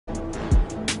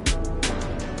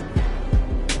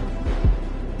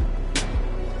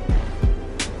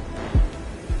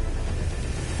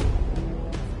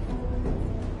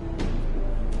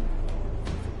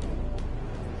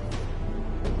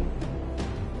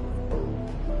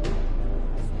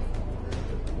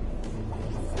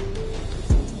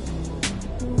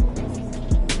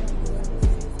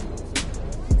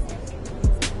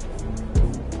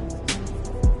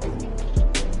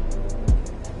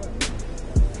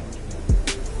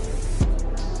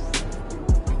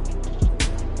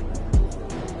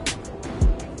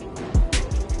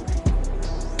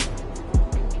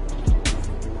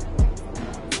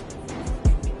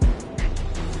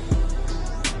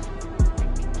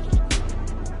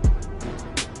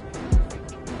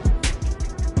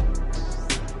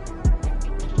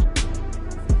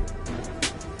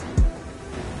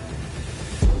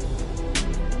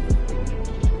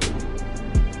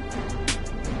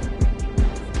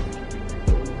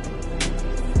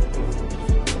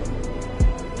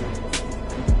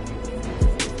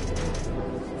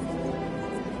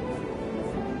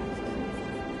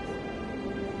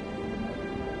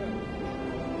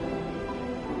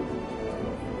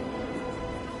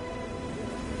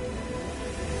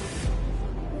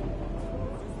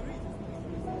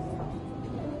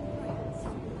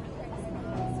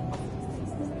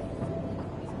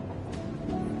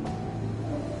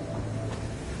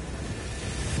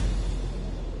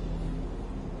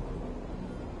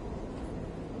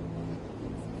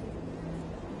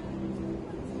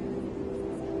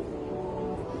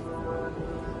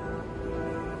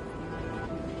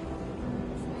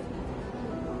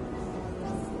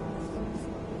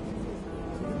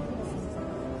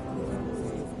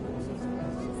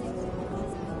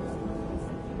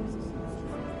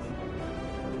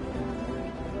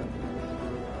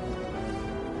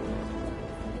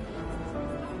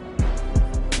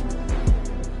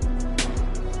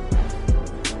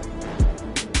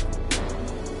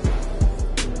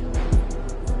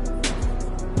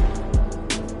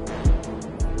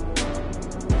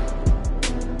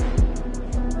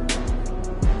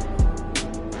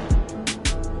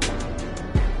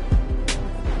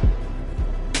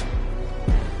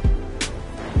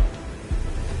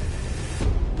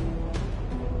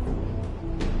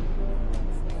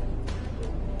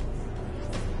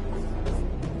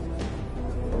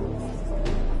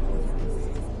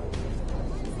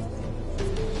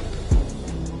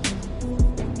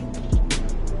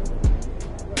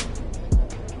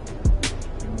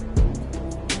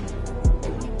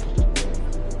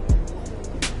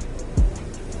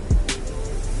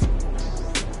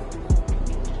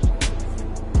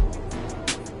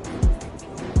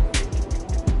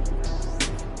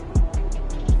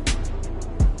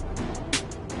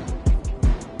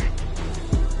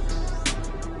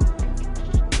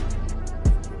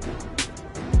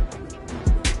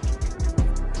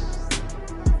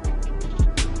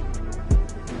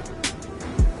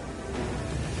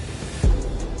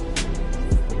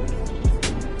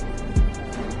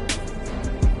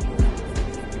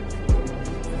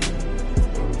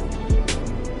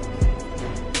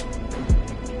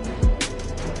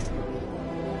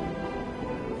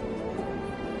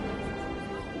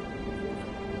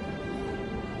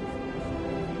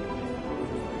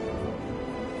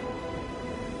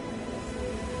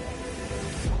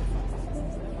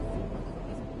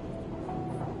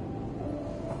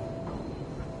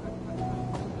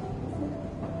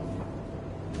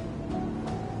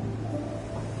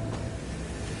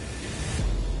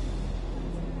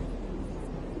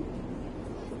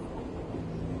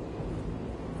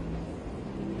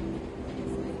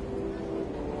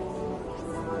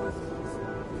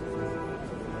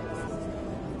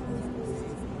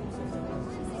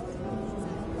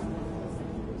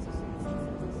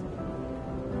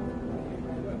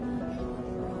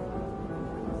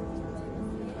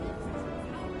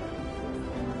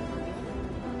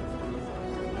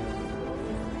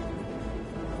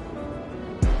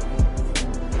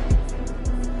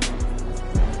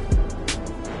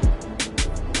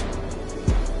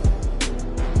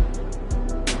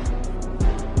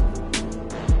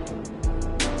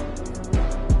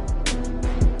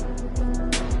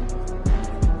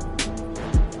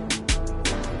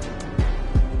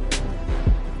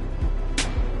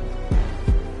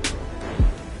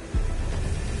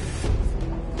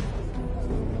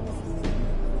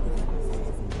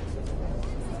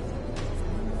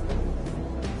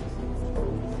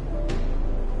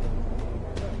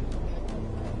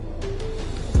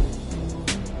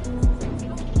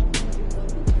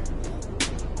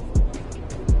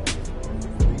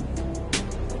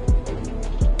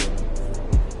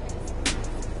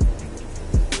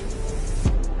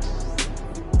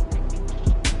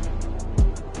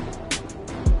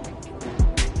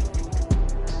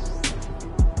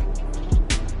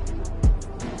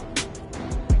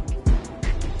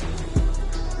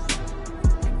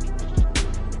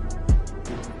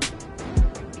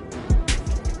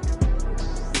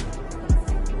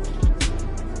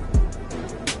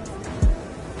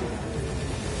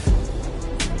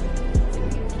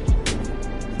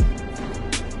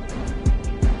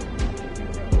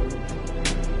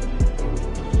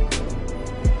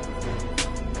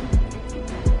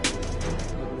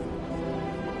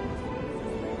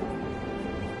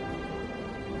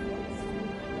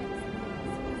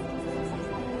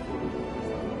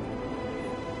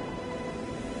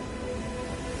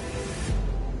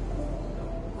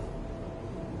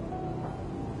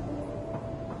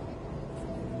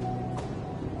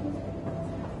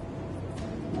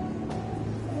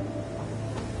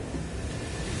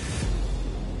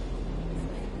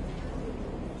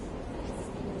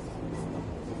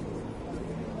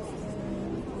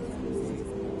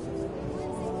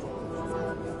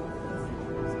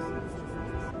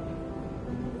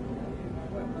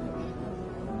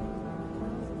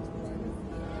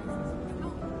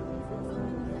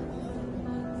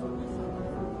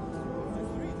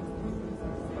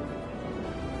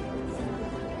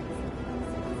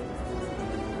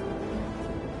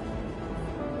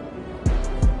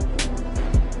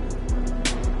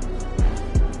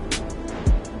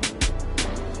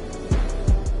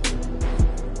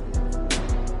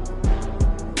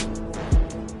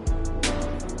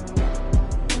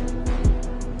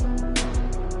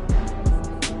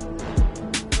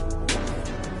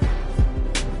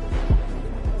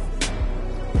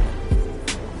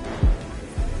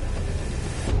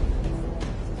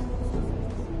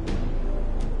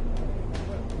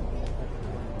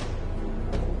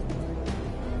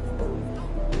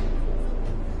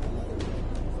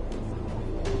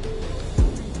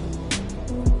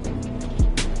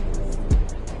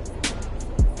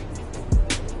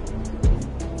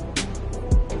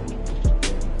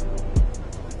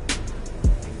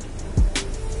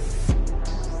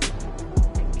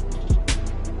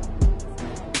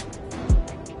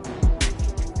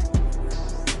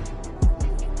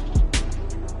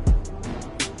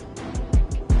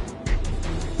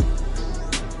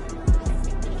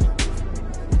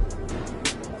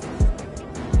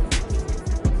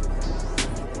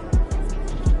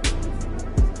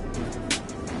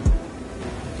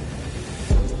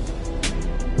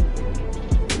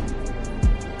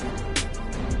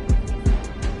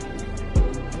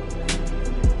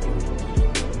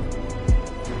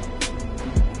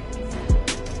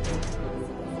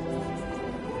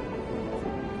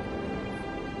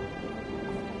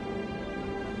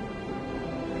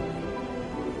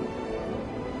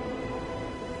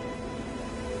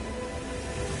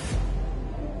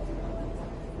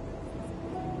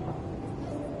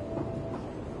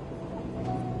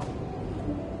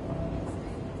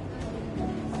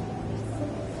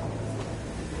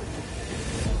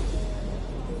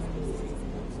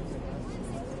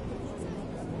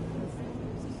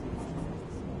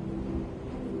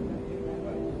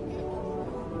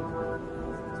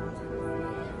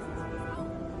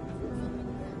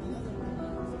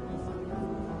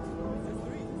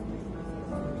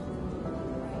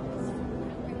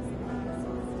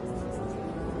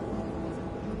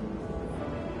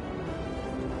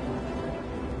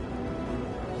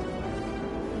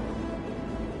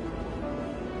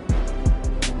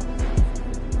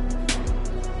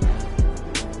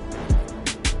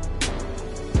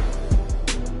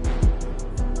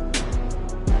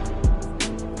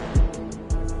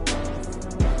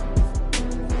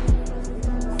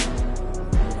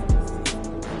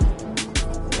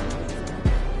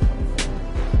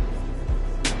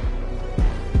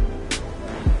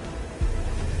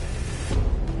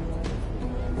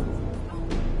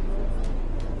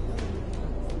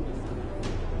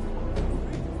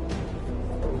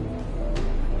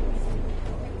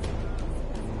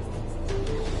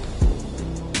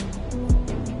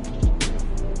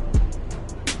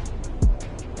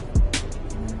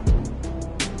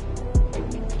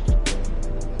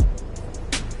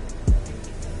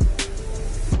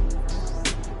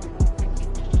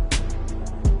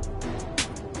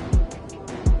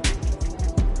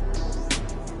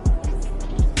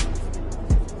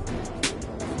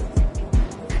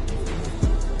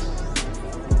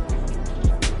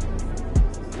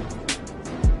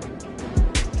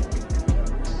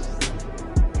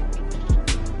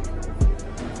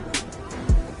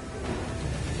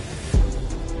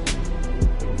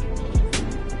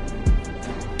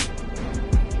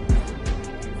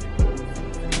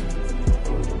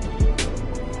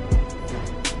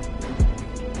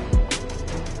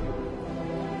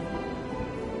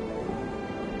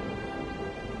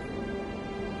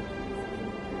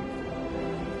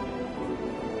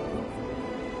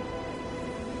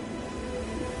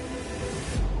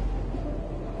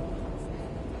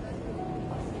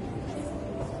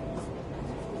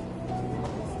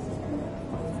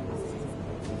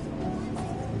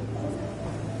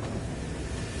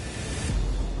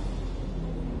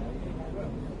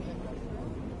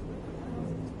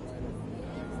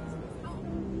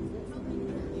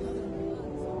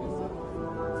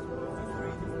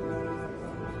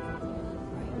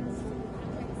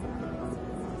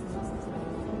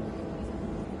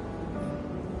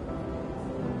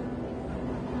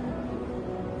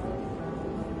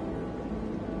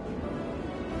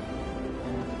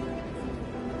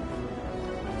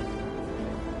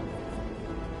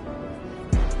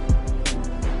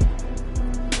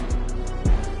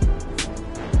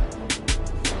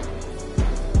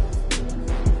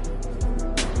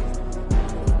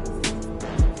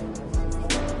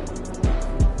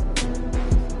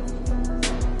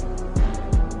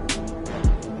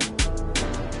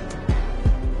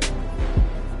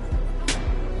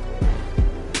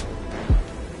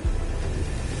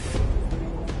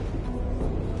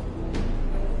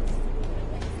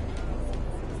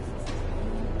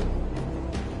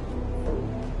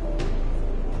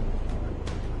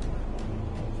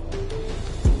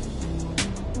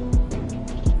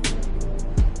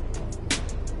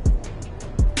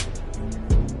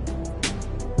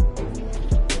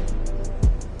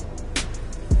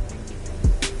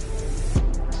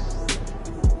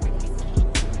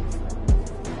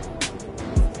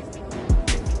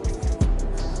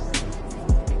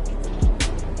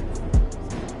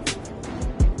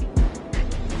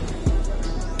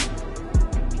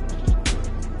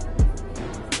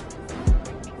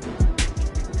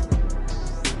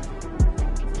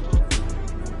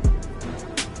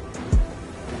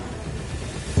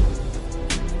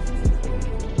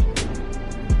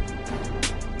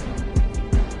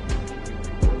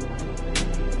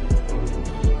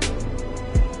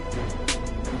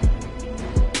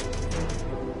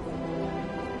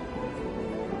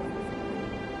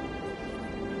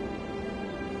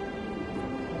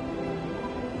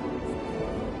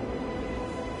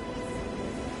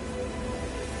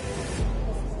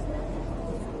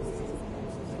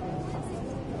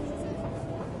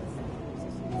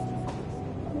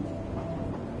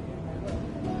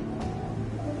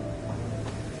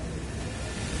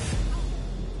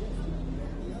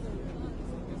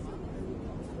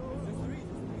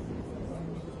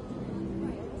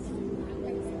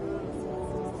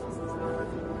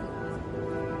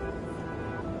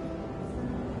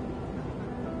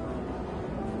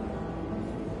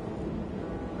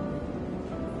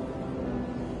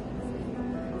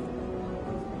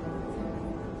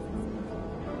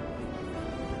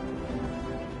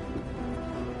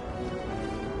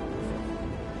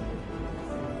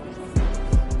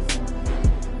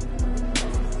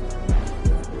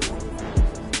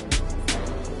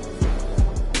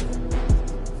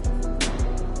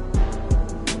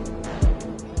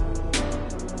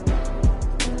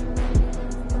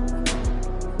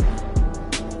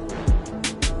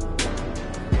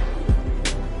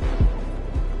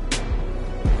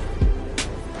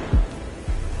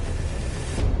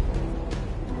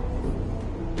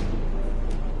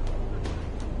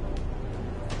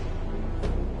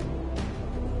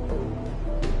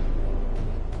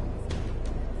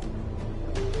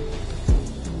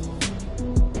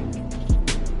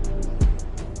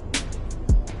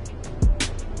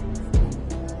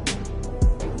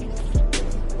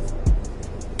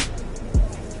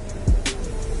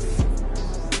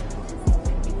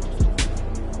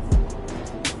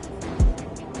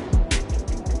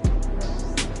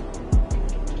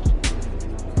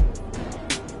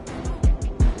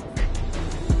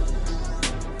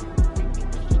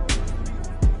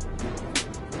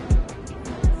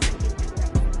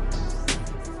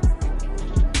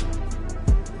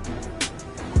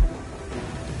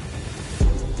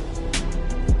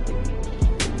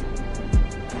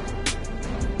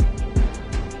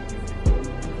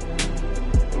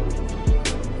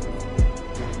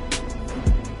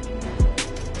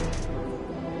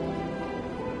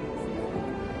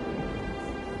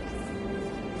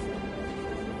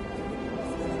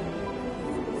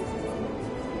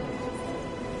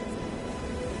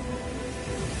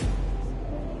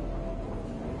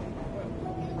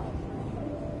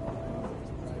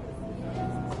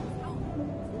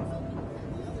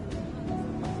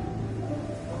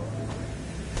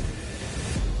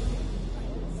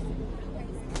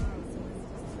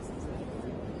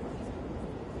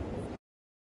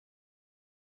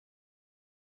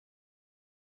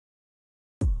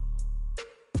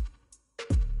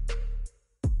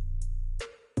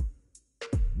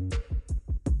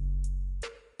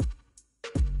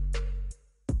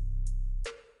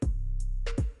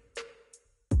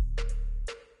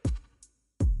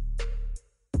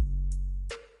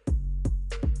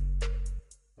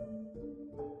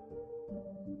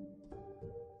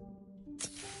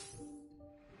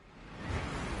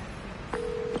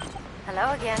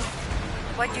Hello again.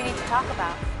 What do you need to talk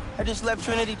about? I just left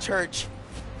Trinity Church.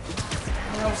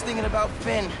 And I was thinking about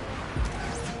Finn.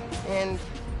 And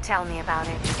Tell me about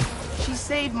it. she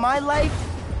saved my life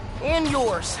and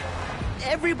yours.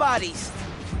 Everybody's.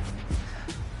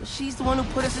 But she's the one who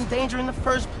put us in danger in the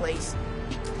first place.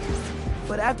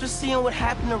 But after seeing what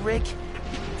happened to Rick,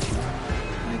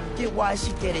 I get why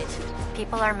she did it.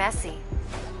 People are messy.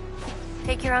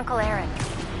 Take your Uncle Aaron.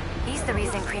 He's the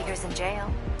reason Krieger's in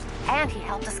jail. And he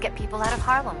helped us get people out of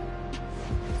Harlem.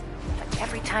 But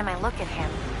every time I look at him,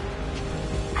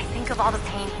 I think of all the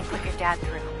pain he put your dad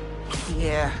through.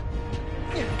 Yeah.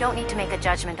 You don't need to make a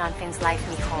judgment on Finn's life,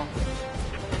 Mijo.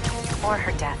 Or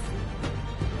her death.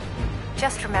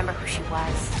 Just remember who she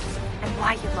was, and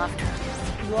why you loved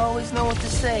her. You always know what to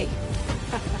say.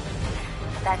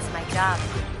 That's my job.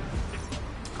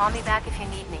 Call me back if you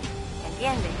need me.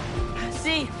 Entiende?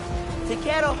 Sí. Te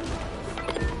quiero.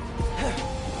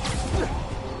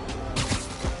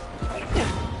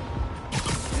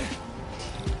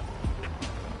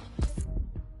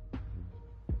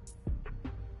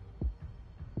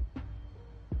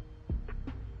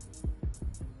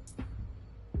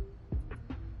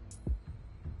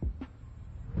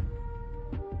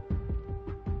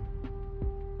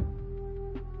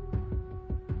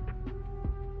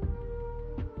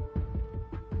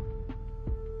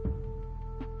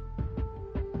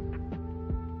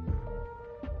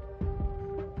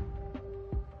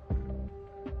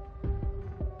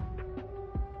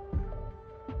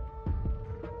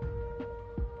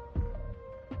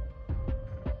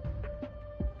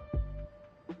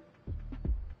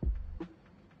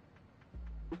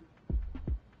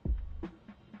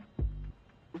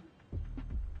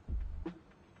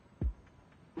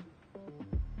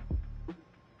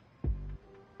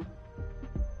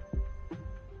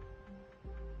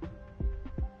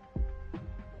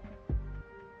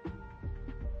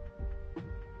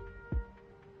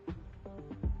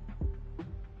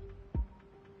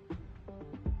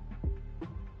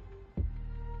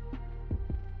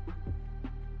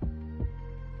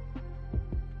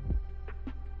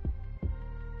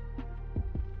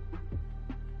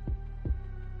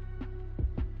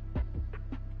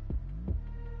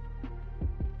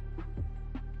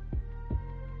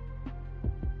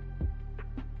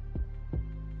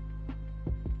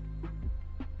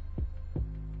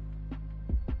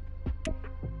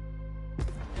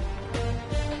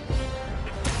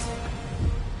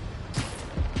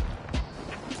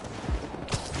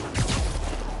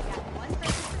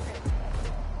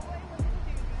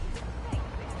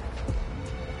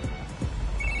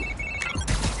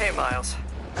 Hey, Miles.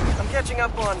 I'm catching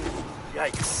up on,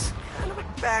 yikes, kind of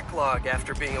a backlog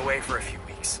after being away for a few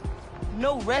weeks.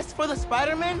 No rest for the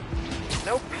Spider-Man?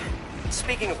 Nope.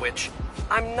 Speaking of which,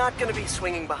 I'm not gonna be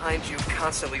swinging behind you,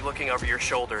 constantly looking over your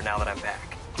shoulder now that I'm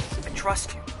back. I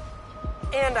trust you.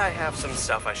 And I have some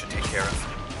stuff I should take care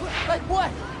of. Like what?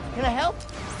 Can I help?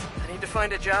 I need to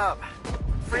find a job.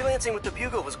 Freelancing with the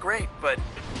Bugle was great, but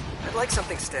I'd like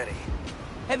something steady.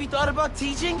 Have you thought about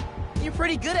teaching? You're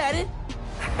pretty good at it.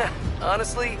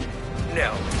 Honestly,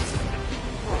 no.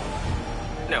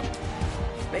 No.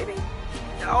 Maybe.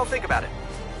 I'll think about it.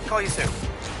 Call you soon.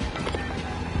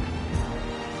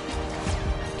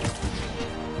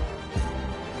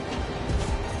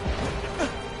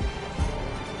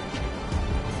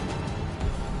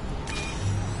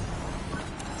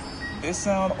 This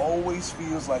sound always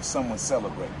feels like someone's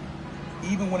celebrating,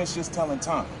 even when it's just telling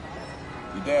time.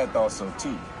 Your dad thought so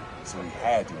too, so he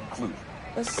had to include it.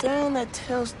 A sound that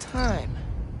tells time.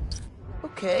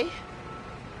 Okay.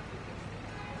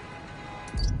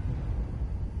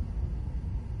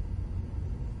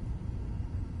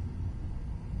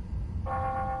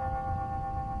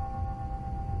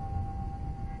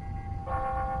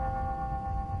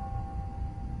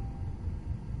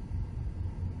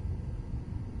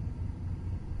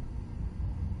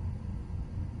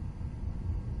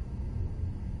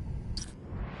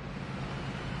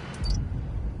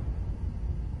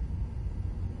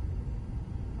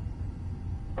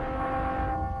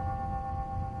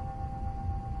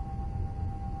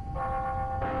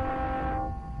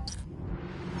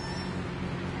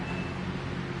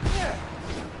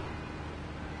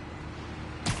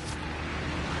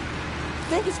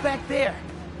 I think it's back there.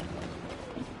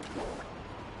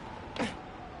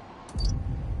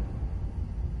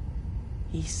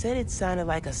 He said it sounded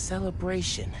like a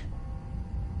celebration.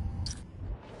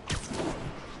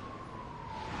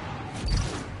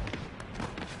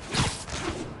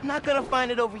 I'm not gonna find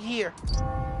it over here.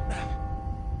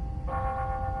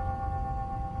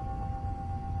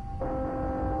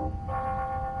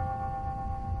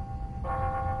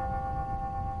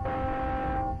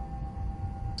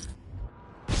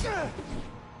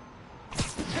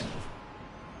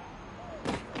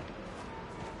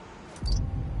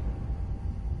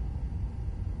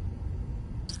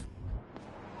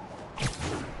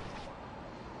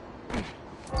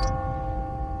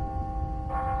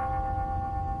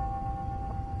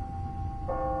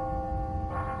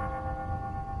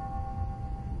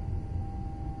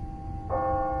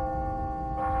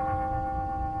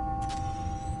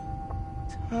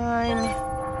 Time.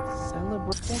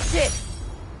 Celebrate. That's it.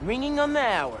 Ringing on the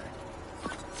hour.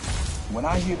 When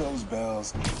I hear those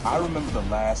bells, I remember the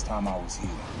last time I was here.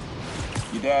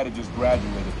 Your dad had just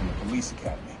graduated from the police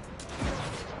academy.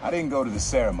 I didn't go to the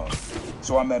ceremony,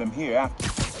 so I met him here after.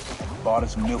 Bought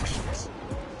us milkshakes.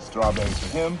 Strawberries for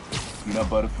him, peanut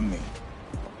butter for me.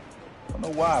 Don't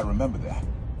know why I remember that.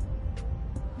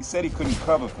 He said he couldn't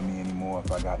cover for me anymore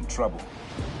if I got in trouble.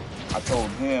 I told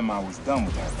him I was done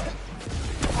with that life.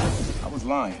 I was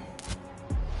lying,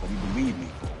 but he believed me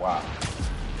for a while.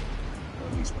 Or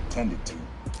at least pretended to.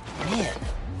 Man,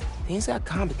 things got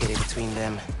complicated between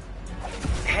them.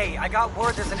 Hey, I got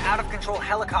word there's an out-of-control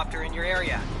helicopter in your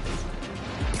area.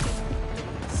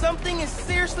 Something is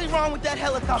seriously wrong with that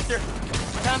helicopter.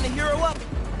 Time to hero up.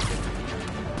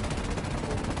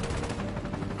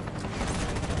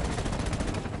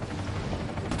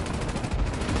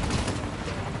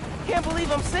 Can't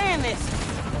believe I'm saying this.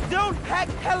 Don't hack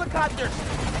helicopters.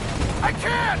 I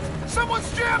can't!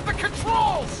 Someone's jammed the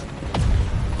controls!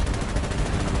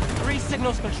 3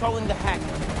 signals controlling the hack.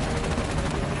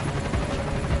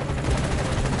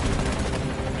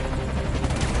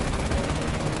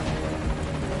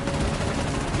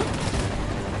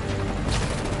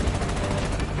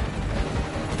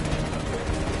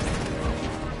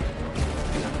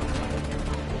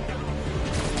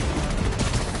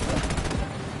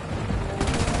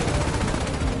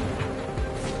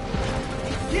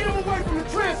 Get him away from the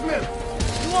transmitter!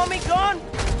 You want me gone?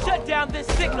 Shut down this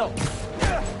signal.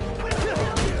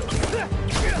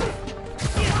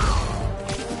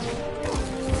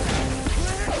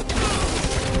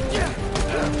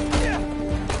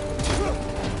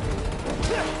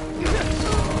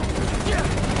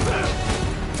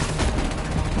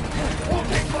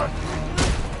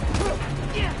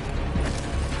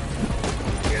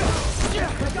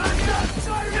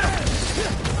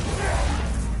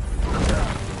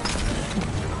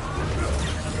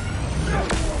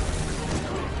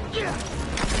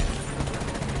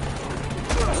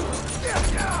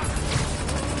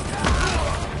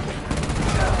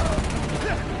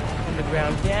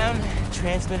 Underground down,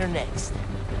 transmitter next.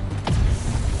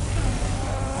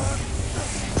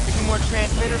 2 more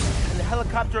transmitters, and the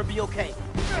helicopter will be okay.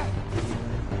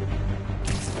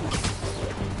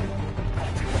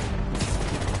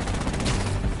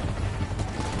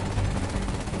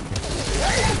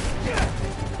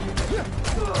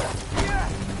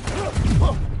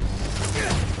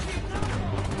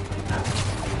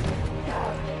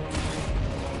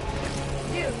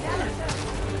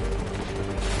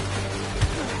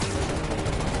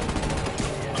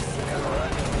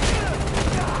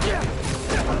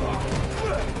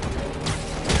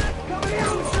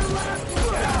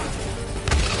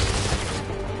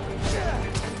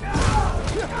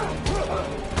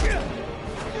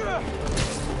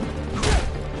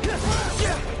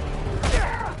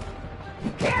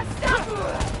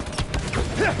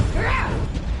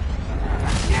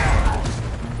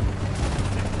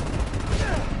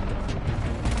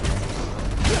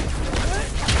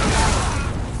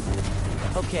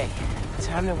 Okay,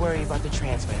 time to worry about the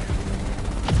transmitter.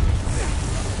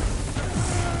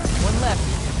 1 left.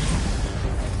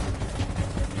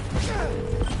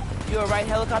 You alright,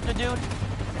 helicopter dude?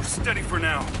 We're steady for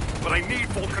now, but I need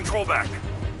full control back.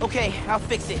 Okay, I'll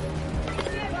fix it.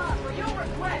 You'll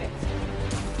regret it.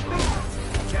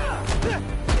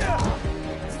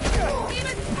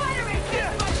 Even Spider-Man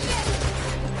can't fight this!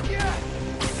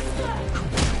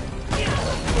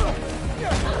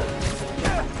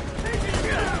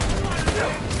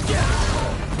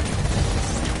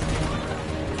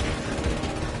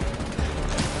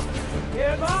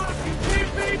 Get off, you keep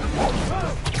me!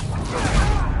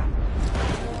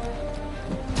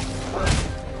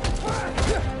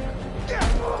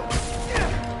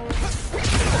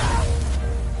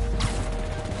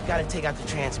 Gotta take out the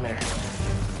transmitter.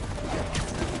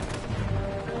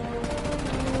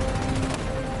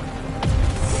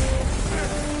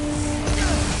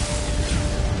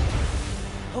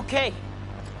 Okay,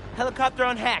 helicopter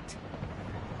unhacked.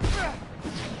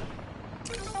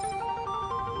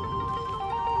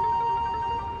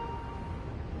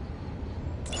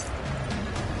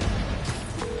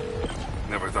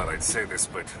 Never thought I'd say this,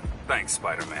 but thanks,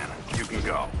 Spider-Man. You can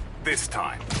go. This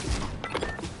time.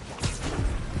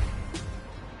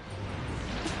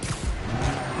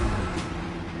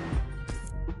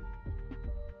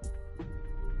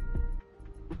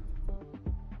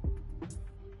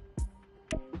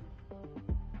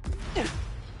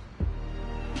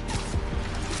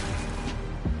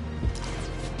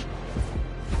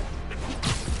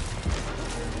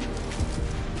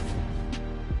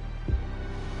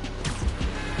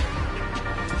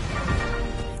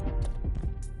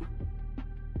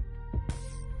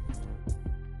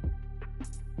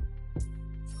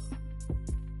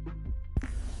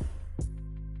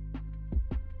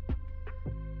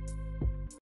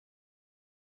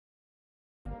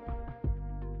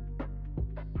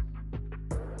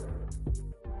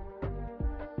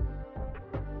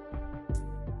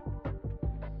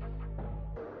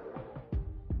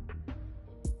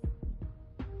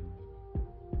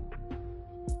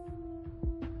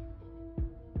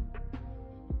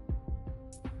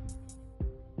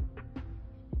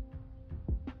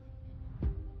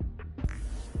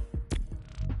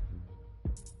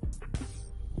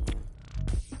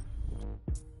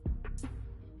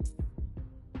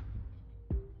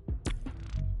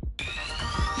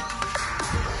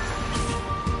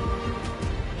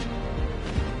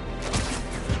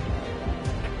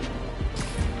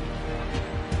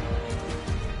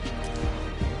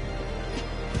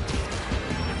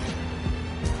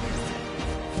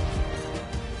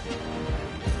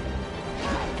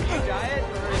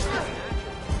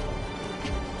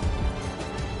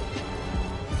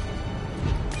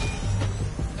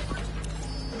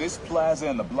 This plaza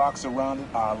and the blocks around it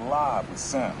are alive with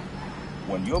sound.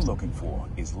 What you're looking for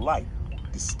is light,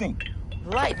 distinct.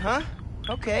 Light, huh?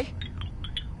 Okay.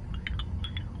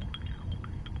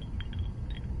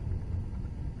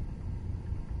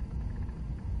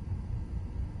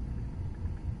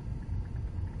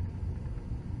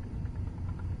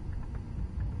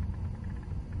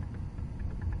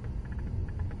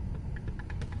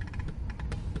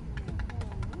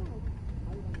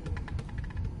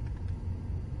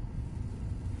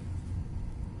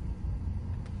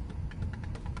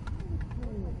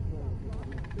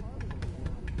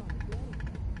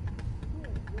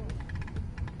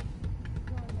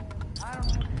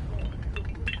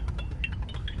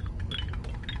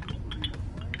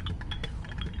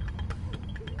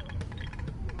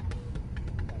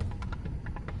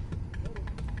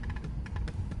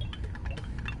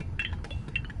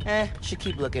 Should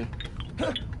keep looking.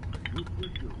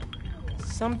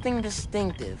 Something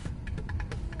distinctive.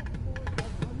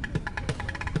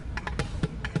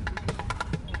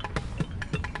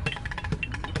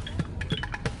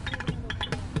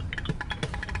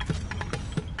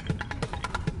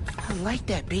 I like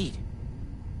that beat.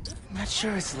 Not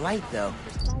sure it's light, though.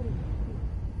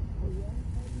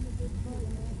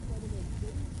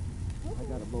 I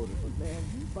got a motive, but man,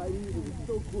 Spidey, it was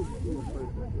so cool to see you in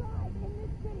person.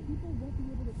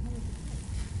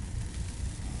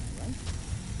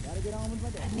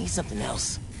 I need something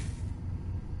else.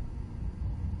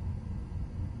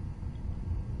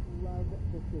 Love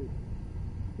the suit.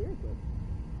 Seriously.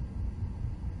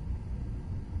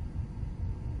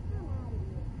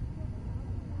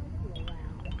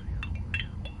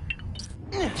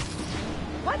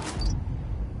 What?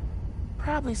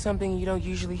 Probably something you don't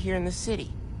usually hear in the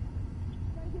city.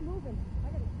 Gotta get moving.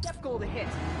 I got a step goal to hit.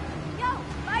 Yo,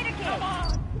 Spider Kid! Come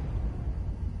on!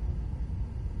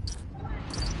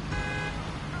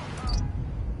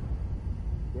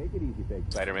 Take it easy, big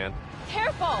Spider-Man.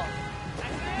 Careful!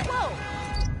 Whoa!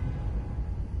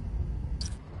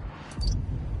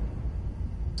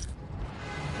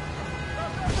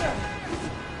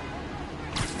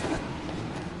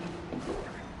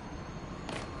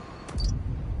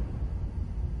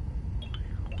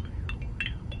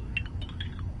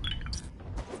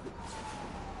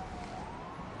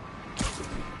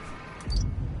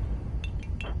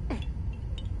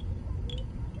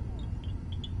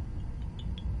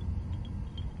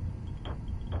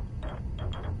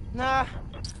 Nah,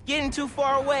 getting too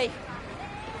far away.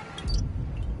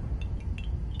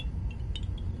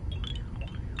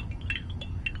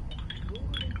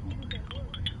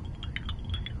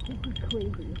 This is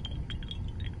crazy.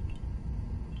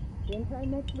 Then try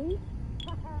next week?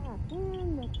 Haha,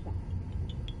 and next time.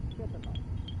 Typical.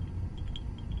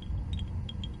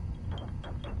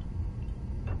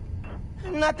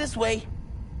 Not this way.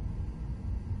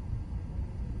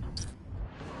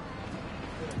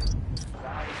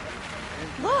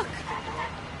 Look!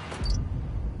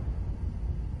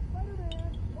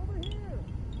 Spider-Man, over here!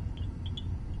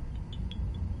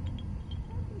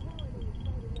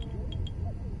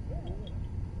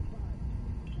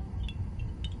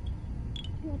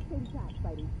 Can't stay shot,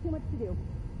 Spidey. Too much to do.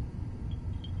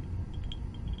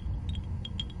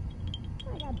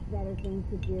 I got better things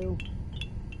to do.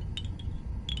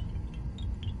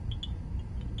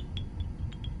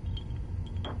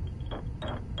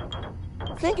 I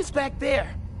think it's back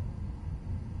there.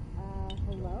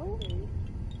 Hello?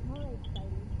 All right,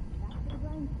 Spidey. Back to the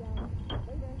grindstone.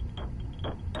 Later.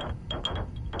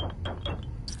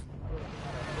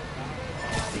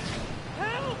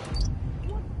 Help!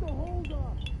 What's the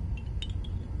hold-up?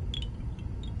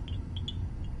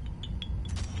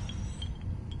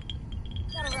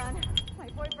 Gotta run. My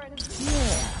boyfriend is...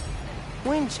 Yeah.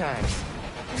 Wind chimes.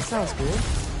 That sounds good.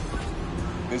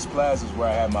 This plaza's where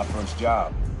I had my first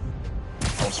job.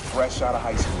 I was fresh out of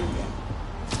high school then.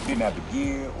 Didn't have the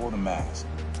gear or the mask.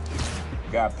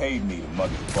 The guy paid me to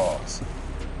mug his boss.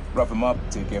 Rough him up,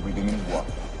 take everything in his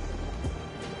wallet.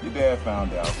 Your dad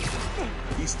found out.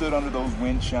 He stood under those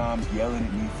wind chimes yelling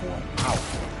at me for an hour.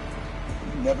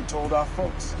 He never told our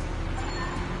folks.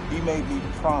 He made me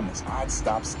promise I'd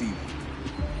stop stealing.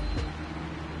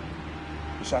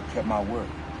 Wish I kept my word.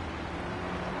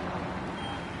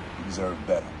 You deserve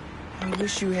better. I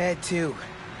wish you had too.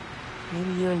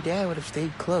 Maybe you and Dad would have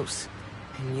stayed close.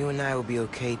 And you and I will be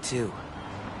okay too.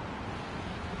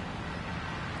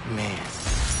 Man.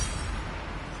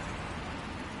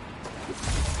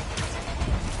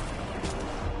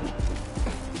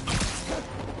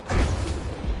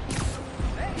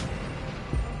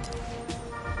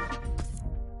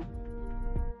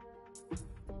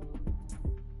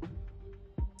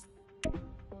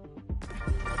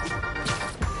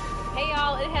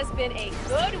 it has been a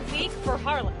good week for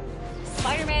Harlem.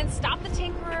 Spider-Man stopped the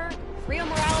Tinkerer, Rio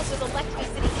Morales was elected to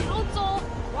city council,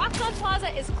 Roxxon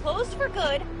Plaza is closed for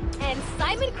good, and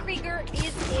Simon Krieger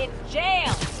is in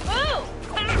jail. Boom!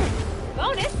 Ha!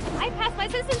 Bonus, I passed my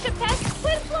citizenship test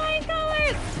with flying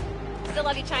colors! Still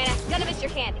love you, China. None of us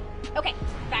your candy. Okay,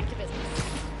 back to business.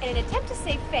 In an attempt to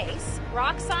save face,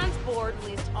 Roxxon's board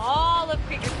released all of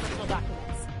Krieger's personal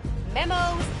documents.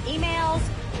 Memos, emails,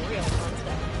 real fun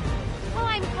stuff. While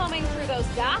I'm combing through those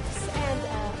docs and,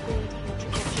 going to hear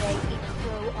Triple J eat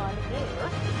crow on air,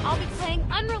 I'll be playing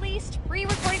unreleased,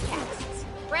 pre-recorded casts.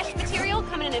 Fresh material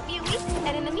coming in a few weeks,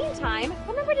 and in the meantime,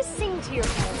 remember to sing to your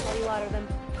friends while you water them.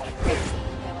 Crazy.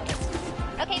 I love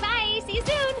it. Okay, bye! See you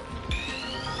soon!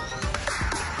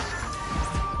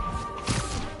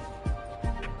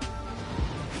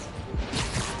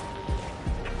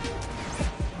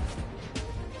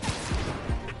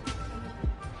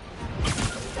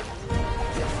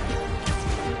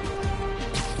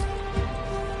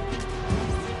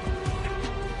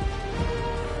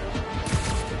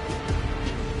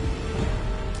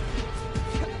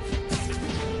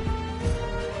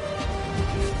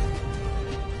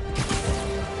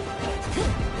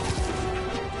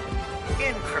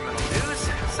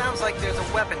 Sounds like there's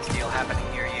a weapons deal happening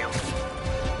near you.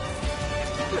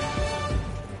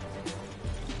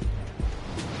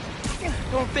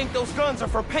 Don't think those guns are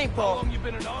for paintball. How long you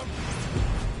been an army?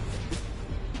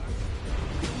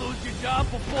 Lose your job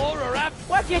before or after?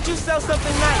 Why can't you sell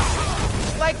something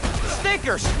nice? Like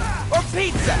Snickers or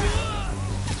pizza?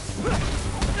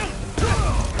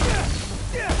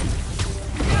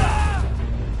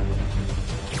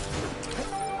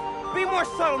 Be more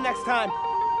subtle next time.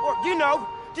 Or, you know,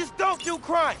 just don't do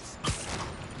crimes.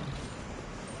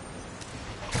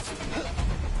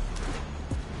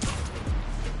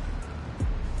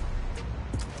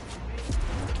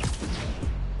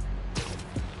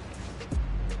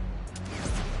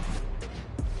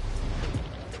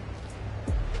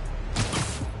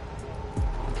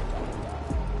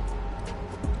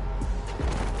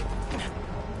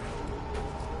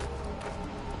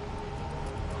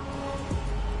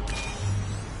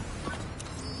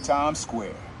 Times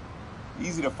Square.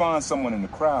 Easy to find someone in the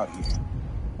crowd here.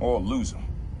 Or lose them.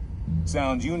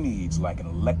 Sound you need's like an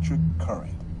electric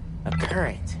current. A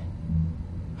current?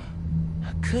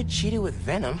 I could cheat it with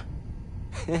venom.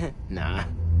 Nah.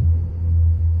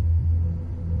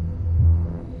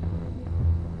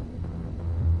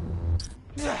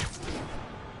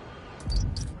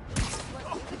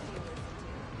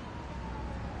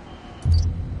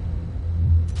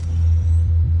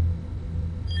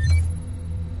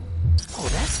 Oh,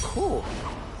 that's cool.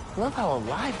 Love how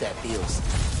alive that feels.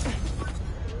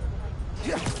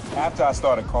 After I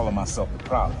started calling myself the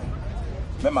Prowler,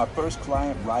 met my first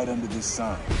client right under this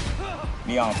sign.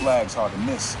 Neon flag's hard to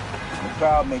miss, and the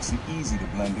crowd makes it easy to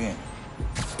blend in.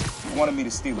 He wanted me to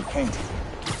steal a painting.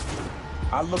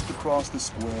 I looked across the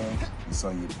square and saw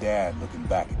your dad looking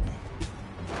back at me.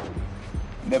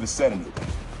 He never said anything,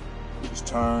 just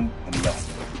turned and left.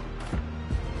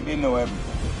 He didn't know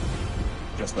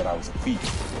everything, just that I was a thief.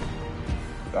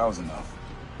 That was enough.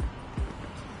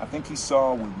 I think he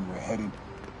saw where we were headed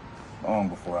long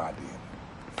before I did.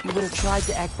 If you would have tried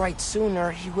to act right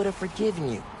sooner, he would have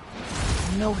forgiven you.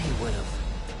 I know he would have.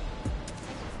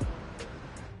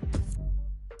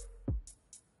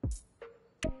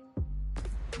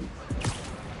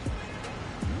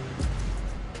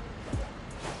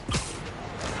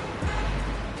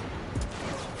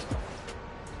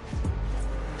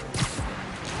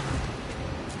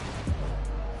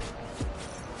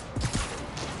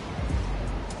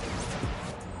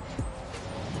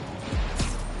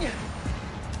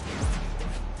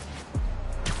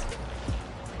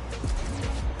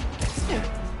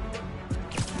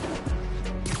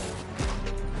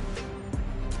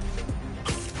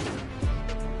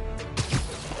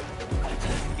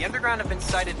 The Underground have been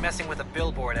sighted messing with a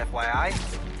billboard, FYI.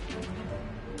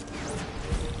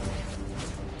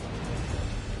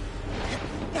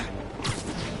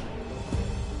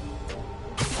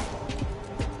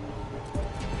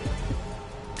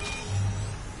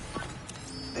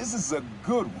 This is a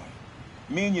good one.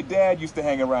 Me and your dad used to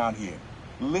hang around here.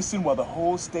 Listen while the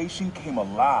whole station came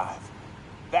alive.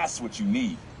 That's what you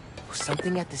need.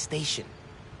 Something at the station.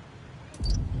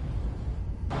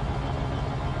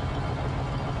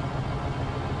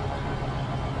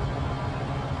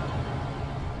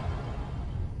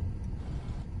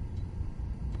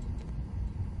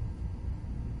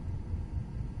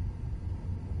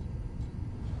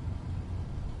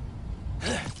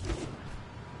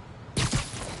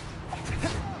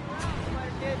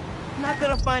 Not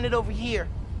gonna find it over here.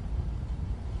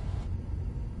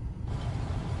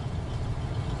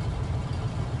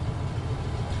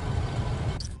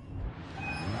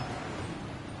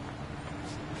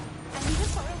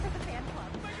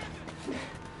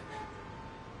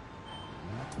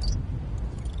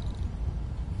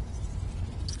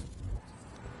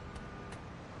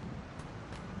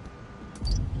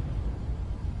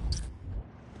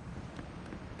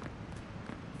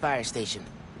 fire station.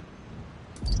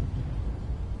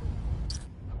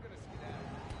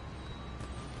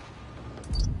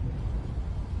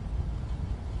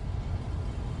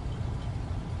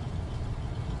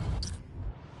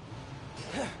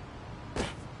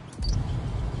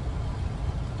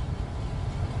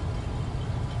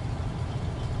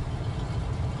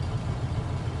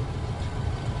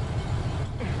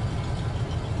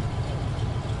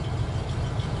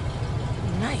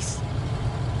 Nice.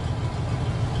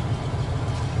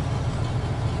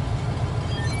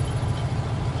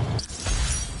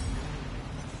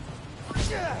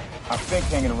 I think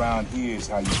hanging around here is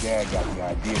how your dad got the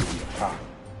idea to be a cop.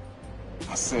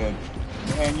 I said,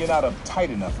 man, you're not uptight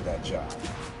enough for that job.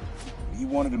 He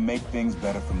wanted to make things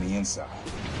better from the inside.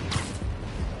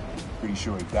 Pretty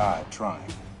sure he died trying.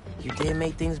 You did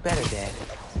make things better, Dad.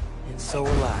 And so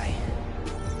will I.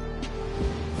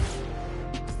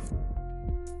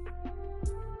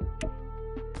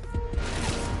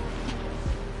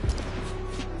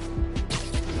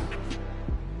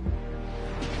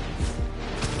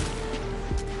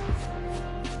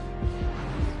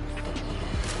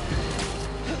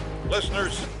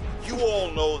 Listeners, you all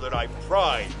know that I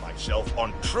pride myself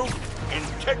on truth,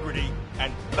 integrity,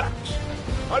 and facts.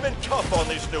 I've been tough on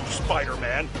this new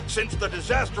Spider-Man since the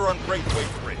disaster on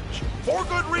Greatway Bridge. For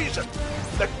good reason.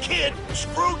 The kid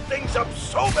screwed things up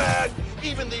so bad,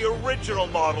 even the original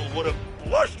model would have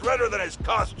blushed redder than his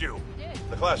costume.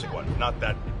 The classic one, not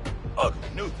that ugly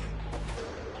new thing.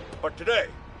 But today,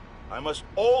 I must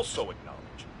also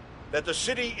acknowledge that the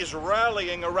city is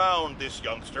rallying around this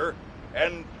youngster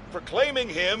and proclaiming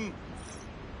him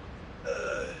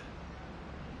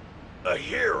a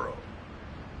hero.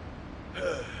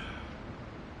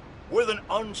 With an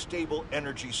unstable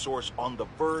energy source on the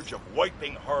verge of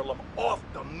wiping Harlem off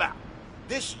the map,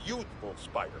 this youthful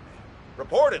Spider-Man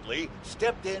reportedly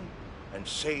stepped in and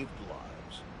saved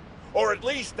lives. Or at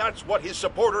least that's what his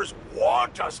supporters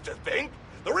want us to think.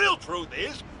 The real truth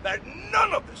is that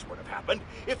none of this would have happened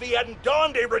if he hadn't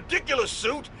donned a ridiculous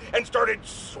suit and started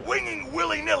swinging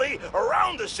willy-nilly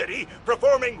around the city,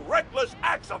 performing reckless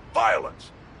acts of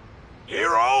violence.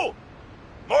 Hero?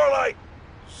 More like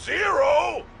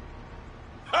zero?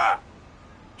 Ha!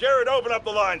 Jared, open up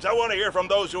the lines. I want to hear from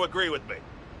those who agree with me.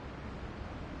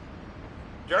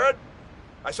 Jared?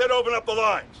 I said open up the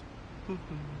lines.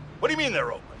 What do you mean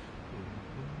they're open?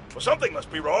 Well, something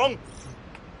must be wrong.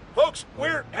 Folks,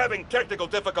 we're having technical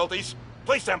difficulties.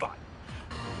 Please stand by.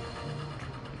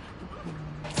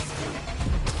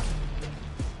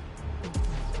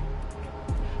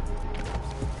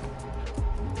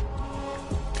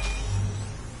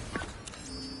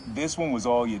 This one was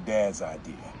all your dad's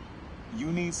idea. You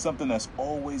need something that's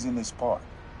always in this park.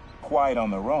 Quiet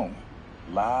on their own.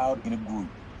 Loud in a group.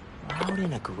 Loud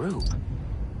in a group?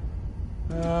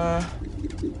 I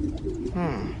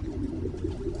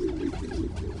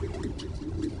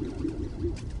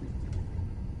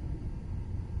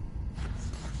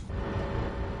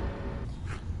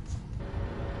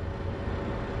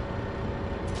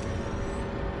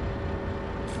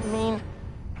mean,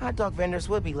 hot dog vendors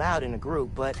would be loud in a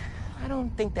group, but I don't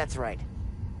think that's right.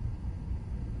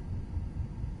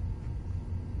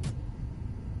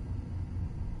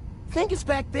 I think it's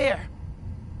back there.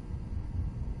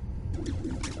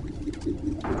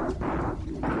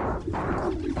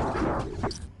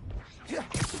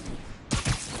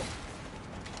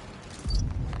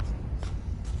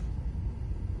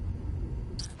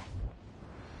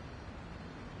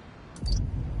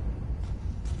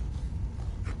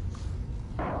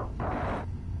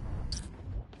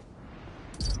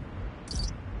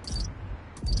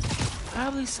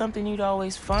 Probably something you'd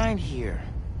always find here.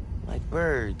 Like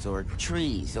birds or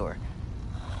trees or...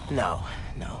 No,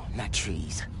 not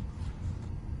trees.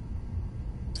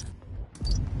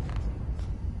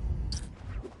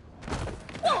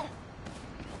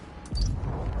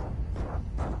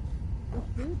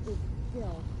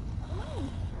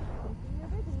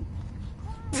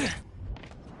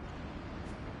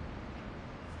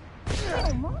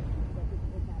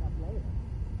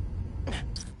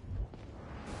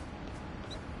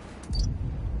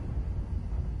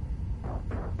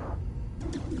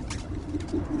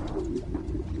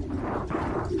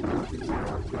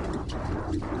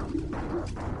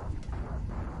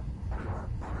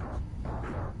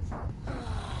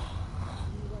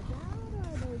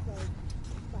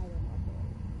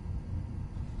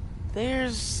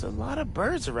 There's a lot of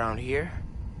birds around here.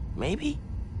 Maybe?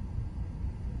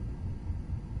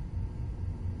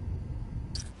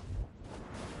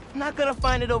 I'm not gonna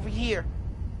find it over here.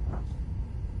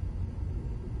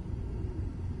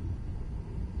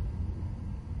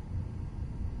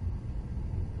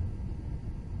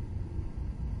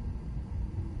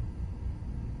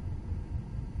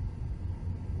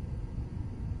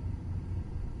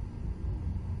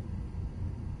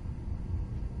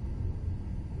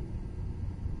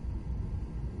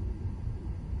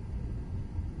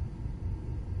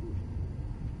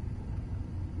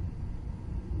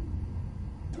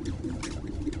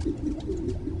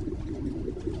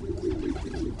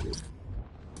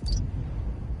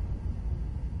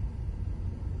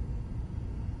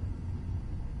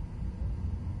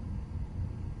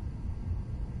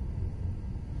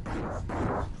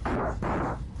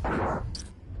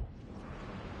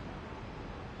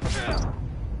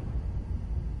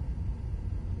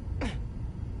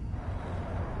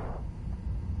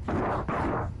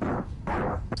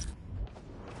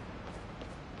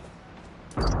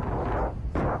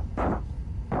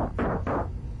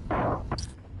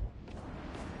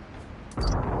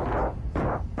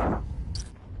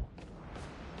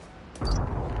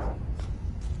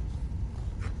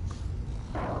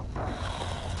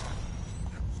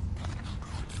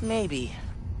 Maybe.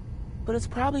 But it's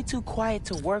probably too quiet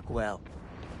to work well.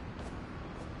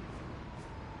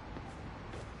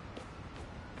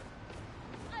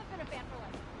 I've been a fan for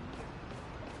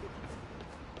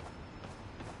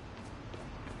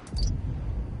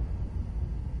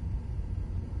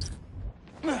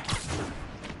like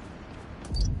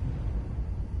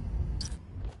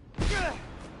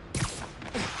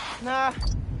Nah,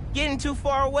 getting too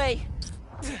far away.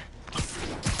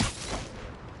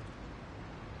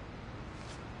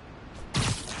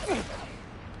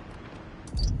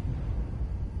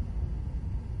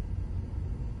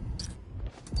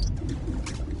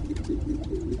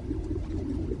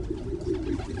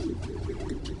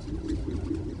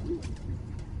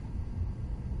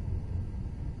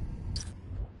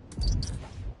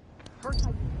 Heard how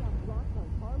you stopped Rock on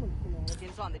Harlem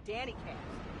shenanigans on the Danny cast.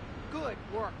 Good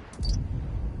work.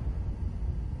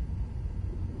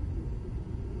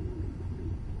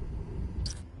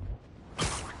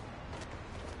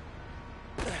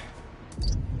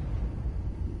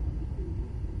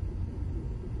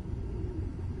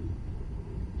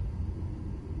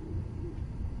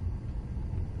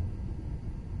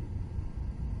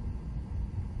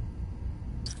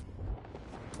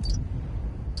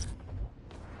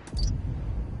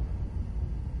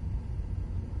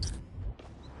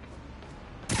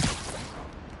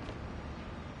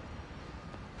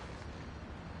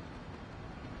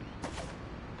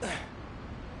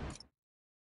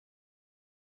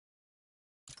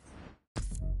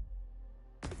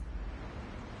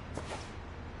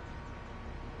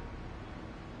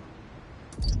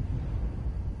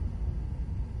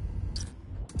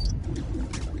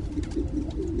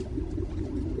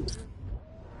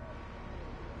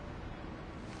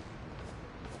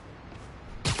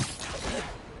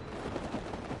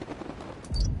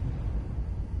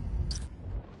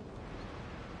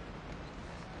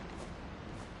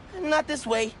 Not this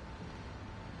way.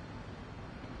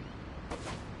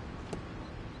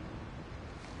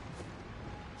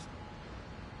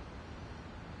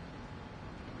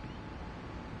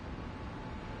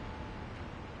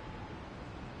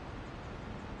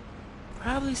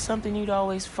 Probably something you'd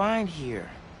always find here.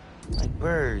 Like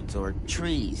birds or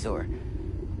trees or...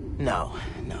 No,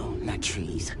 not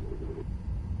trees.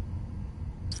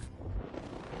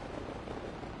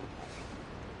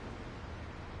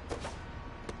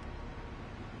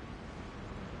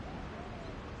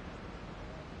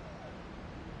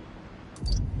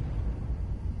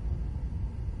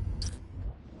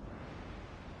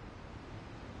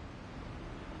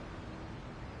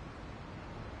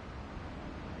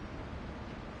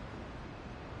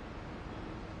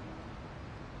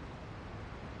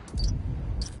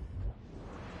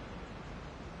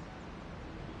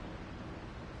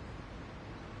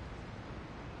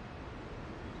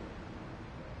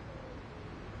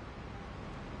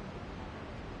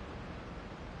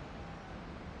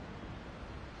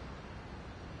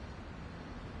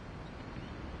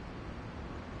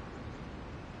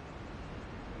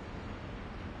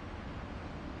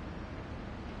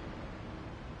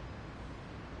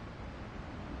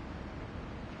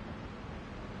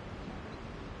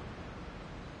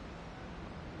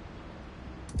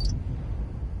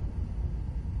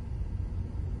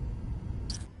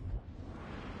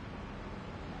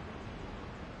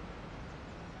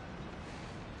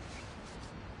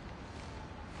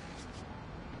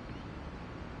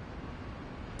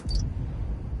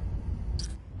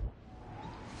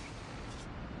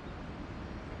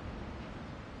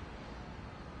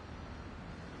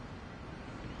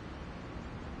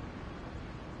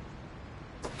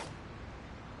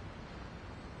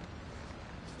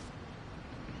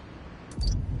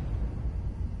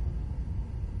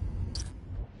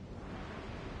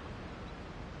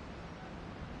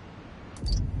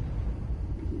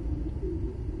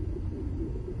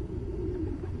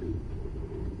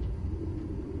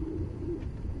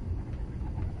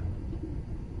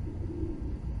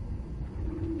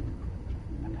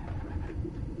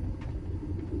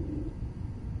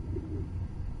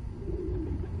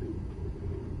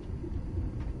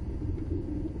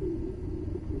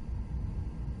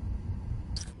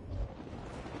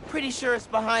 Pretty sure it's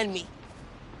behind me.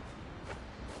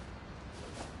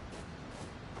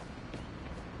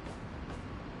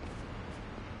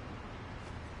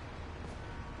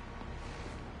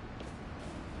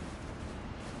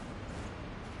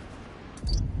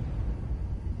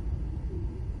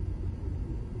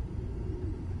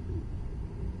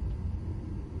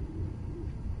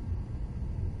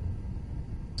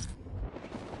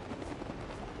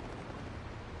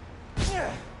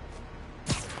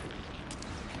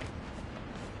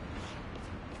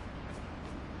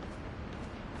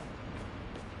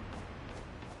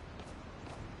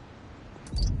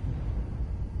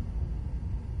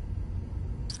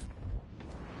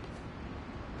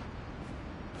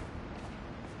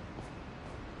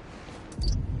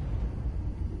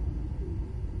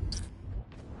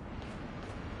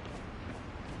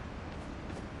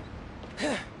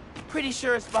 Pretty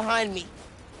sure it's behind me.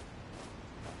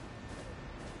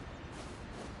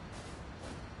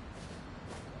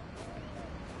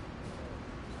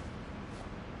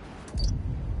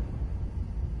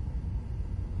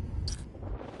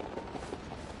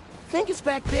 I think it's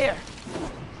back there.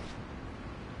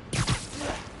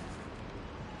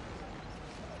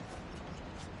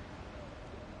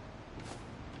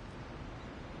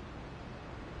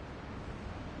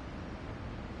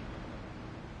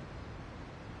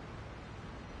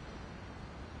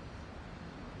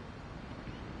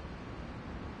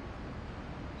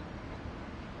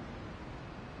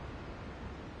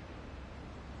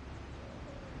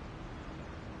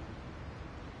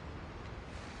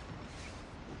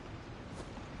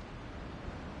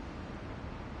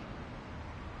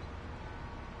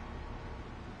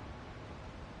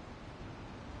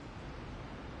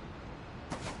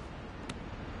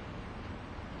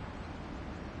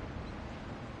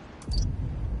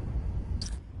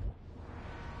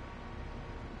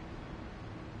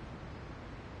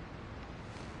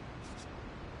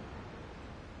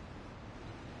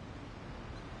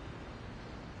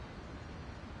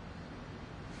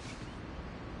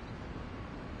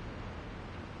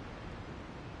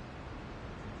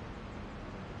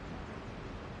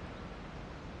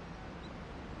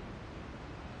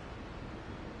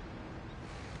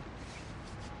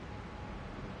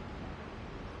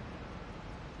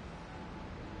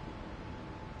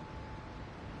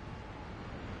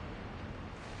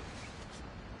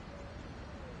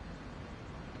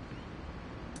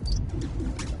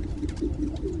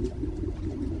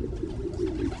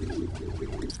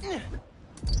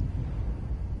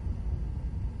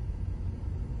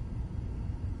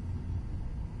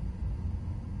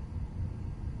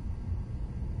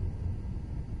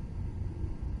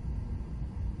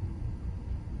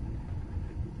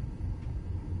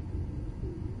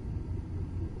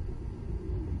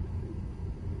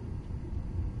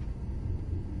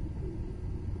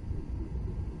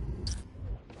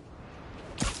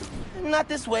 Not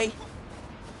this way.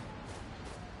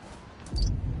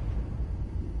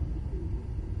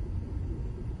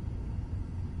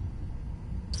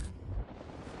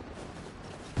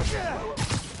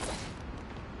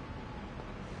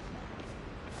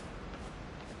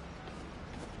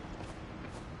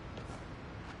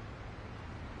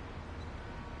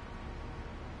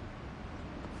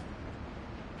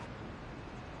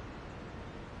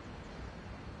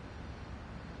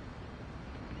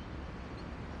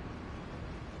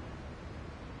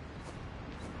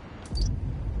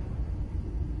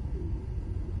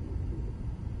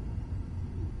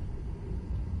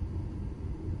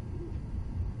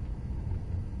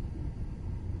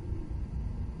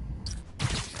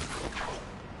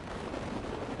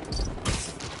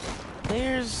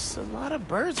 There's a lot of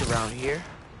birds around here.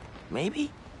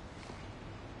 Maybe?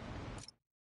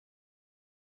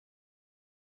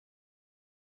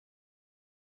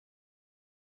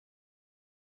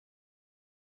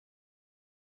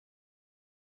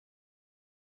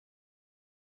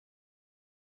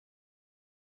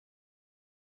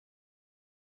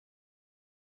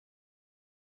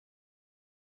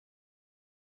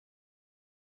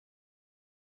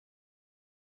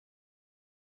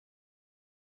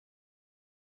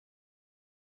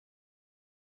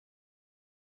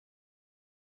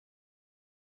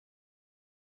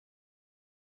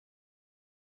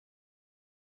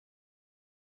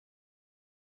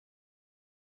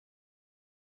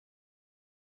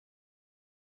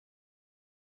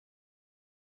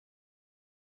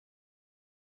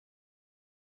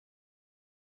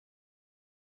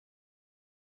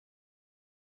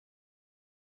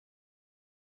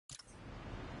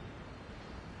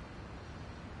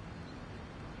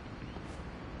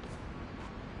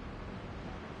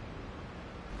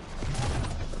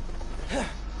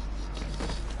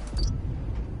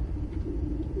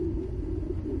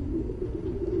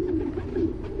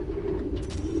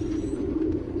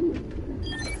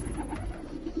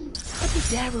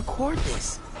 Dad record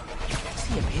this? Is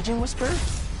he a pigeon whisperer?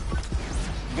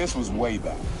 This was way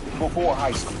back, before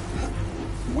high school.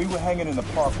 We were hanging in the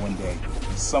park one day,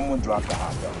 and someone dropped a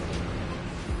hot dog.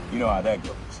 You know how that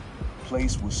goes.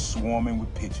 Place was swarming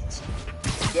with pigeons.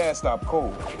 Dad stopped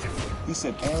cold. He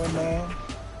said, Aaron, man,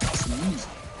 that's music.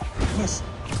 Listen.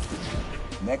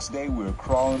 Next day, we were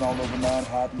crawling all over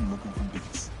Manhattan looking for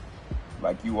beats.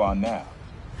 Like you are now.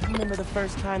 I remember the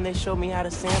first time they showed me how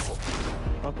to sample.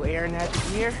 Uncle Aaron had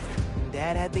the ear, and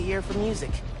Dad had the ear for music.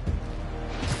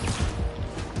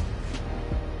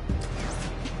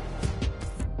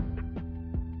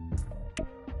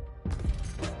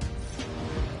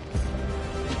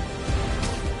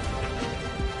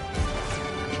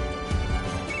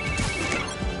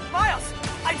 Miles!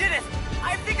 I did it!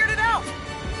 I figured it out!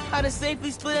 How to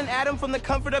safely split an atom from the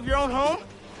comfort of your own home?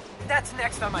 That's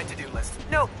next on my to-do list.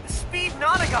 No, speed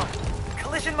nonagon!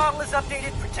 Collision model is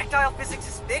updated, projectile physics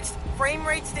is fixed, frame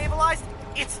rate stabilized.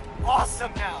 It's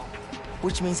awesome now!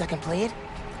 Which means I can play it?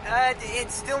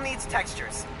 It still needs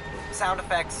textures. Sound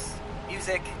effects,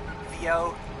 music,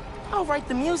 VO. I'll write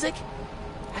the music.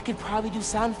 I could probably do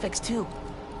sound effects too.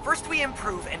 First we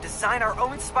improve and design our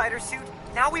own spider suit.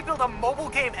 Now we build a mobile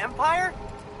game empire?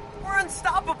 We're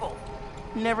unstoppable!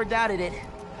 Never doubted it.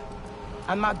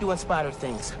 I'm not doing spider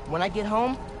things. When I get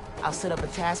home, I'll set up a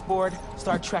task board,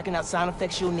 start tracking out sound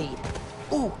effects you'll need.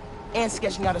 Ooh, and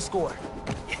sketching out a score.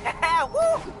 Yeah,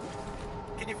 woo!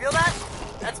 Can you feel that?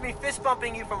 That's me fist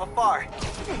bumping you from afar.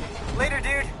 Later,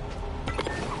 dude.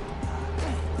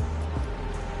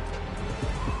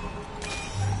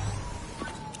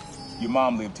 Your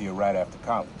mom lived here right after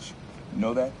college. You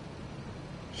know that?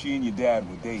 She and your dad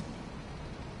were dating.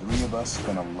 The three of us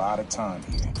spent a lot of time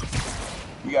here.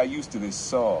 We got used to this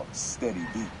soft, steady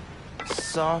beat.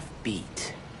 Soft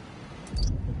beat.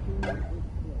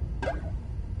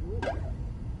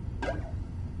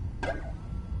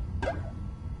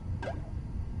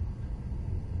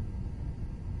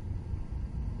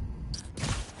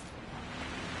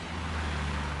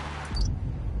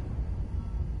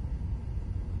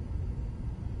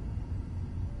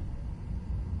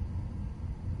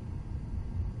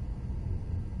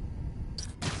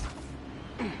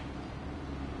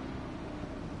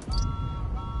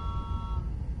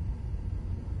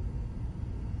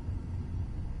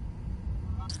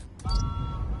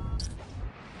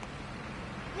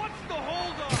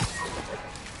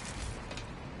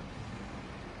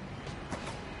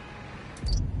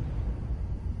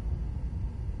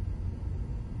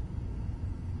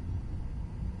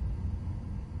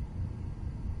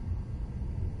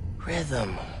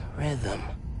 Rhythm, rhythm.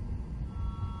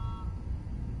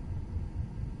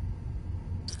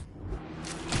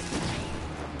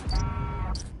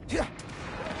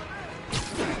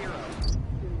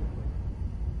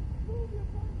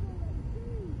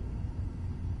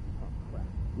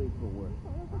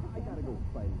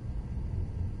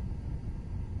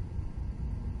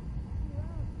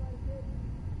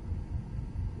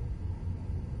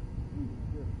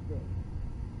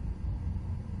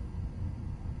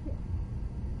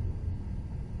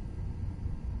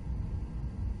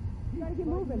 Gotta get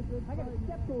moving. I got a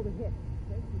step stool to hit.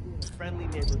 Friendly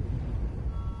neighborhood.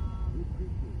 We appreciate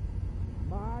it.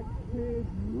 My kid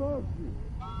loves you.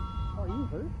 Are you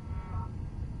hurt?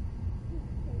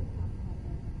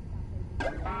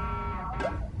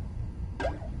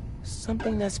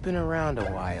 Something that's been around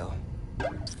a while.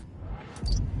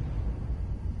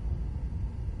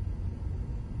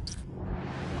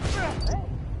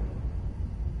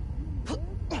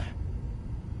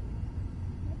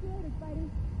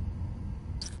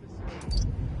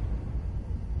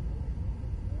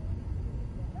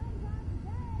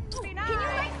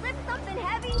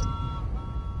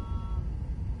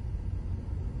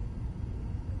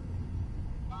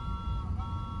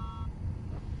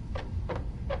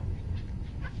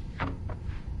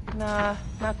 Nah,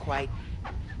 not quite.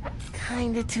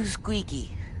 Kinda too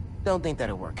squeaky. Don't think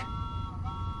that'll work.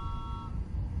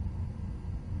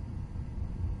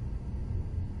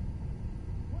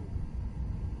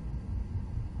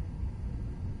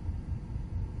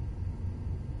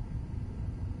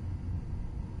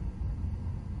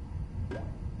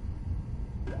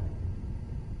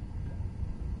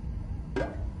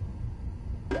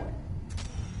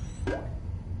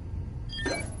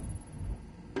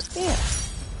 Yeah,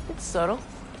 it's subtle,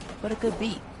 but a good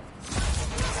beat.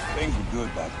 Things were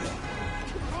good back then.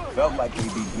 Felt like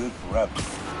they'd be good forever.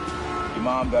 Your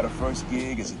mom got her first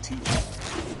gig as a teacher.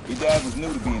 Your dad was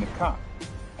new to being a cop,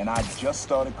 and I just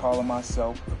started calling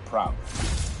myself the Prowler.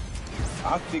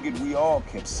 I figured we all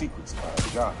kept secrets about our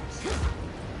jobs.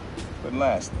 But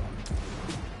last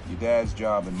though, Your dad's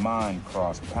job and mine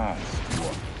crossed paths too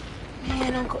often.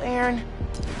 Man, Uncle Aaron,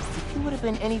 if you would have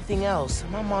been anything else,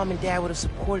 my mom and dad would have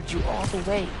supported you all the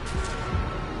way.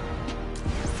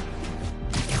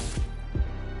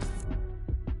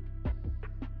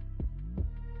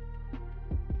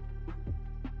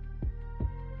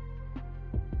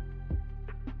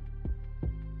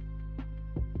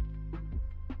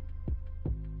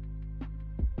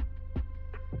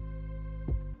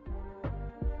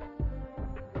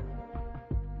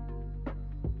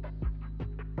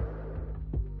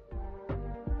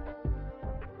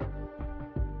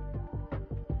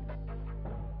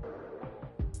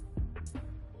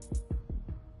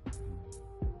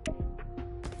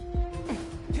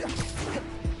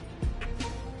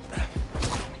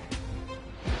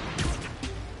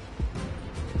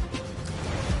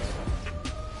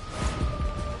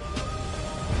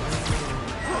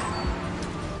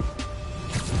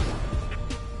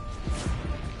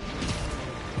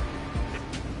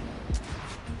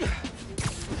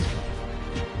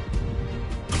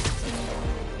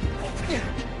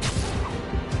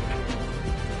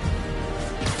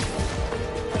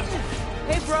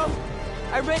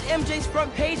 I read MJ's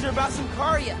front pager about some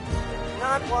Karya.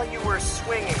 Not while you were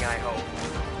swinging, I hope.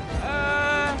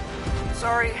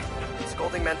 Sorry.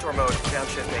 Scolding mentor mode,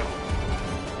 downshifting.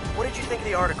 What did you think of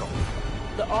the article?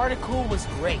 The article was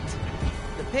great.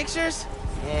 The pictures?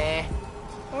 Eh.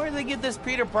 Where did they get this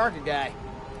Peter Parker guy?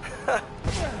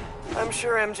 I'm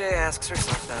sure MJ asks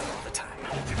herself that all the time.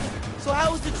 So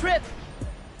how was the trip?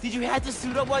 Did you have to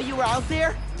suit up while you were out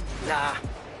there? Nah.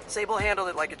 Sable handled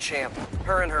it like a champ.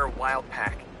 Her and her wild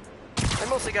pack. I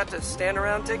mostly got to stand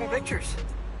around taking pictures.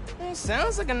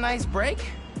 Sounds like a nice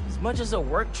break. As much as a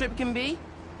work trip can be.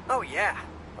 Oh yeah.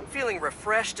 I'm feeling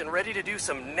refreshed and ready to do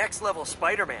some next-level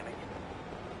Spider-Manning.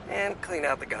 And clean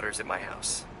out the gutters at my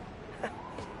house.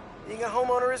 Being a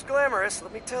homeowner is glamorous,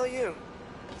 let me tell you.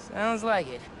 Sounds like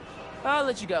it. I'll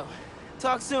let you go.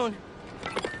 Talk soon.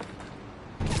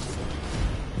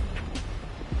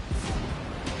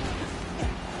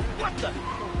 What the?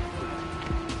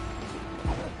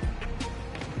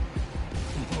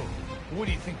 What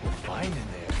do you think we'll find in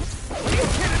there? Are you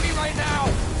kidding me right now?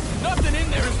 Nothing in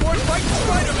there is worth fighting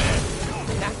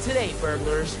Spider-Man! Not today,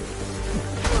 burglars.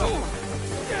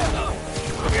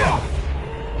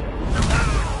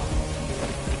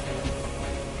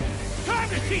 Time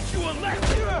to teach you a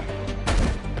lesson!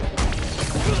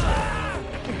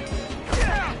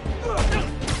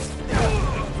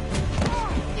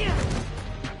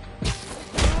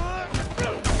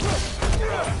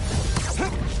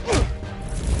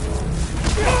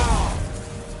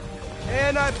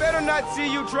 And I better not see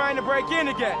you trying to break in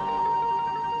again.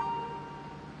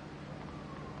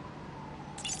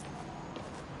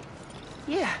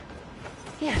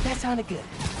 Yeah, that sounded good.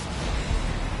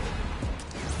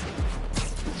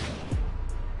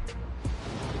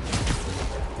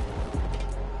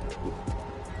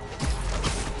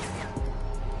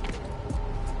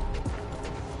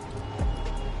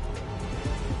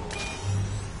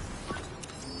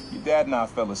 Your dad and I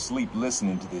fell asleep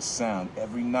listening to this sound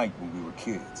every night when we were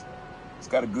kids. It's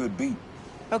got a good beat.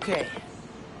 Okay.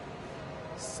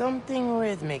 Something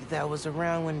rhythmic that was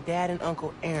around when Dad and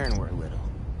Uncle Aaron were little.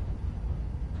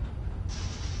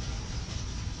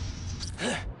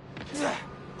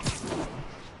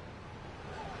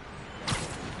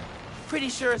 Pretty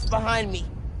sure it's behind me.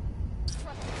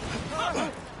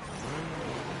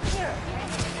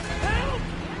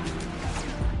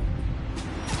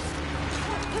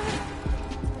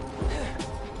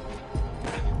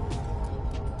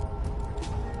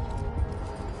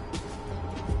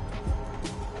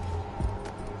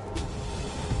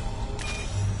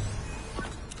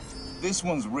 This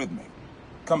one's rhythmic.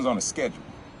 Comes on a schedule.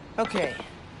 Okay.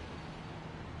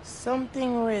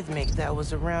 Something rhythmic that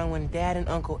was around when Dad and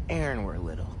Uncle Aaron were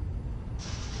little.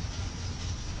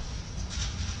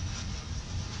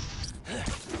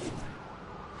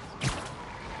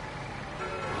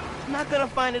 I'm not gonna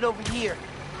find it over here.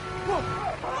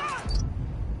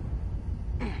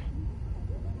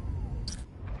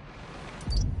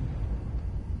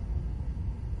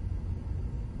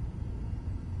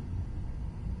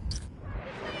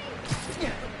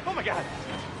 Oh my god!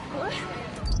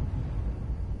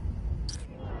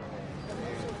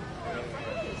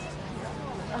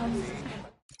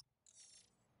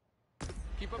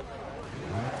 Keep up.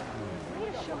 Way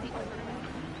to show the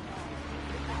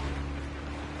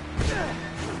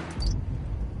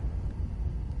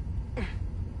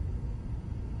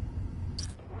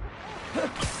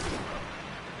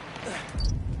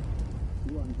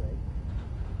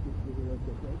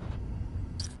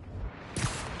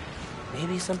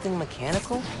Maybe something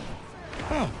mechanical?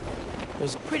 I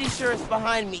was pretty sure it's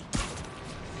behind me.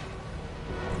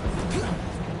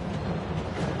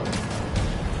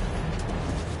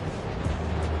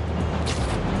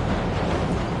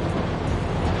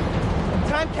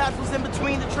 Time capsule's in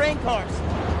between the train cars.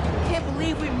 I can't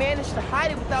believe we managed to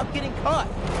hide it without getting caught.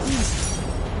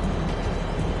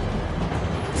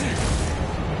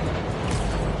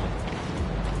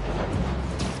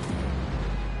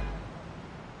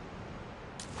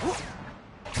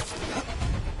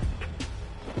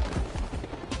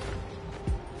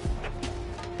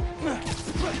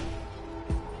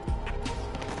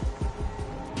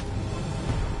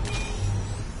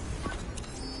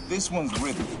 This one's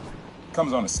rhythm.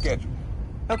 Comes on a schedule.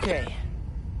 Okay.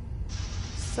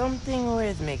 Something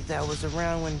rhythmic that was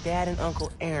around when Dad and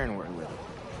Uncle Aaron were little.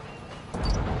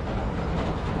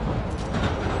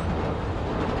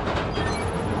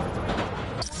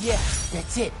 Yeah,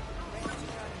 that's it.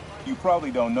 You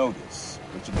probably don't know this,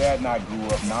 but your dad and I grew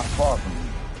up not far from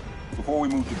here, before we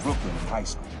moved to Brooklyn in high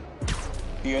school.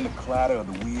 Hearing the clatter of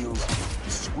the wheels,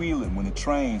 the squealing when the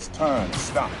trains turn and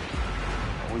stop,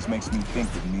 always makes me think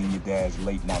of me and your dad's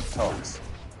late night talks.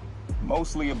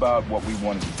 Mostly about what we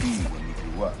wanted to be when we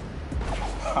grew up.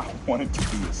 I wanted to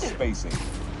be a space agent.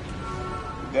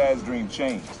 Your dad's dream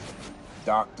changed.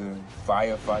 Doctor,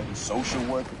 firefighter, social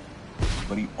worker.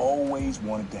 But he always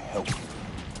wanted to help me.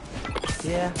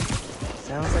 Yeah,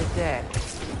 sounds like that.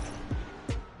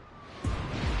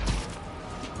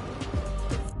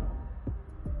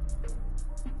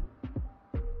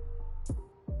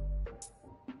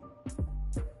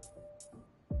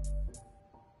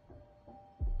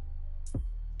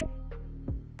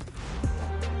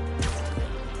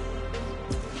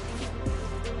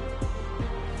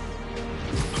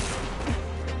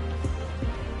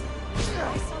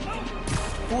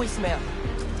 Voicemail.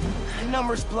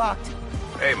 Number's blocked.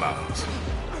 Hey, Miles.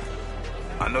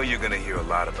 I know you're gonna hear a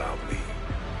lot about me.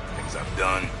 Things I've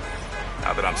done,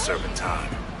 now that I'm serving time.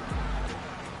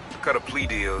 I cut a plea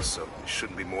deal, so it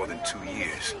shouldn't be more than 2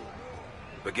 years.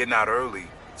 But getting out early,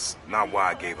 it's not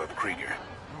why I gave up Krieger.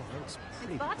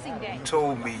 Boxing Day. You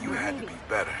told me you had to be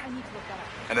better.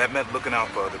 And that meant looking out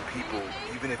for other people,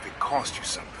 even if it cost you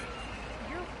something.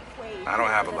 I don't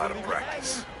have a lot of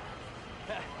practice.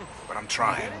 But I'm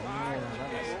trying.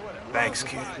 Thanks,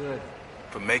 kid,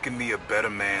 for making me a better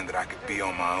man that I could be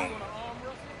on my own.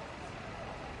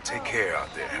 Take care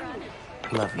out there.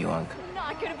 Love you, Unc. I'm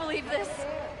not gonna believe this.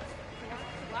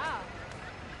 Wow.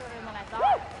 Shorter than I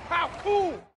thought. How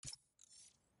cool!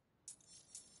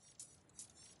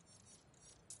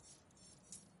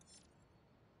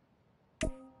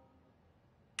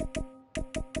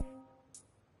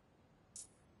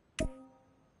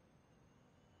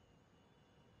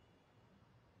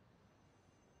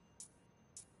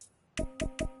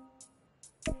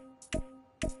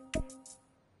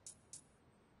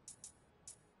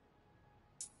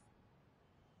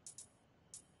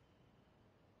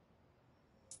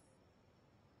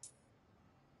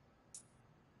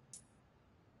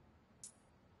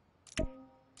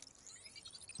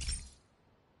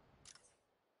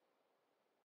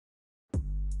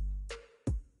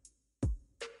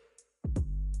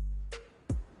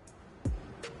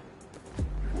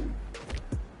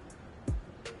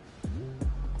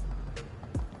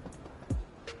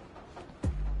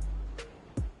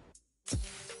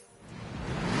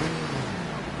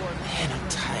 Man, I'm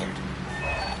tired.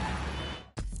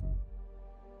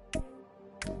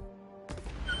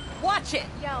 Watch it!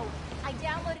 Yo, I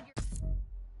downloaded your...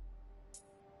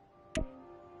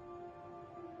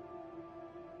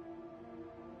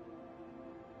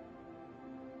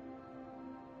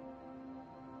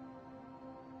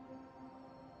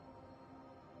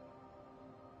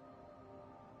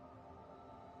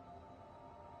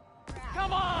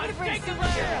 Come on! Take the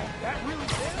there! That really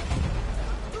did it?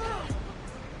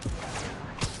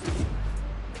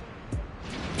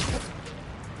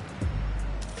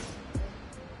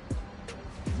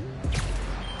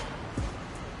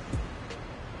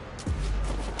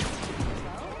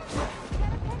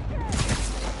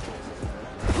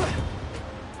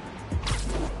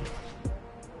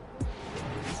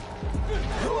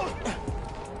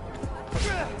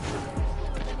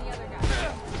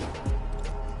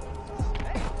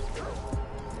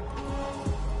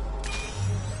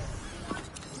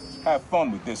 Have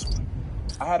fun with this one.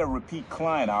 I had a repeat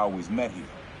client I always met here.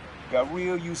 Got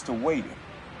real used to waiting,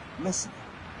 listening,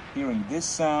 hearing this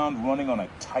sound running on a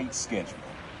tight schedule.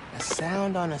 A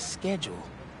sound on a schedule.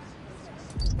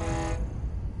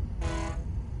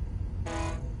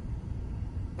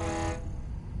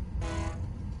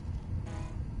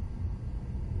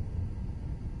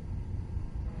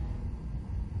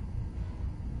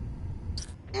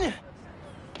 Incredible!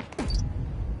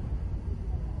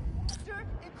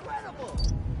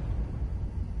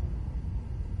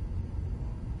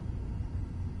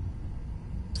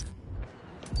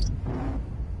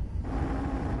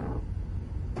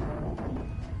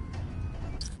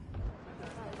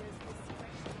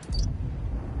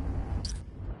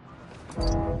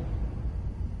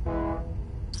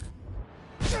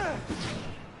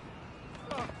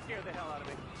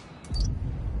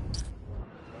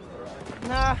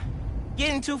 Nah,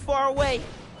 getting too far away.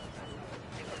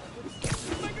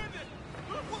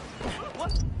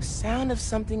 Sound of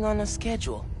something on a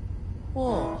schedule.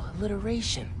 Whoa,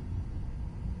 alliteration.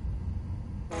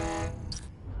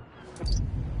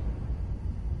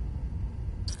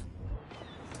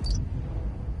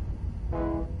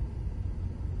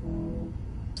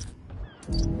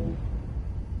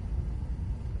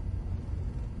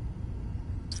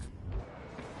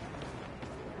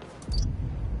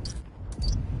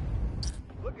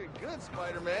 Looking good,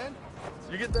 Spider-Man.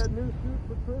 You get that new suit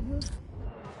for Christmas?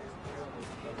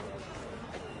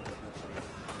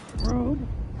 Rude.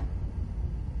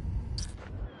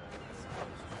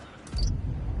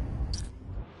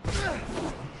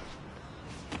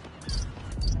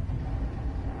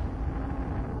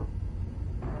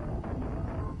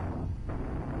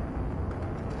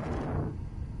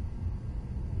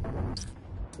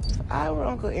 If I were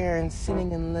Uncle Aaron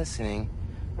sitting and listening,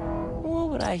 what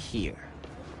would I hear?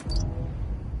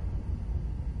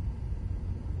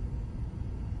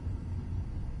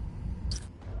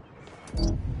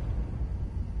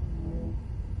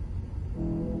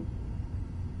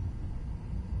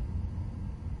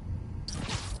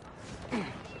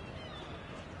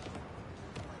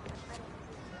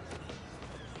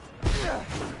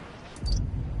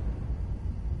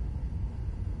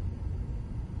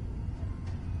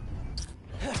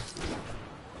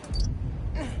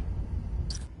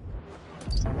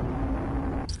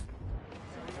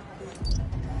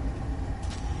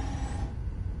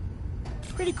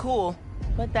 Pretty cool,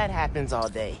 but that happens all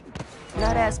day.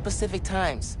 Not at specific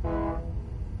times. I'm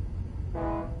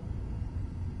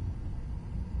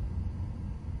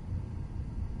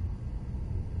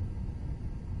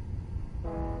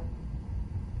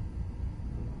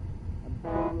so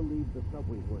relieved the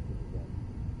subway's working again.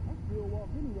 I still walk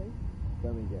anyway.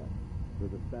 Let me guess. Through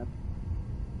the steps?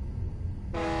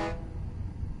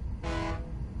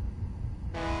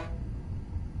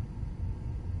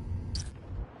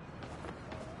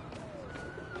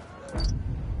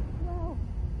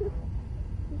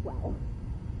 Wow.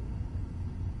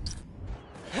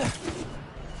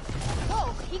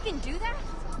 Whoa, he can do that?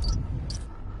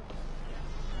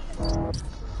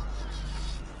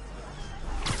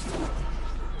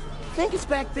 I think it's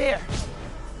back there.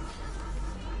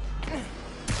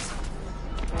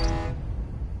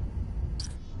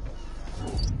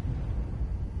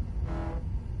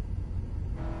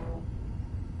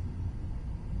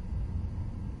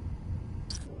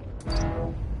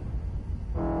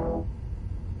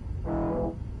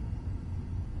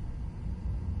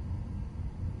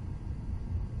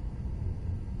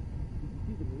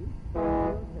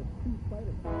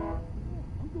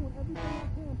 I'm doing everything I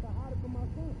can to hide it from my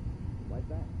son. Like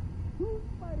that. Two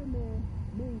Spider-Man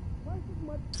means twice as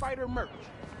much Spider merch.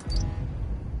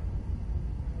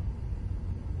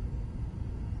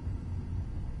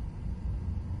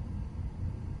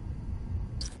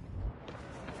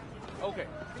 Okay,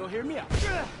 so hear me out.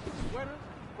 Sweater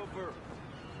for Verb.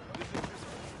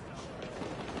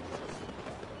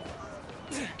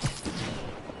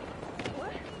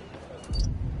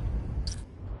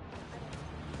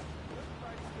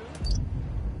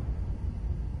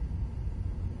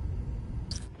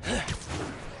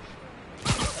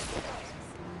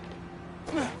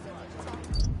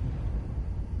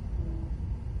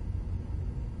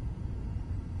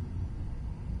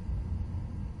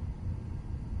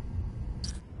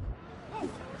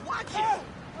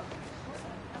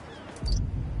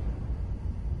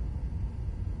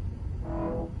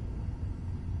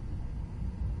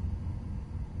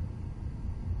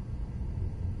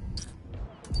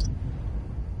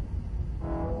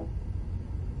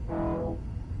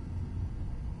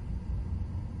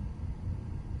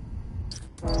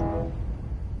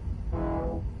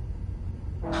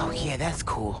 Oh yeah, that's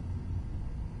cool.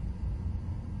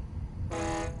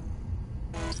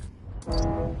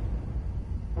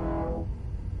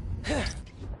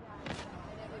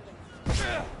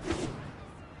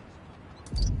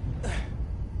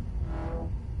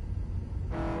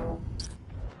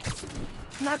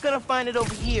 Not gonna find it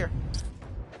over here.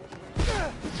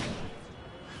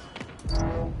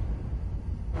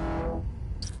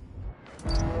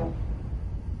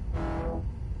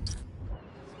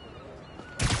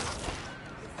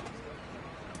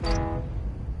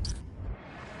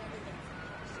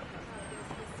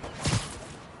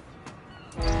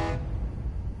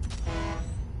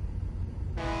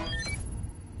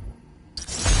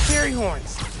 cherry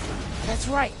horns. That's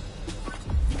right.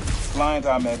 The client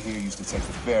I met here used to take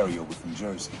the ferry over from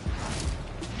Jersey.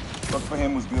 Work for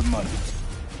him was good money,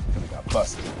 till he got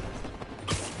busted.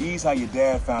 He's how your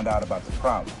dad found out about the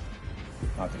Prowler.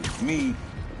 Not that it was me,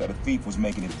 but that a thief was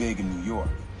making it big in New York,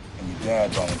 and your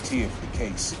dad volunteered for the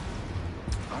case.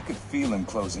 I could feel him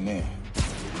closing in.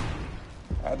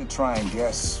 I had to try and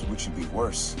guess which would be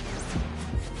worse.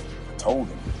 I told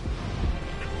him.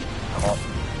 Caught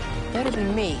him. That'd be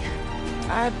me.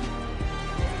 I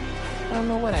don't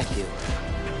know what I'd do.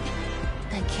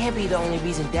 That can't be the only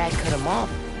reason Dad cut him off.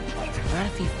 Not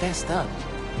if he fessed up.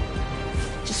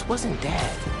 It just wasn't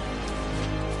Dad.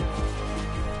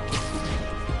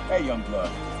 Hey, young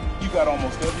blood. You got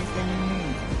almost everything you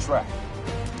need for the track.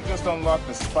 You just unlocked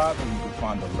the spot where you can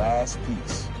find the last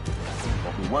piece.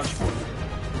 Hope it works for you.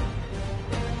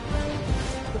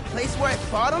 The place where I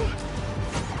fought him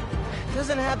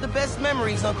doesn't have the best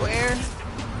memories, Uncle Aaron.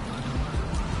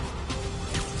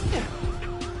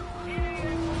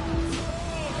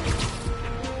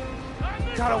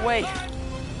 Got away.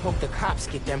 Hope the cops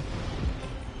get them.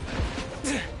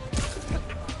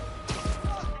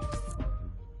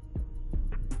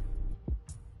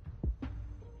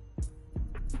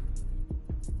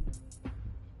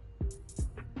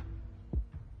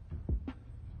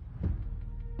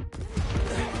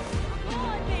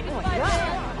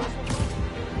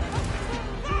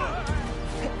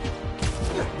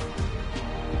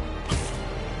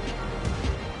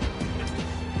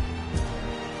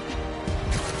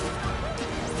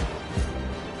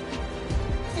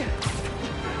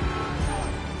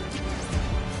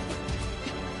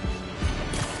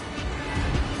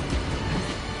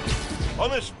 On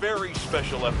this very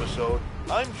special episode,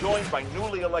 I'm joined by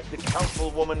newly elected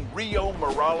Councilwoman Rio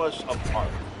Morales of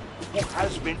Harlem, who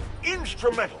has been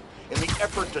instrumental in the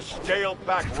effort to scale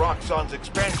back Roxxon's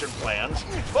expansion plans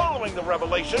following the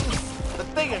revelations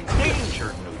that they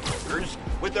endangered New Yorkers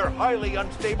with their highly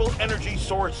unstable energy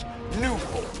source,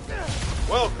 Newport.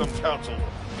 Welcome, Councilwoman.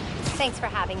 Thanks for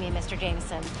having me, Mr.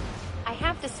 Jameson. I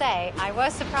have to say, I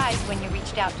was surprised when you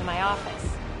reached out to my office.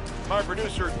 My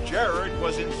producer, Jared,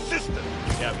 was insistent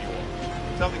to have you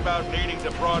on. Something about needing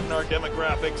to broaden our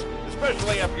demographics,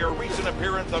 especially after your recent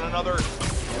appearance on another,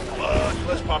 much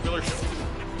less popular show.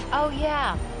 Oh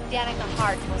yeah, Danica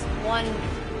Hart was one...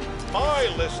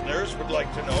 My listeners would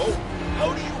like to know,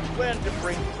 how do you plan to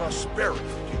bring prosperity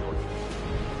to your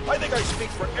town? I think I speak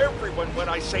for everyone when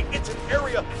I say it's an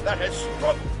area that has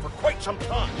struggled for quite some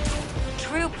time.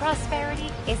 True prosperity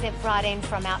isn't brought in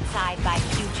from outside by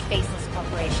huge faceless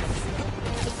corporations.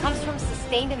 It comes from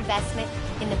sustained investment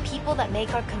in the people that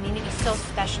make our community so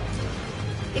special.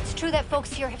 It's true that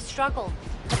folks here have struggled,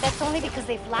 but that's only because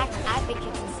they've lacked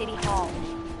advocates in City Hall.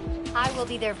 I will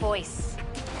be their voice.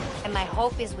 And my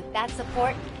hope is with that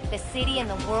support, the city and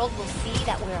the world will see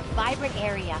that we're a vibrant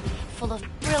area full of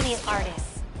brilliant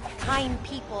artists, kind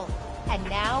people, and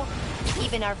now,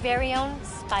 even our very own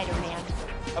Spider-Man.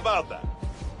 About that.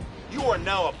 You are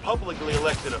now a publicly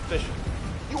elected official.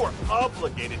 You are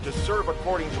obligated to serve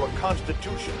according to a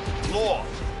constitution, laws,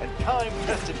 and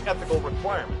time-tested ethical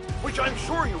requirements, which I'm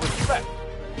sure you respect.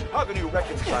 How can you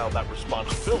reconcile that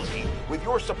responsibility with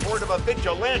your support of a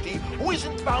vigilante who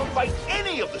isn't bound by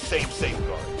any of the same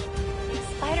safeguards?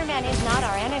 Spider-Man is not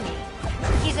our enemy.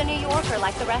 He's a New Yorker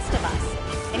like the rest of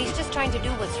us, and he's just trying to do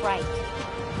what's right.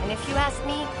 And if you ask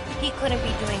me, he couldn't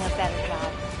be doing a better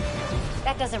job.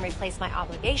 That doesn't replace my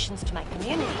obligations to my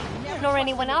community, nor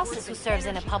anyone else's who serves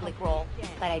in a public role.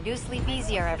 But I do sleep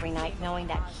easier every night knowing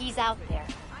that he's out there,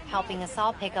 helping us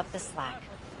all pick up the slack.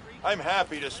 I'm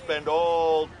happy to spend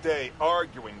all day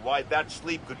arguing why that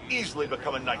sleep could easily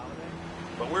become a nightmare.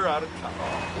 But we're out of time,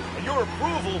 and your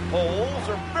approval polls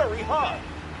are very high.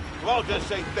 So I'll just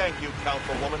say thank you,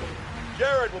 Councilwoman.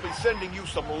 Jared will be sending you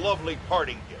some lovely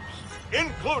parting gifts,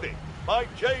 including my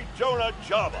J. Jonah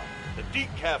Java, the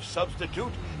decaf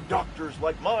substitute doctors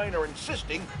like mine are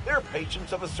insisting their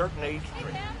patients of a certain age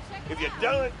drink. If you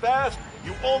down it fast,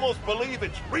 you almost believe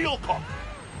it's real coffee.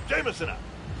 Jameson out.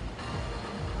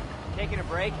 Taking a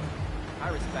break? I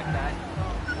respect that.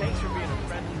 Thanks for being a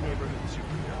friendly neighborhood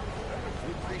superhero.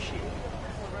 We appreciate it.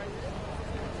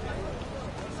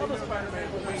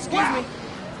 Excuse me.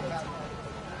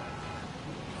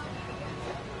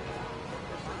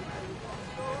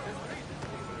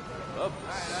 Oh,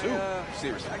 soup.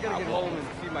 Seriously. I gotta get home and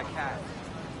feed my cat.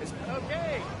 It's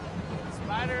okay.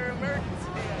 Spider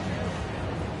emergency.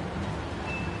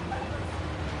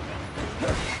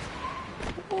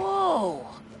 Whoa.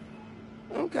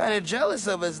 I'm kind of jealous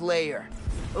of his lair.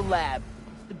 The lab.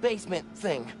 The basement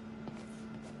thing.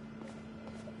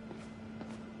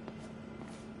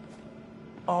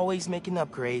 always making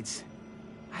upgrades.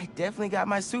 I definitely got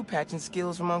my suit patching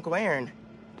skills from Uncle Aaron.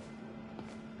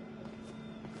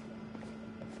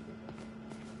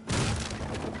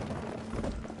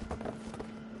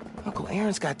 Uncle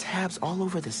Aaron's got tabs all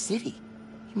over the city.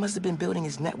 He must have been building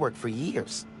his network for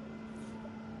years.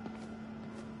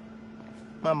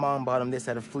 My mom bought him this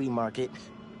at a flea market.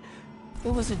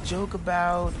 It was a joke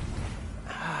about...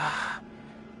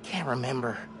 can't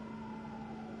remember.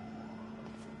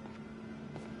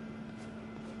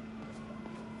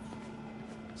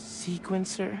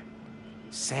 Sequencer?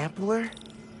 Sampler?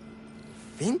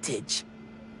 Vintage?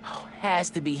 Oh,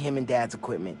 has to be him and Dad's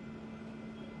equipment.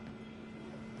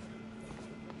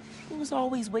 He was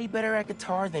always way better at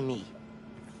guitar than me.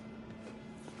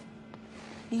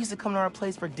 He used to come to our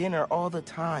place for dinner all the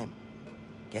time.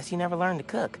 Guess he never learned to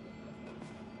cook.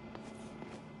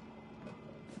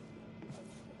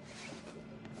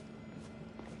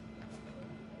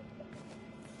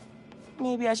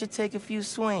 Maybe I should take a few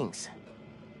swings.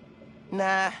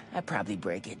 Nah, I'd probably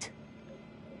break it.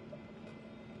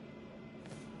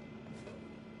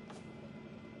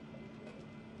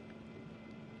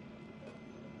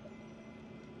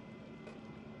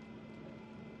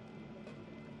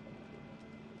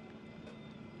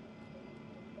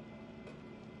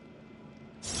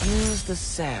 Use the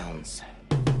sounds.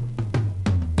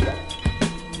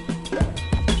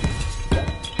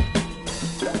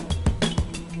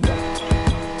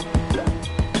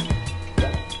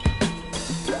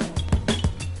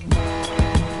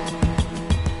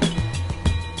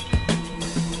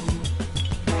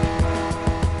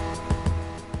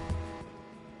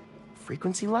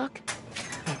 Frequency lock?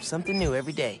 Something new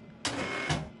every day.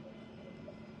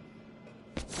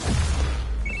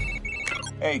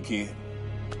 Hey, kid.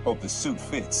 Hope the suit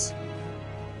fits.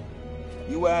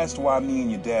 You asked why me and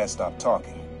your dad stopped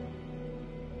talking.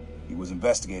 He was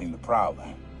investigating the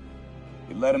Prowler.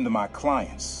 It led him to my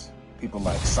clients, people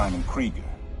like Simon Krieger,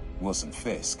 Wilson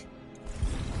Fisk.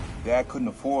 Dad couldn't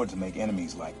afford to make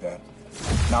enemies like that.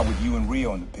 Not with you and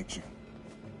Rio in the picture.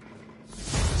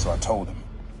 So I told him.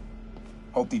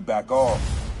 Hoped he'd back off,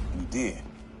 and he did.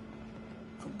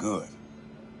 For good.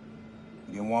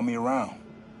 He didn't want me around.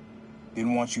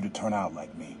 Didn't want you to turn out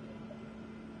like me.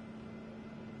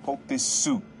 Hope this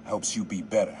suit helps you be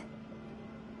better.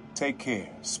 Take care,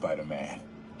 Spider-Man.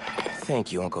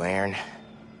 Thank you, Uncle Aaron,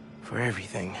 for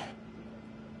everything.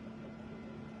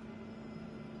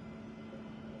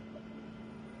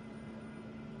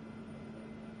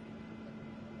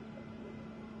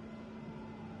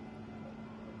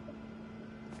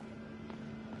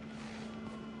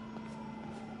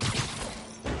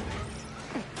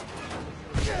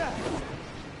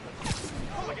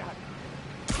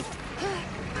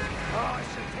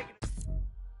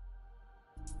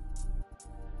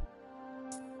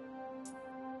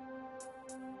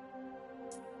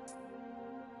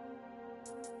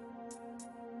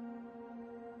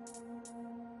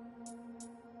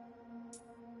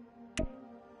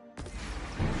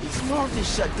 North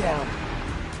is shut down.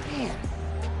 Man,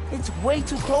 it's way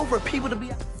too cold for people to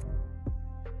be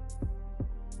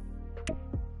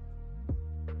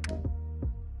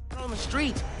on the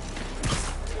street.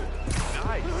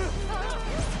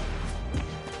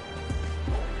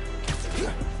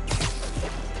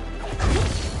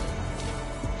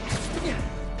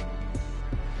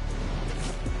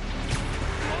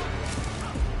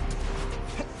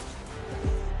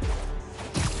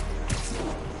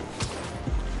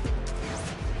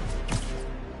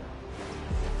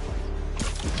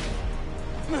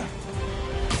 Nice.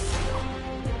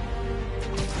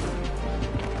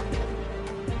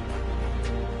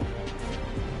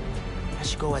 I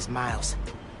should go as Miles.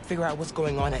 Figure out what's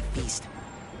going on at Feast.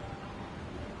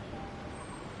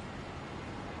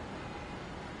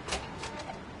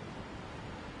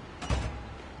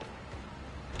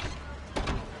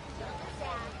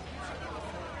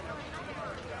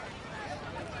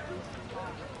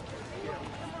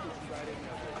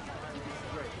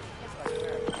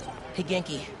 Hey,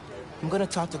 Genki. I'm gonna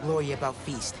talk to Gloria about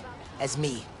Feast. As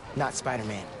me, not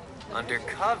Spider-Man.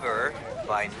 Undercover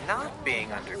by not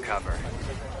being undercover.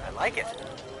 I like it.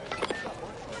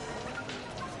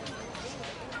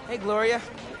 Hey, Gloria.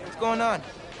 What's going on?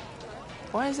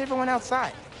 Why is everyone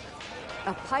outside?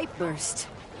 A pipe burst.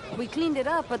 We cleaned it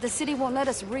up, but the city won't let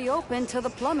us reopen till the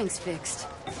plumbing's fixed.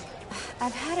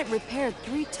 I've had it repaired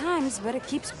 3 times, but it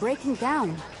keeps breaking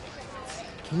down.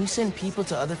 Can you send people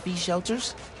to other Feast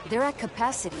shelters? They're at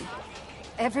capacity.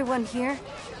 Everyone here,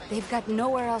 they've got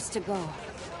nowhere else to go.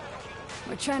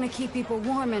 We're trying to keep people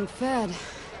warm and fed,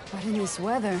 but in this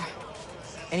weather...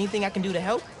 Anything I can do to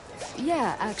help?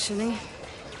 Yeah, actually.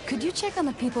 Could you check on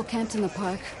the people camped in the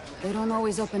park? They don't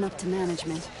always open up to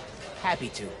management. Happy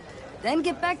to. Then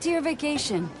get back to your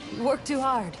vacation. You work too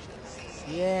hard.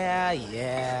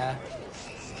 Yeah.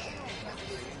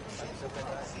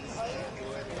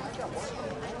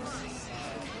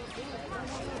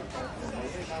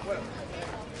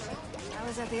 I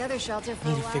was at the other shelter for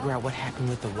Need a to while. figure out what happened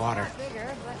with the water. Bigger,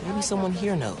 but Maybe someone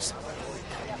here knows.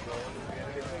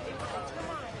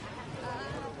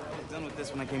 Done with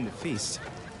this when I came to Feast.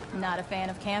 Not a fan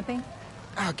of camping?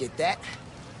 I'll get that.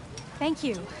 Thank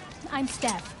you. I'm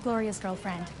Steph, Gloria's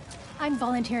girlfriend. I'm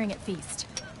volunteering at Feast.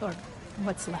 Or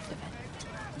what's left of it.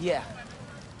 Yeah.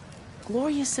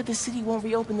 Gloria said the city won't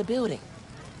reopen the building.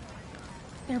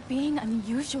 They're being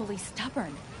unusually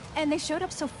stubborn. And they showed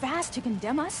up so fast to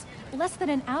condemn us, less than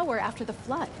an hour after the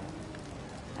flood.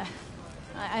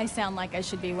 I sound like I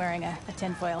should be wearing a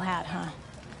tinfoil hat, huh?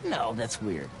 No, that's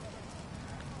weird.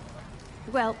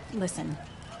 Well, listen.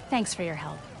 Thanks for your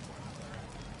help.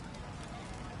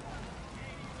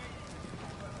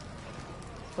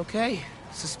 Okay,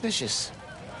 suspicious.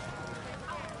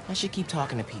 I should keep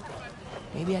talking to people.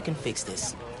 Maybe I can fix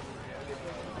this.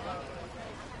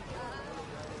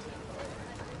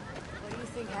 what do you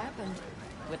think happened?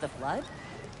 With the flood?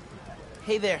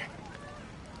 Hey there.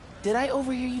 Did I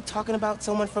overhear you talking about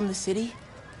someone from the city?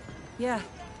 Yeah.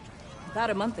 About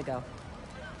a month ago.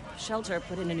 Shelter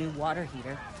put in a new water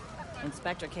heater.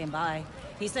 Inspector came by.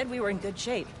 He said we were in good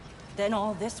shape. Then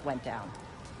all this went down.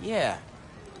 Yeah.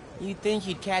 You'd think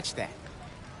you'd catch that.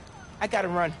 I gotta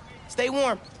run. Stay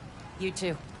warm. You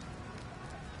too.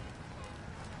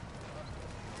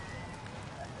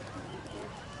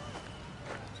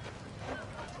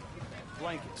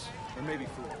 Blankets, or maybe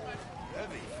food.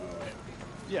 Heavy food?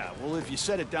 Yeah, well, if you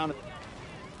set it down...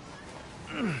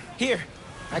 Here,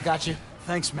 I got you.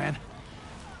 Thanks, man.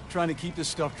 Trying to keep this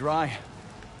stuff dry.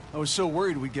 I was so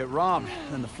worried we'd get robbed,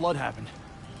 then the flood happened.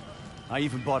 I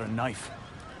even bought a knife.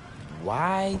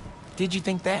 Why did you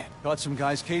think that? Caught some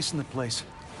guys casing the place.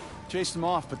 Chased them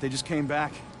off, but they just came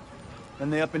back. Then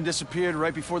they up and disappeared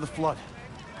right before the flood.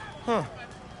 Huh.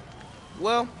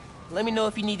 Well, let me know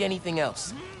if you need anything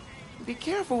else. Be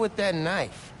careful with that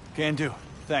knife. Can do.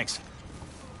 Thanks.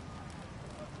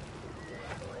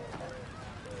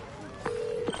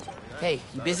 Hey,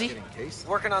 you busy?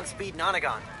 Working on Speed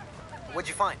Nonagon. What'd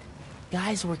you find?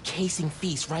 Guys were casing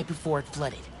Feast right before it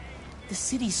flooded. The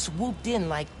city swooped in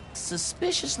like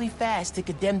suspiciously fast to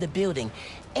condemn the building,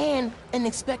 and an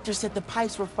inspector said the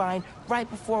pipes were fine right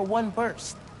before one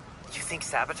burst. You think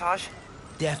sabotage?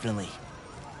 Definitely.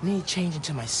 Need to change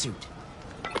into my suit.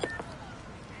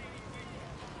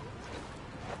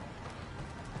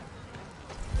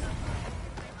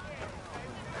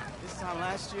 This time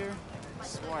last year, I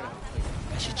swore to.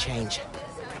 I should change.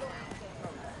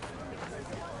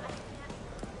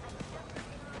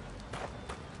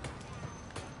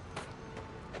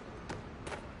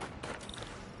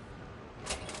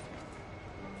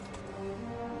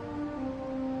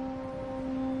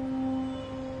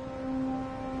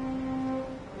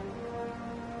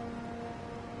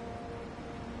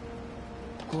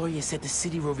 Gloria said the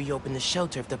city will reopen the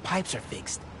shelter if the pipes are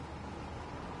fixed.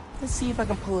 Let's see if I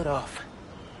can pull it off.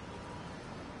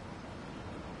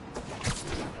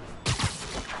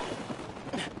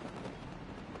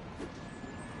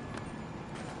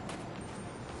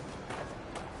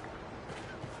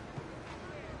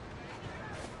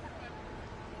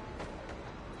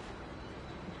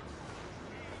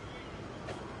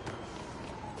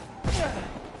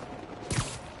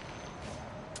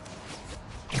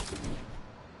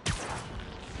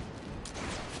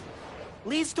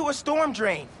 Leads to a storm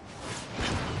drain.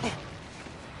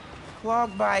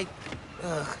 Clogged by...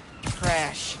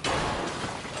 trash.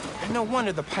 No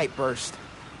wonder the pipe burst.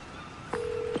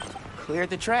 Cleared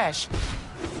the trash.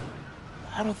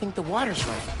 I don't think the water's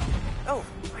right. Oh,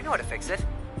 I know how to fix it.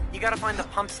 You gotta find the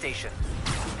pump station.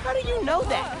 How do you know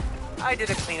that? I did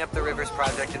a Clean Up the Rivers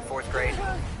project in 4th grade.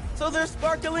 So they're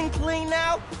sparkling clean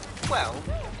now? Well,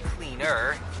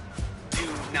 cleaner. Do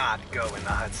not go in the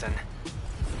Hudson.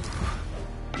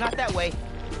 Not that way.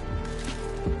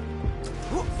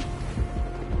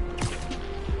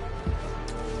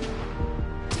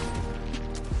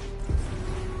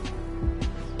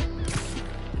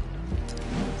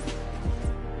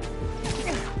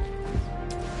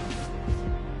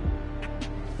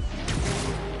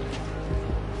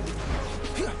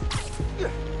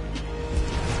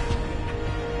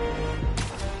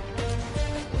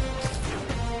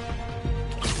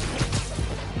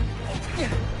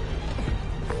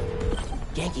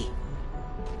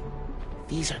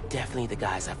 These are definitely the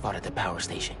guys I fought at the power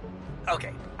station.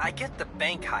 Okay, I get the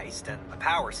bank heist and the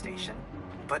power station,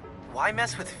 but Why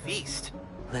mess with Feast?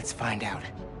 Let's find out.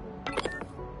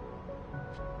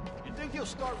 You think he'll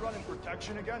start running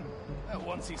protection again?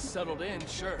 Once he's settled in,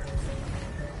 sure.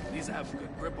 Needs to have a good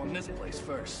grip on this place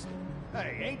first.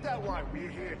 Hey, ain't that why we're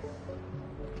here?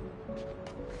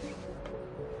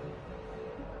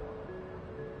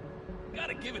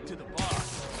 Gotta give it to the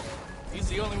boss. He's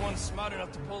the only one smart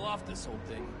enough to pull off this whole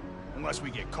thing. Unless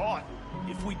we get caught.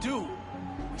 If we do,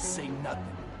 we say nothing.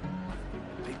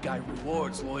 Big guy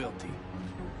rewards loyalty.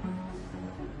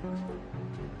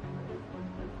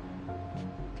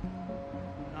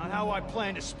 Not how I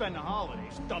plan to spend the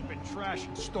holidays, dumping trash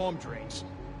in storm drains.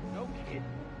 No kid.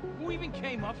 Who even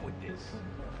came up with this?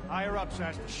 Higher-ups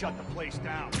asked to shut the place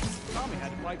down. Tommy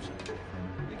had the pipes in.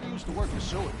 I think he used to work for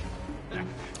sewage.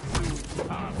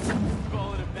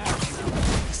 Calling it back.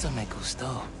 Eso me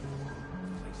gustó.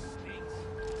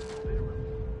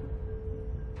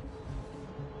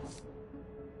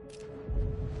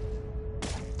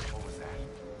 What was that?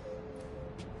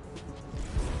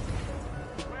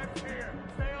 Web's here.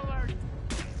 Stay alert.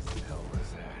 What the hell was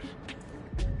that?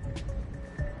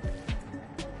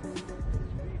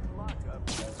 Lockup,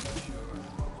 that's for sure.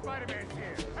 Spider-Man's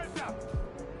here. Heads up.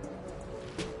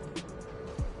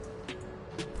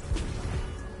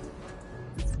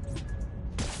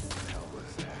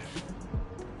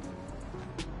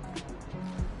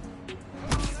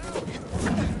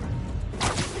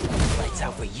 Lights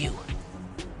out for you.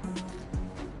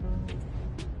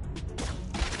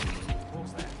 What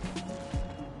was that?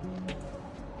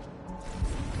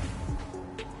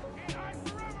 Can't hide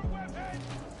forever, webhead!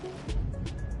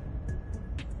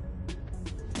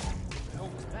 What the hell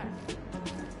was that?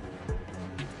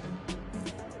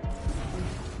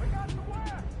 I got the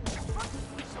wire!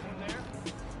 Someone there?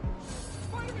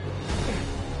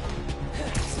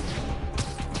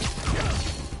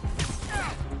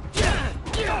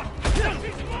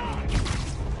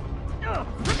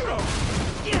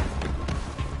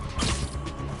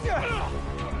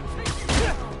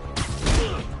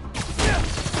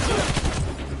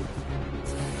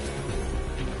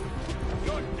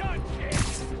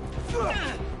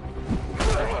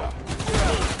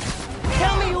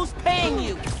 Tell me who's paying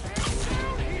you!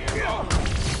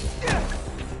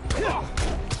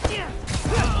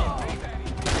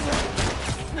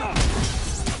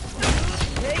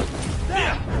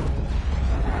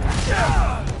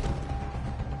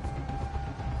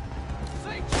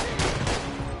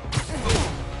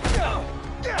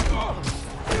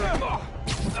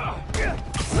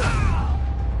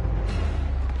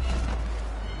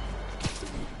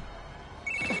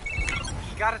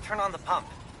 You gotta turn on the pump.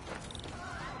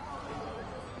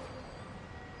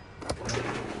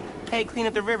 Hey, clean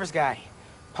up the rivers guy.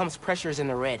 Pump's pressure is in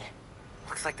the red.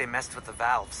 Looks like they messed with the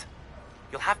valves.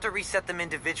 You'll have to reset them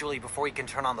individually before you can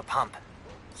turn on the pump.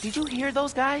 Did you hear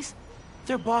those guys?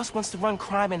 Their boss wants to run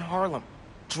crime in Harlem.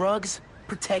 Drugs,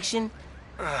 protection.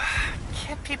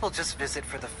 Can't people just visit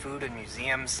for the food and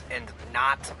museums and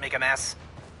not make a mess?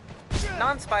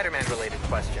 Non-Spider-Man related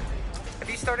question. Have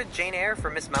you started Jane Eyre for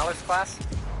Miss Mallard's class?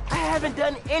 I haven't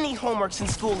done any homework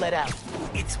since school let out.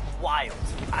 It's wild.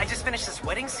 I just finished this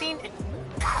wedding scene.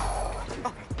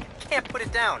 Can't put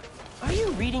it down. Are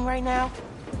you reading right now?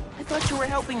 I thought you were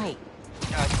helping me.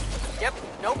 Yep,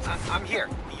 nope, I'm here.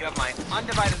 You have my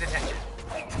undivided attention.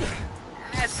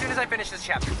 As soon as I finish this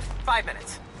chapter. 5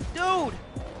 minutes. Dude!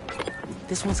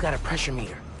 This one's got a pressure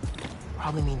meter.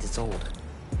 Probably means it's old.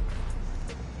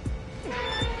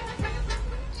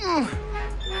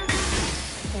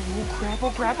 Oh crap,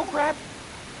 oh crap, oh crap!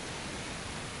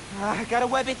 I gotta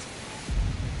web it.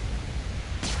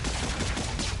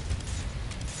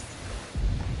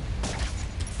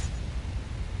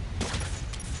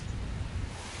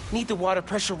 Need the water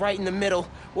pressure right in the middle,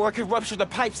 or it could rupture the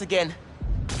pipes again.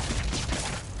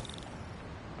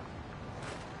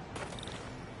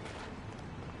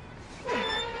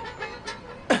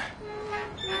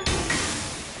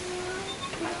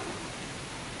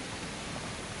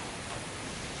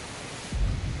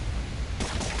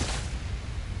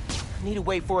 Need to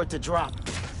wait for it to drop.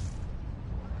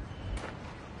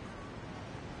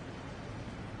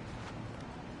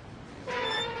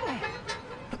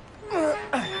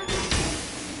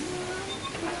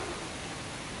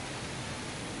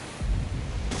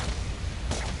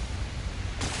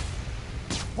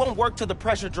 Won't work till the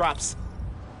pressure drops.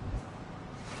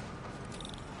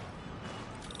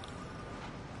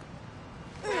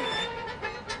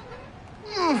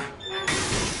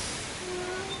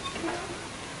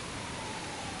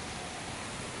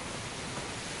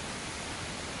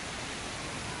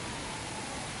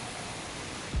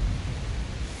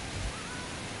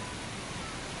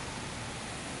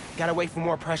 Gotta wait for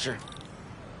more pressure.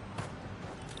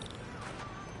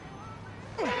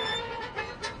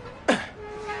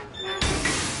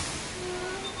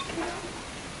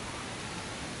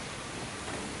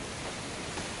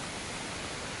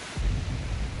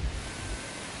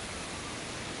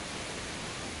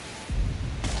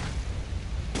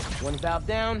 One valve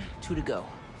down, 2 to go.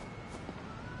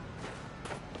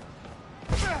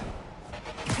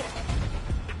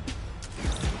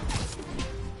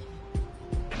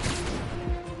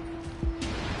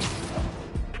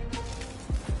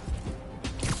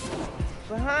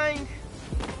 Behind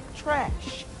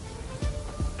trash.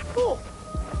 Cool.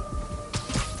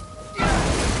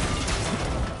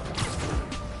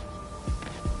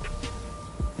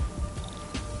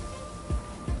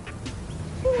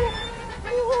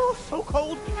 Ooh, so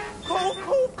cold. Cold,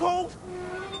 cold, cold.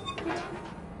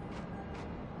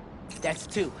 That's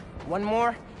 2. One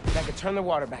more, and I can turn the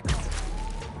water back on.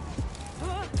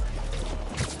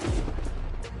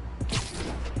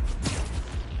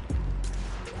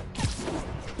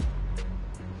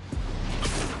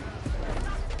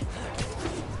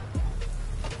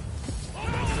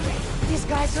 These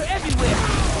guys are everywhere.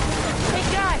 Hey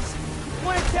guys,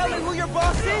 wanna tell me who your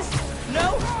boss is?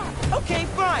 No? Okay,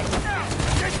 fine.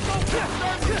 There's no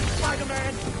concern,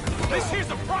 Spider-Man. This here's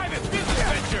a private business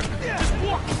venture. Just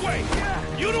walk away.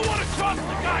 You don't want to cross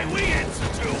the guy we answer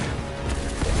to.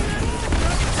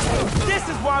 This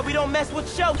is why we don't mess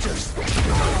with shelters.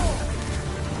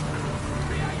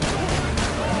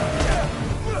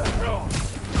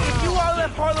 If you all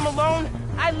left Harlem alone,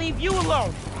 I'd leave you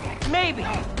alone. Maybe.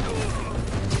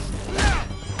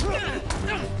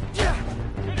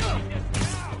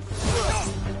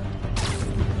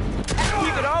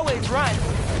 You could always run.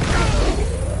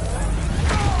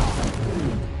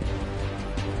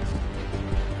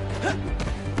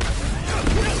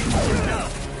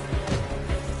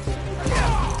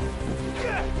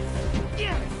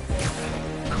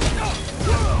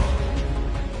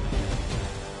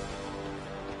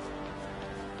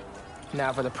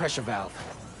 Now for the pressure valve.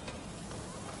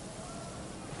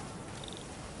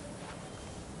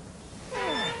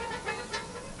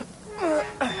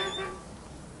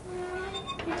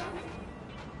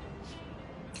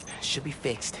 Should be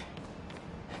fixed.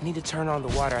 Need to turn on the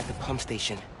water at the pump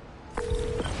station.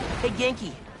 Hey,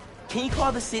 Genki, can you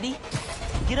call the city?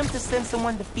 Get them to send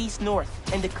someone to Feast North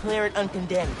and declare it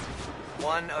uncondemned.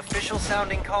 One official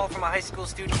sounding call from a high school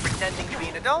student pretending to be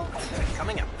an adult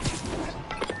coming up.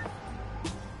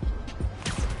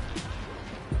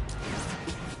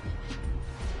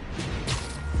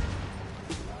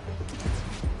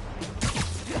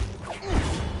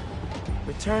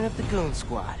 Return of the Goon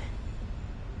Squad.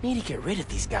 Need to get rid of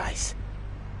these guys.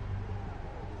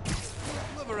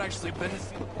 Never actually been to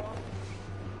see the bar?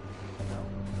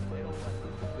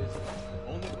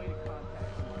 Only way to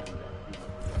contact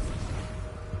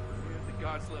the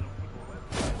gods let him people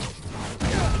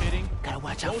away. Kidding? Gotta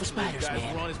watch out for spiders, man.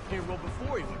 man. Were on his payroll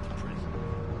before he went to prison.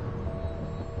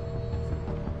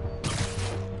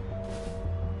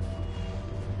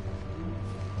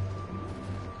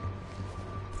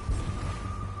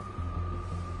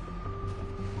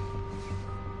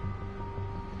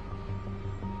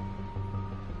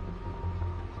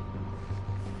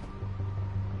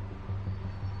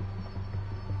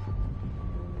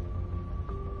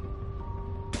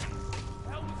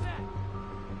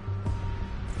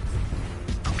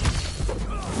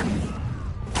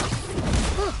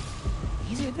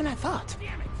 Easier than I thought.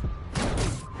 Damn it!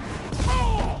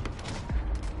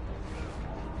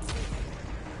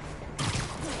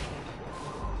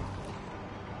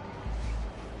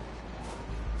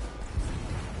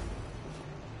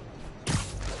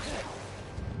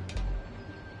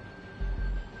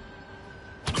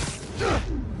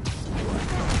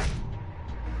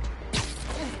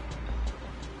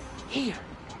 Here,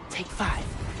 take 5.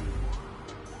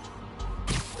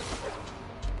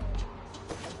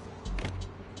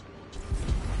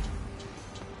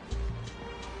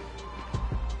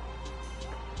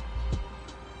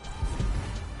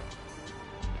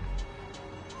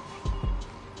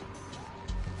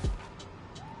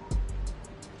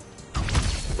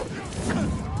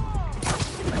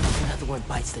 Another one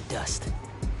bites the dust.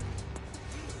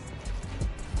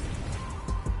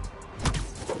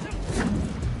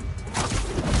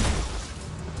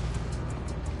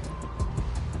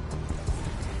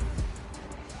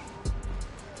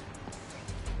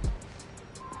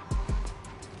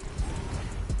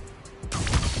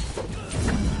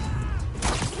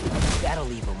 That'll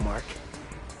leave a mark.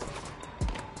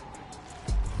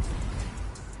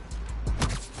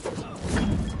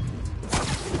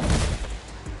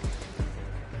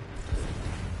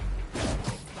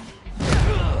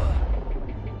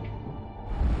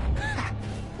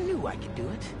 could do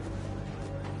it.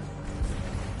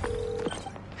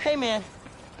 Hey, man.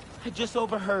 I just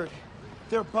overheard.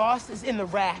 Their boss is in the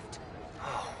raft.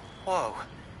 Oh, whoa.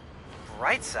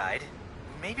 Right side?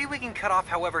 Maybe we can cut off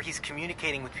however he's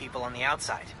communicating with people on the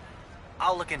outside.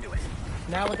 I'll look into it.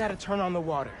 Now I gotta turn on the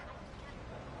water.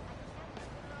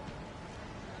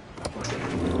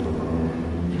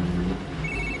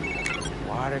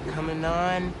 Water coming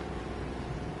on.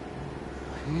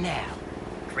 Now.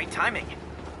 Great timing.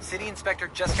 City Inspector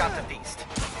just got the feast.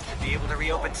 Should be able to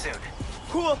reopen soon.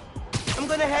 Cool. I'm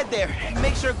gonna head there and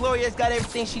make sure Gloria's got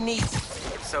everything she needs.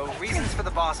 So, reasons for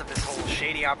the boss of this whole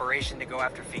shady operation to go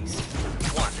after Feast.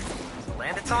 1. The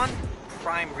land it's on?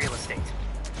 Prime real estate.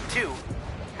 2.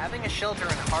 Having a shelter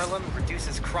in Harlem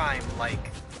reduces crime,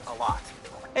 like, a lot.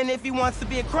 And if he wants to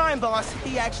be a crime boss,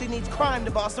 he actually needs crime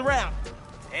to boss around.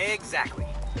 Exactly.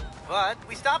 But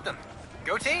we stopped him.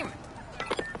 Go team!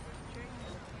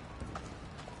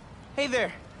 Hey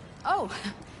there. Oh,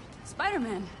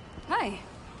 Spider-Man. Hi.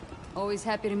 Always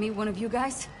happy to meet one of you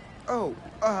guys. Oh,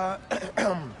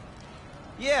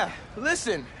 yeah,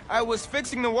 listen, I was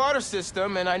fixing the water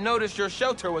system and I noticed your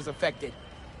shelter was affected.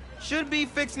 Should be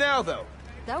fixed now, though.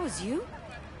 That was you?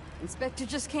 Inspector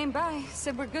just came by,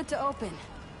 said we're good to open.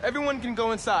 Everyone can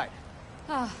go inside.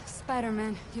 Ah,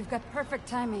 Spider-Man, you've got perfect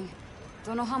timing.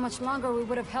 Don't know how much longer we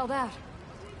would have held out.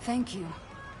 Thank you.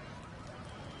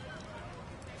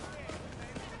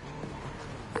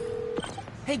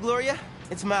 Hey, Gloria,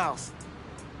 it's Miles.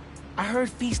 I heard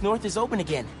Feast North is open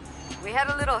again. We had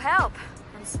a little help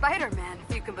from Spider-Man,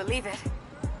 if you can believe it.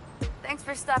 Thanks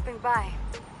for stopping by.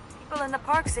 People in the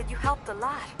park said you helped a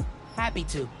lot. Happy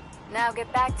to. Now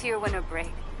get back to your winter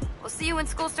break. We'll see you when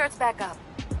school starts back up.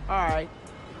 All right.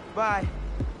 Bye.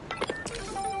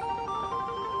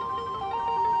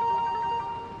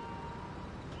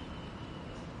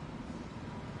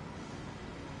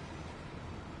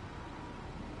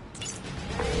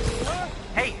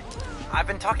 Hey, I've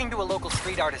been talking to a local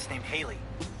street artist named Haley.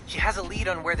 She has a lead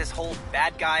on where this whole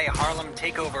bad guy Harlem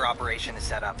takeover operation is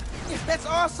set up. Yeah, that's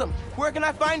awesome. Where can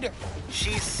I find her?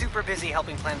 She's super busy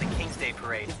helping plan the King's Day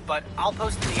parade, but I'll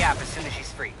post in the app as soon as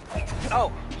she's free.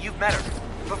 Oh, you've met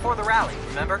her. Before the rally,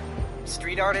 remember?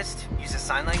 Street artist, uses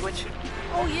sign language.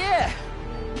 Oh, yeah.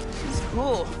 She's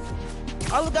cool.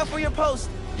 I'll look out for your post.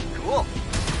 Cool.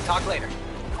 Talk later.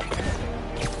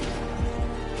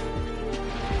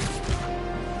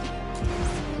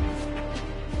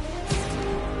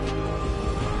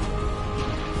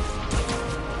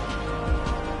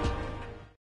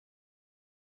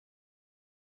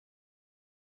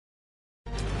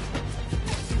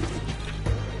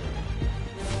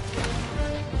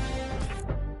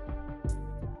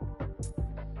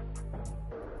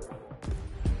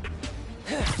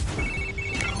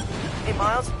 Hey,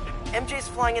 Miles. MJ's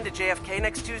flying into JFK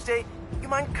next Tuesday. You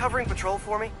mind covering patrol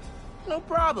for me? No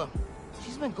problem.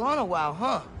 She's been gone a while,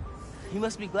 huh? You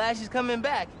must be glad she's coming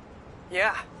back.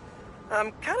 Yeah.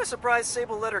 I'm kind of surprised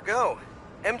Sable let her go.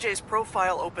 MJ's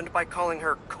profile opened by calling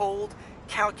her cold,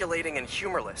 calculating, and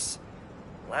humorless.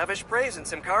 Lavish praise in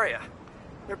Simcaria.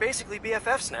 They're basically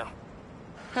BFFs now.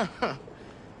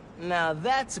 Now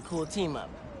that's a cool team-up.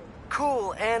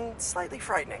 Cool and slightly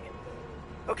frightening.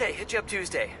 Okay, hit you up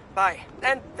Tuesday. Bye.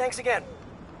 And thanks again.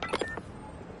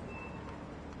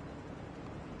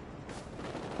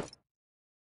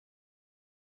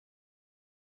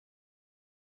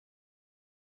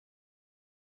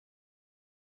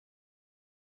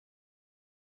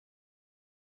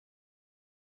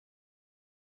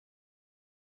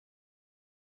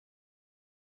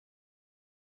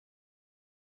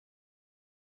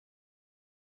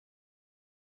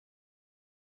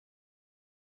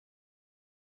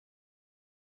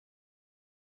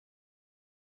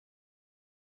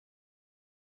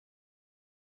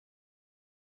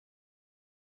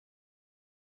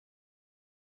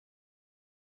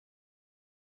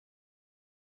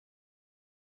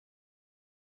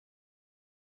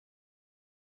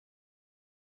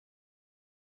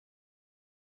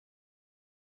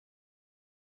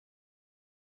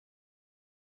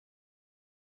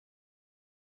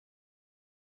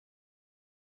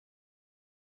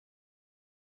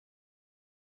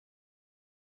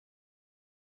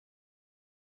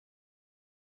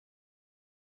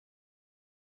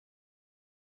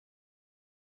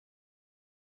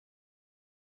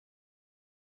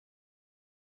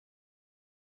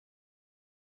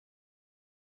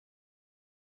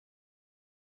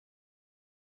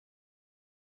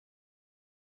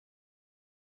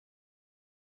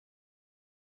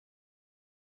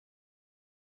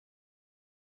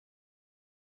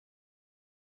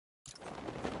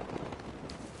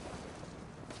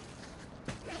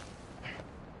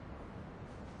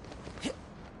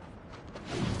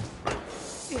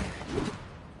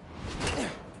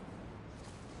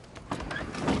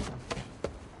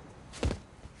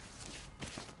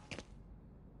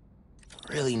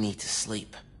 really need to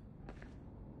sleep.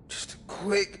 Just a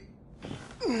quick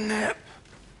nap.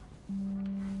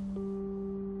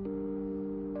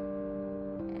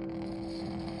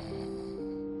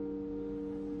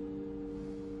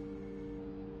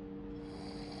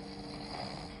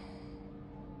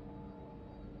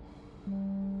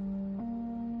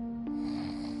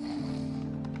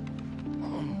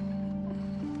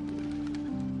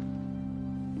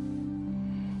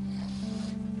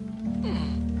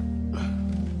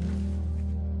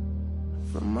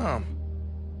 From Mom.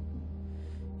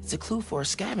 It's a clue for a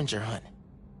scavenger hunt.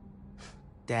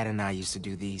 Dad and I used to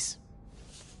do these.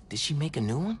 Did she make a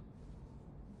new one?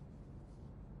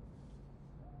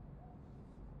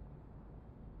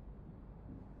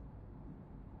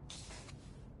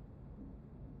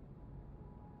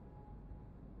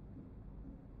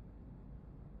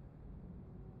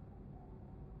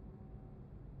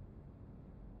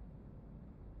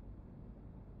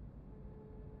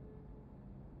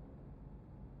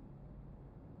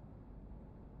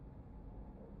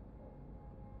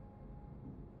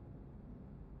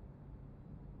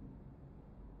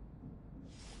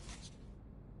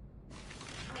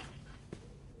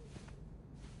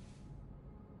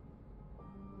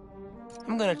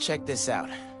 I'm gonna check this out.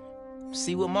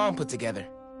 See what Mom put together.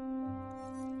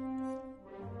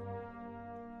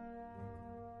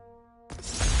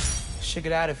 Should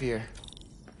get out of here.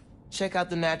 Check out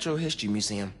the Natural History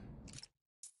Museum.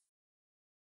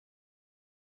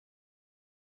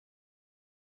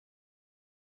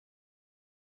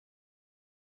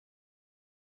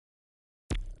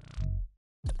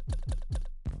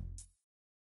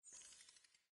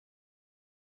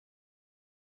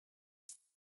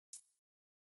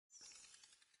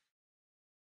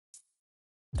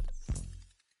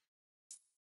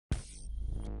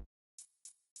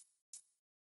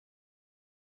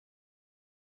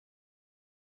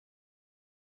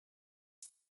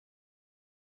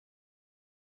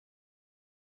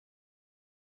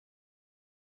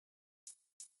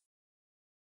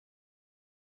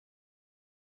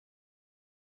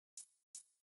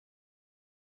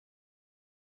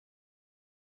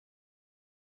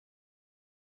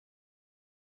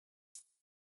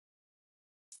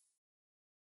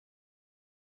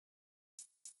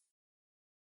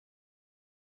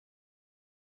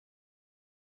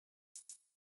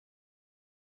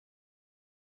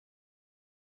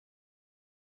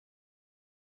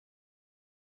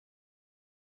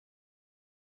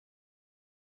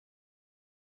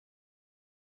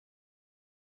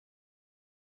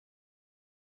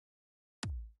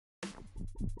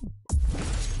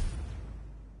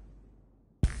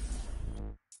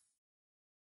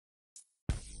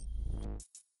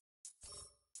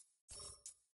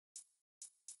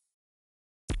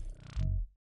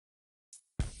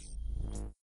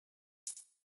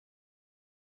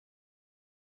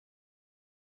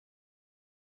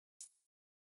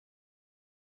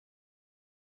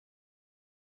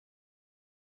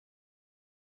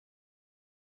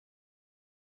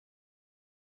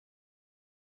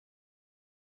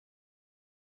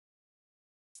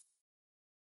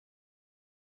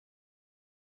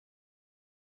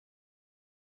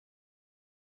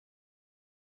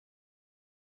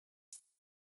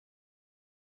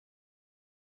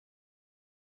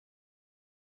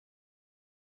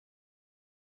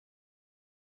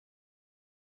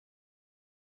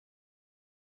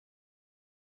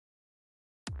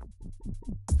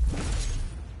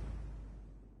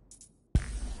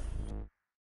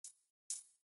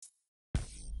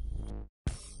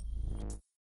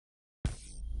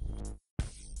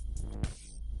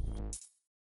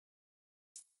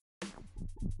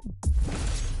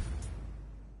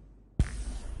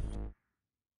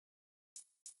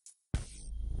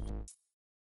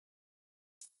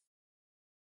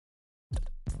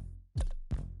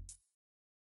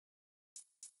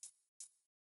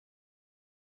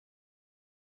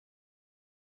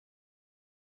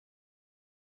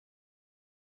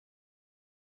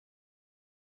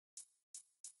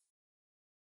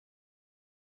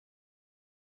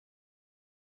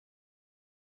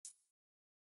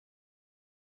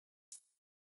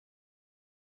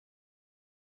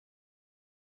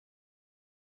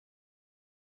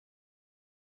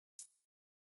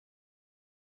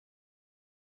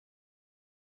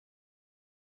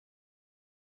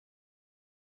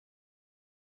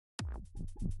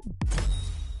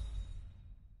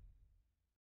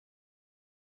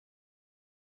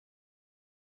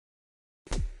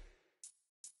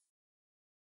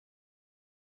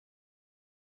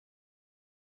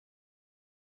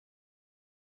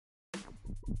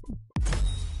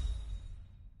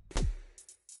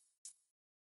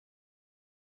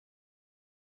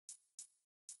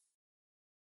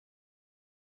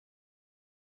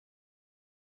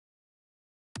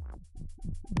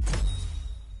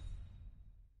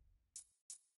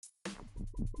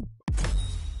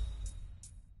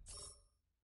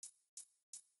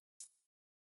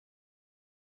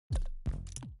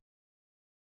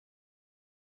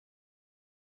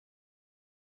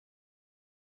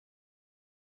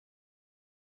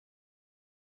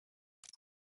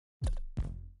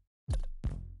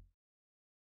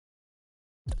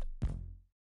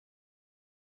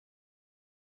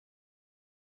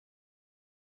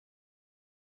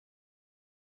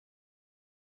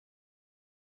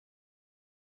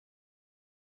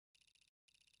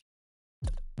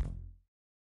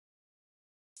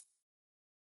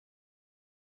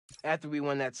 After we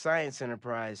won that science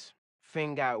enterprise,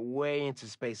 Finn got way into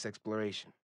space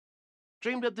exploration.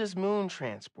 Dreamed up this moon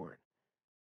transport.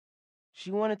 She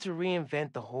wanted to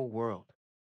reinvent the whole world.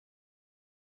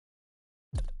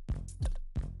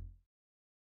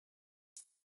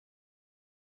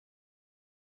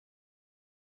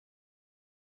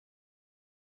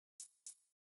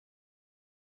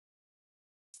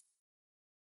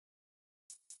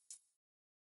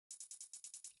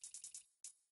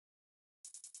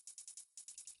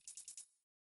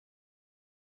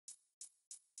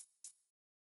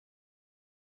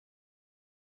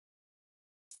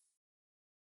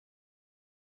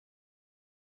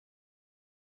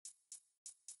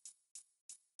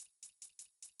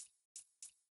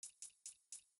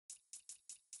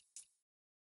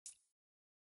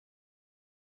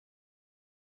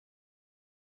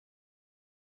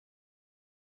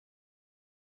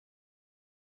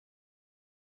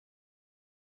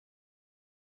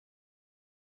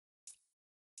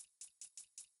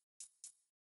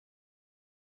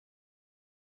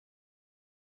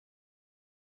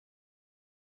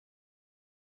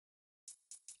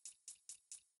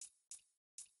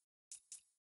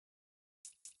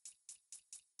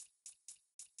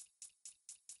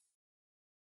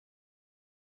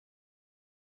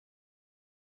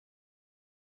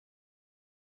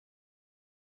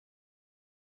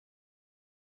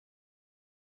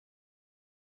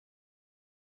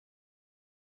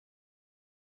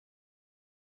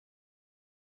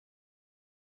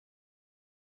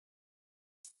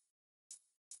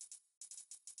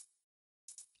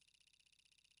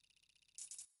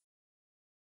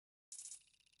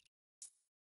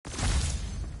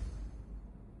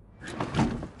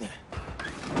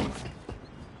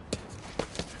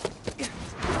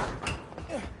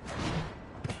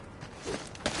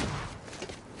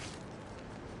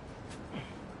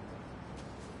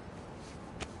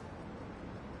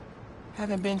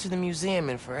 Haven't been to the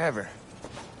museum in forever.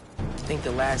 I think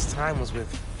the last time was with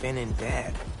Finn and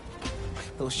Dad.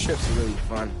 Those trips are really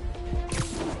fun.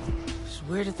 It's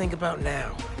weird to think about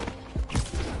now.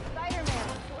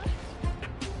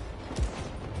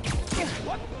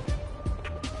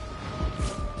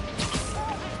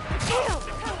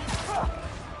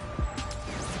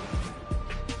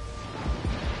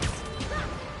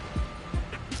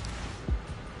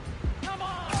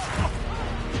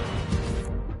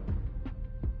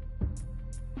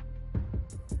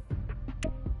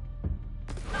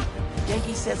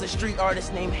 Yankee says a street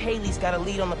artist named Haley's got a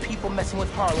lead on the people messing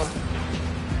with Harlem.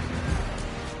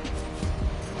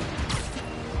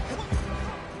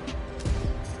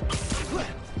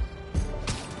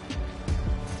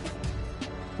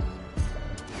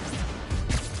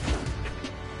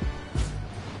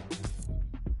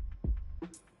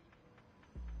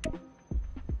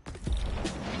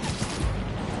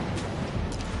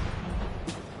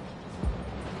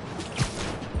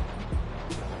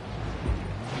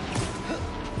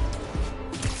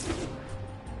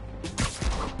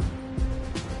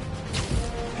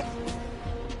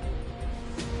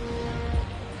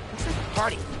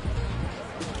 Party.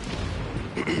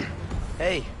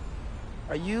 Hey,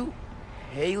 are you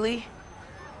Haley?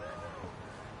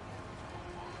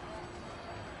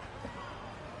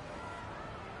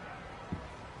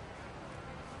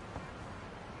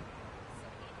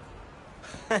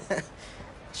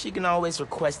 She can always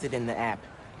request it in the app.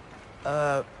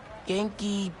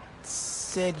 Genki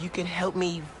said you could help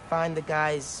me find the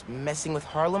guys messing with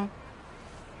Harlem?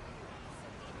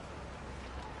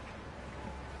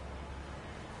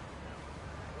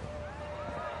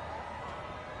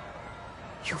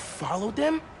 You followed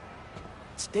them?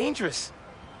 It's dangerous.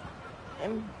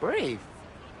 And brave.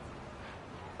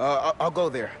 I'll go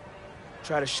there.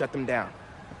 Try to shut them down.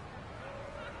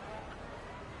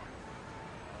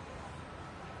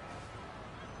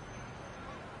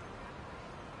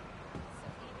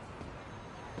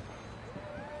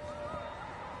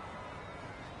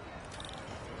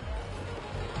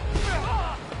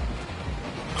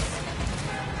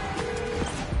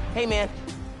 Hey, man.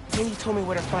 then you told me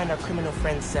where to find our criminal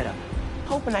friends' setup.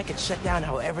 Hoping I could shut down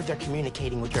however they're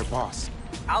communicating with their boss.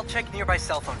 I'll check nearby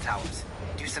cell phone towers,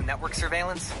 do some network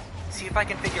surveillance, see if I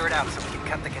can figure it out so we can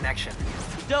cut the connection.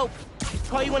 Dope.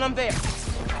 Call you when I'm there.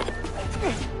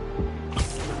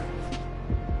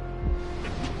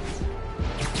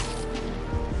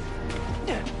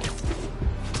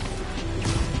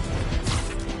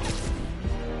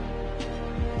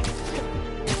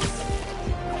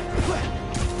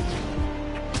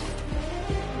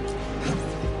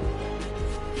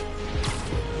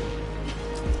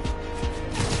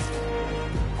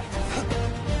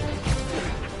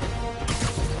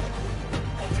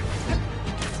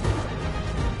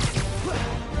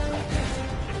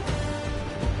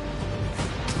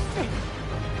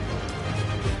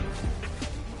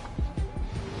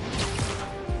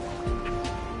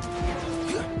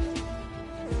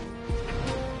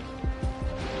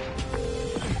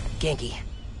 Genki,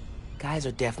 guys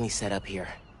are definitely set up here.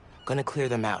 Gonna clear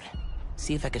them out.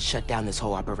 See if I can shut down this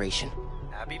whole operation.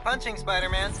 Happy punching,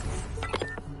 Spider-Man.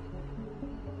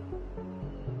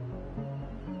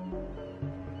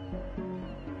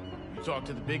 You talked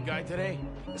to the big guy today?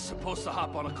 You're supposed to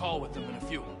hop on a call with him in a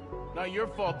few. Not your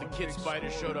fault the kid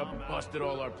Spider showed up and busted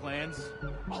all our plans.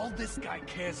 All this guy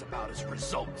cares about is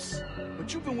results.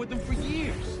 But you've been with him for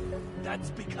years. That's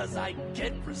because I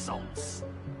get results.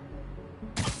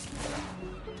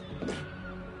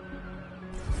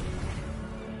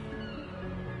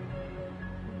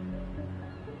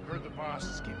 Heard the boss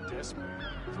is getting desperate.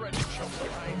 Threatening to choke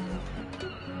behind.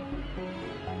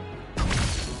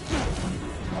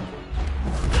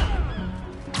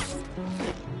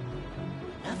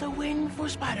 Another win for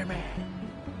Spider-Man.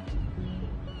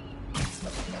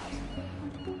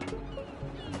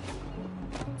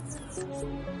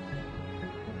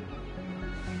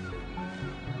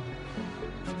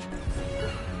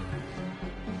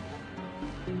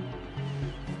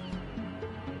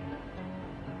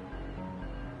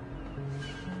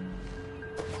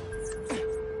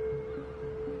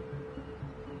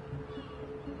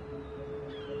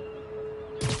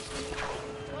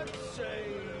 Let's say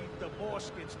the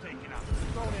boss gets taken out,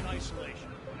 thrown in isolation.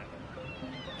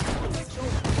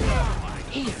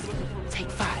 Here, take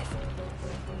 5.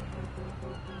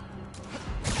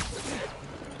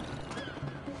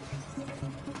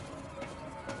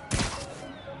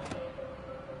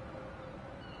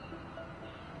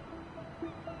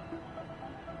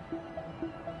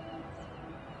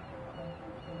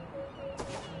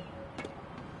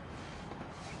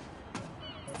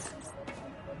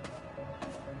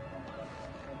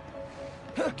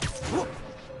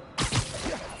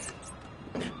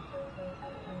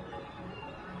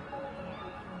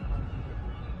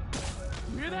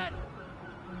 You hear that?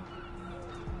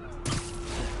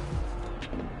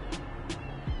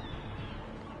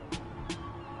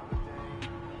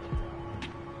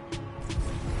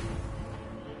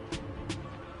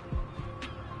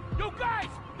 Yo guys,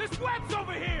 this web's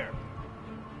over here!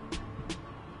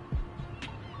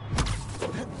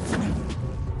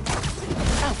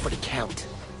 Out for the count.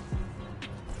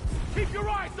 Keep your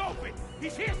eyes open!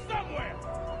 He's here somewhere!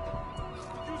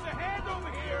 Use a hand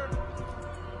over here!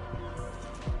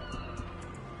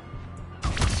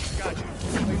 Got you.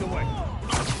 Lead the way.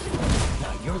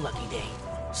 Not your lucky day.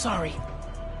 Sorry.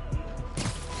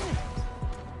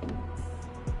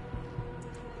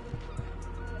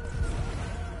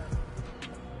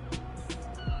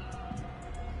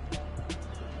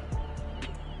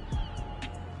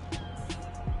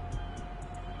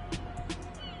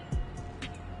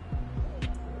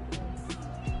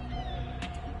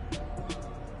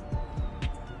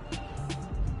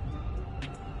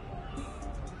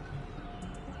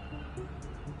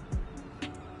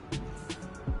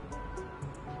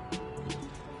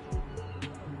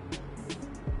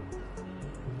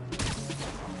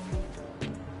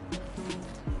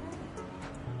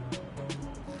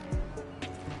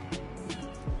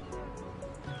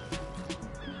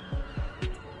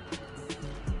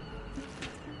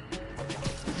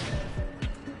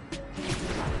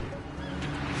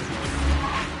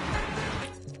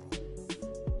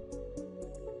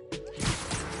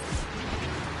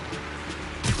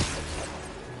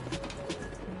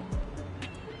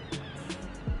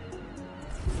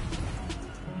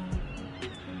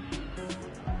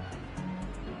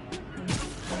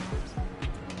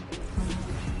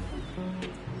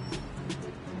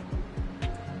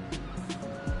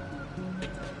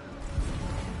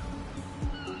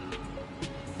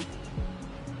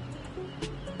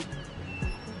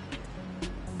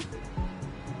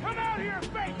 Come out here and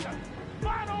face us!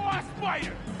 Follow our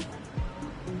spider!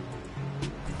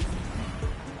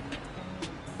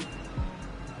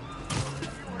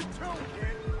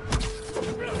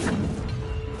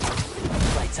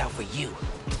 lights out for you.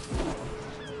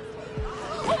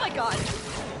 Oh my god!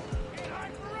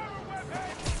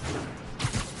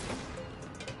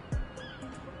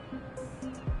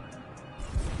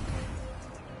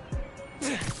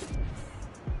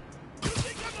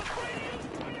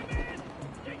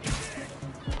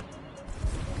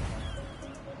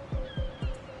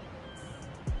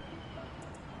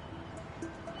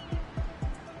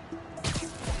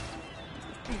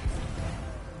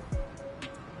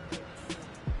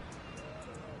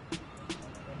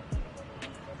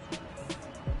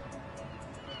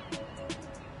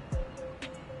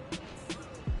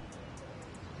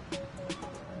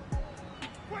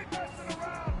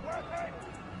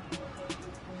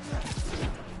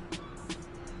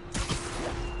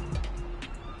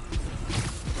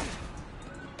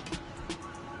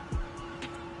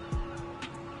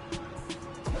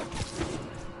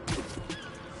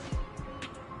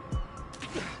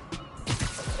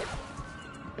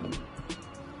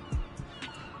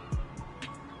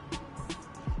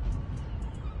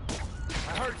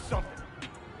 I heard something.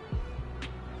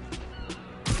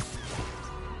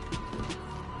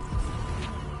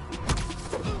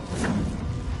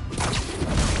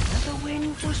 Another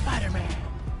win for Spider-Man.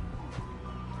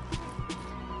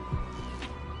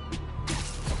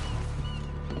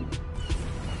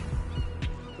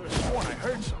 Could have sworn I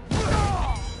heard something.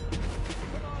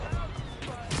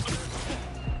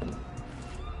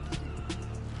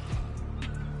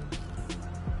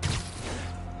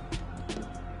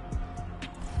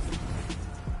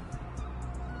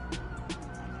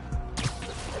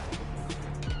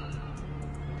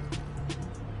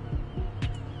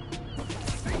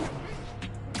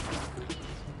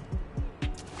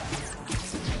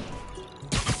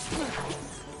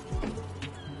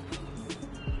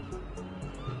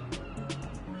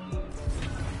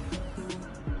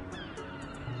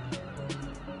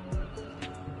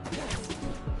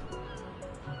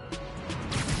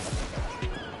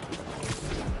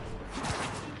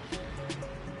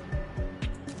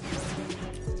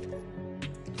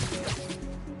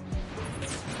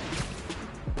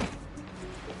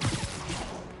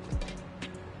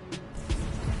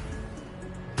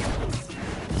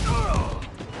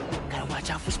 Watch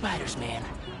out for spiders, man.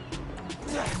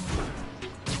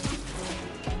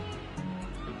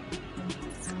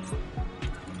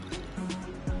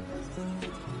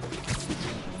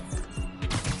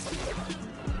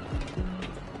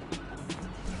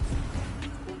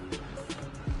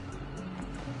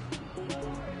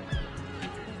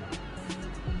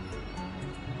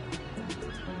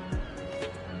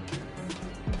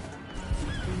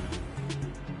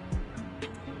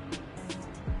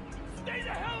 Stay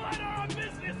the hell out of our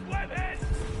business, webhead!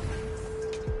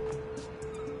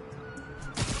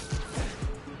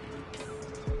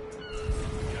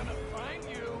 Gonna find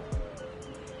you.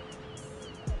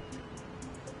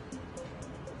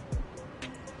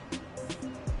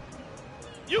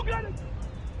 You got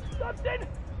something?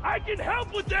 I can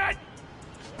help with that!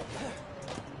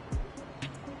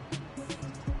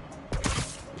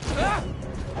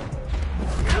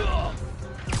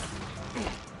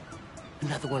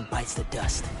 Another one bites the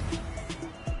dust.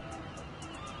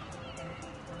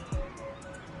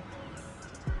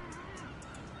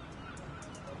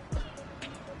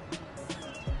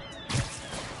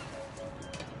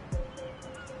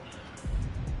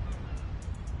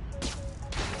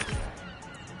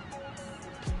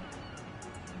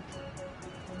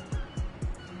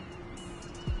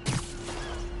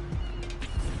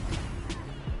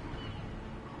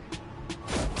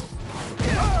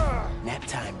 Nap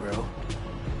time, bro.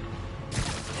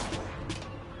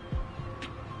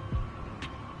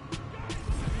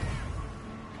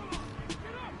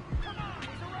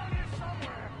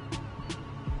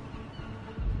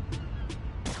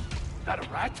 That a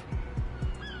rat?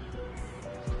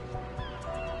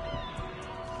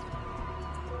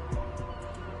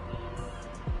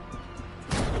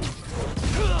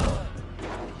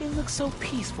 It looks so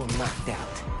peaceful knocked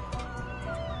out.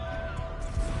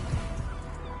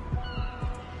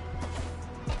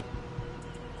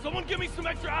 Someone give me some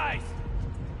extra eyes!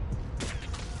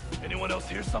 Anyone else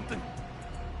hear something?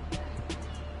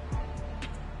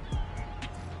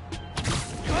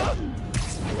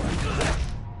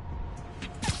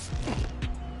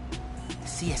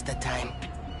 Siesta time.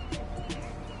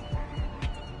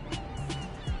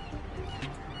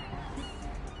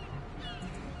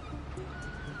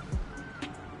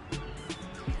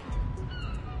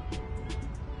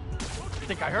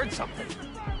 I think I heard something.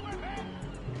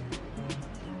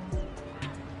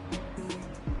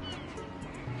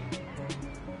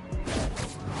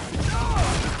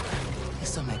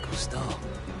 Eso me gustó.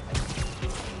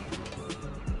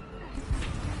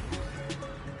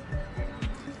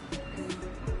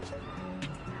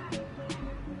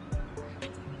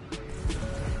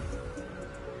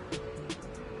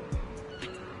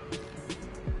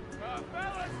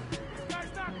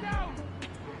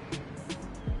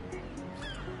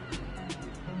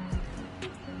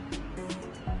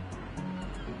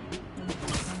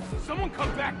 Someone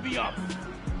come back me up!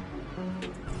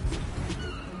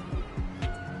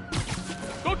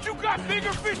 Don't you got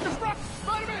bigger fish to fry?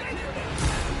 Spider-Man!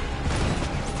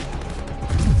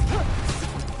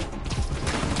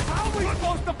 How are we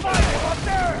supposed to fight him up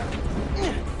there?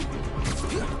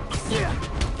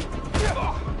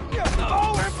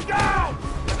 Slow him down!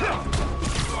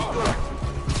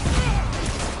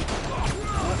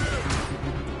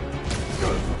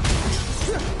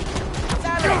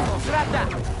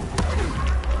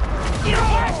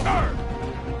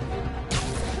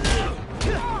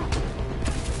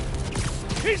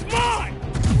 He's mine!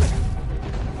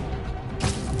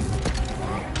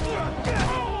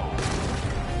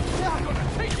 I'm gonna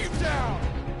take you down!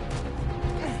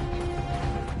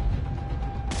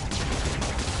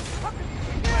 How can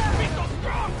you be so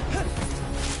strong?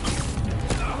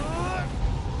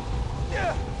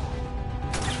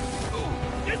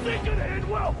 This ain't gonna end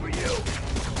well for you!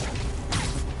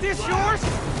 This yours?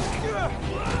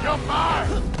 You're mine!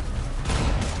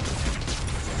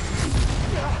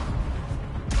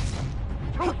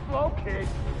 Too slow, kid.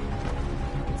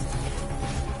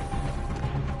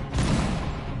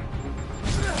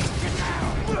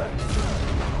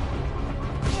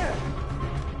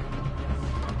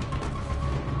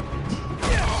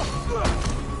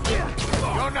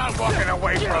 You're not walking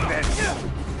away from this!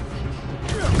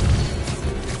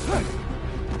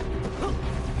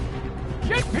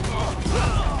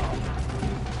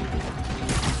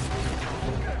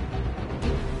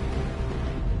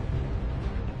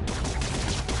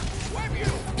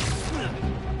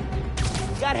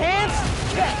 Got hands?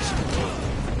 Catch!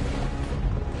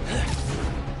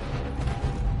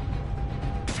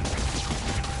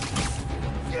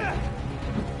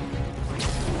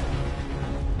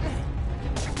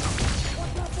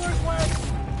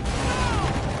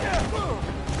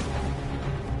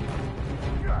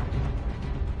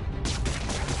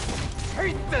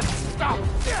 Hate this stuff!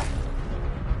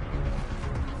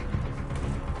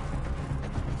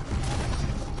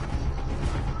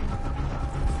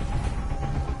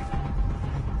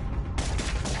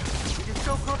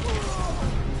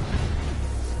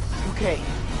 Okay.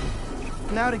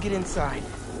 Now to get inside.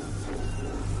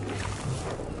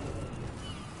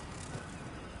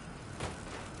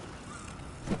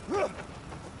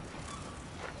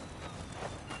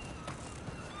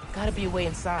 Gotta be a way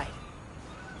inside.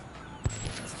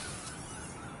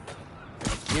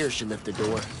 Here should lift the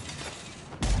door.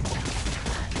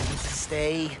 Needs to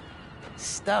stay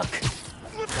stuck.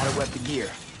 Gotta wet the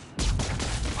gear.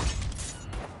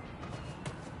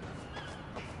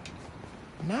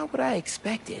 Not what I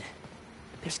expected.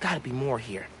 There's gotta be more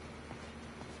here.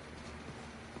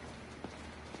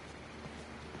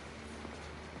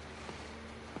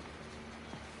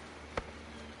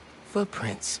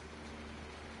 Footprints.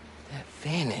 That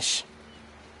vanish.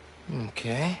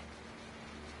 Okay.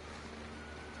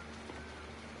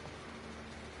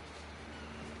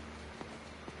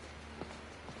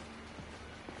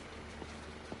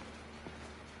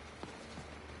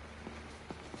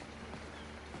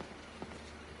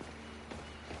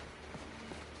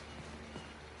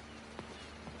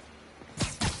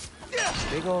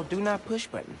 Big ol' do not push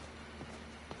button.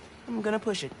 I'm gonna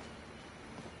push it.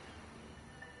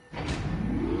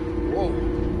 Whoa.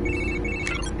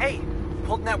 Hey,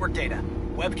 pulled network data.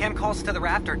 Webcam calls to the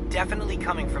raft are definitely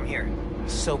coming from here.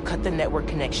 So cut the network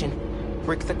connection,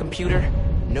 brick the computer,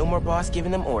 no more boss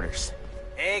giving them orders.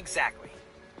 Exactly.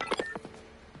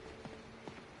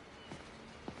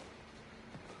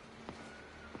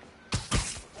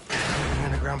 An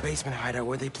underground basement hideout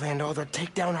where they planned all their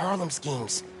takedown Harlem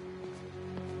schemes.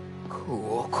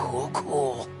 Cool, cool,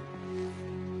 cool.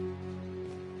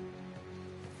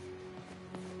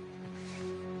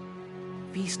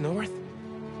 Feast North?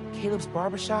 Caleb's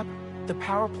barbershop? The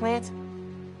power plant?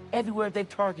 Everywhere they've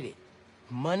targeted.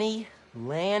 Money,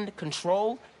 land,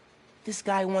 control. This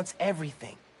guy wants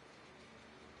everything.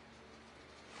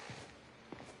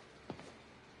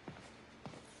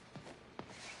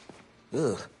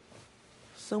 Ugh.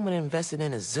 Someone invested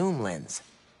in a zoom lens.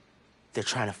 They're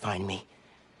trying to find me.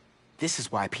 This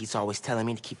is why Pete's always telling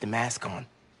me to keep the mask on.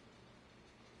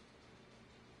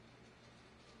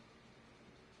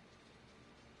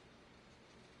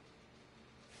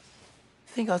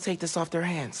 Think I'll take this off their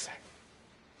hands.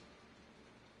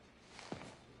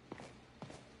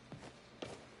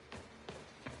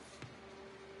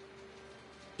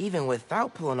 Even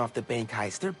without pulling off the bank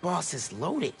heist, their boss is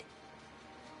loaded.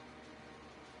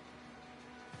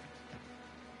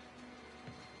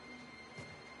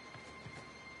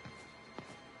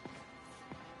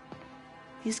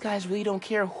 These guys really don't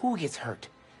care who gets hurt,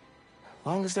 as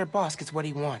long as their boss gets what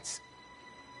he wants.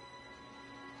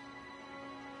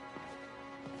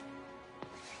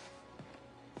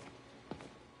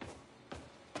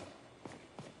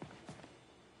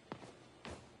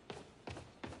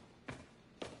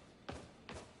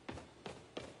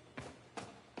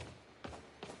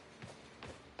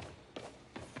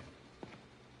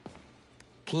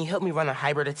 Can you help me run a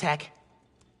hybrid attack?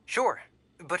 Sure,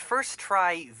 but first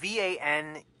try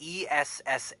VANESSA.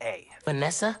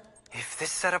 Vanessa? If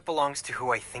this setup belongs to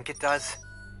who I think it does...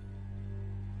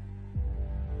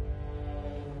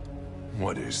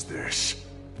 What is this?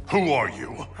 Who are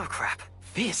you? Oh, crap.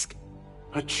 Fisk.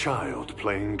 A child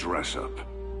playing dress-up,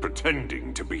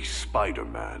 pretending to be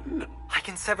Spider-Man. I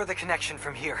can sever the connection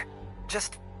from here.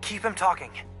 Just keep him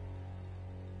talking.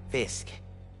 Fisk.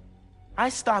 I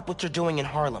stopped what you're doing in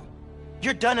Harlem.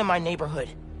 You're done in my neighborhood.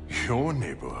 Your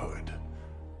neighborhood?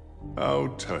 How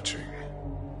touching.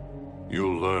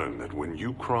 You'll learn that when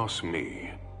you cross me,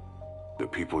 the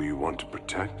people you want to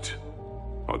protect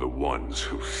are the ones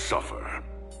who suffer.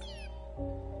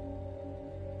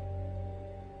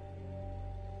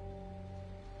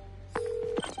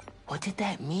 What did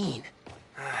that mean?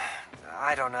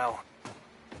 I don't know.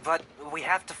 But we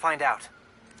have to find out.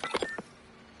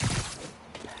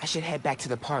 I should head back to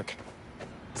the park.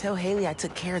 Tell Haley I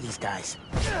took care of these guys.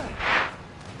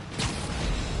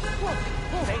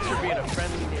 Thanks for being a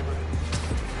friendly neighborhood.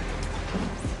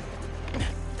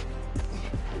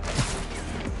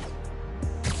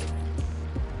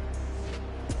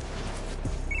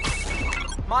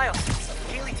 Miles,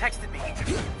 Haley texted me.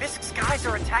 Fisk's guys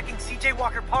are attacking CJ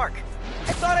Walker Park.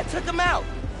 I thought I took them out.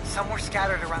 Some were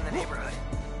scattered around the neighborhood.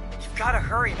 You've gotta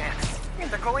hurry, man.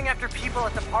 They're going after people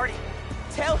at the party.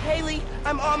 Tell Haley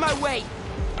I'm on my way.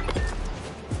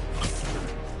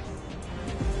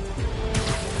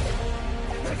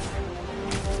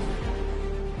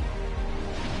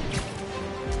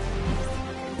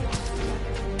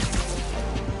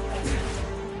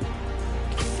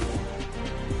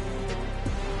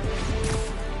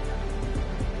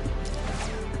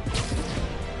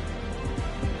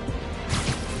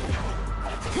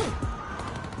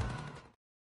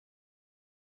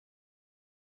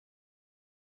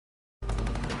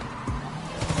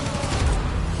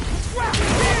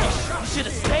 Should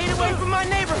have stayed away from my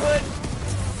neighborhood.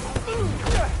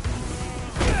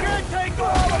 Can't take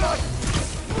all of us!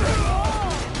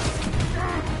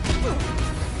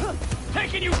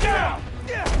 Taking you down!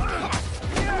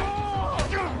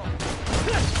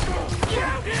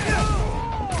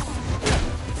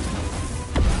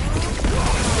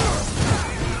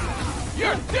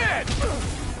 You're dead!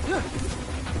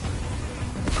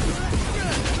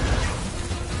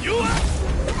 You up?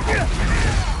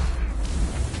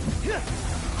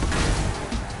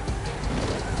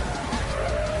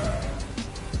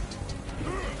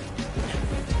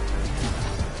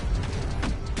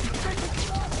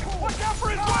 Watch out for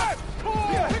his web!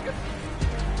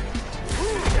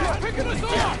 Picking us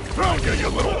off! Found you, you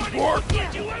little twerp!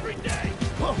 Get you every day!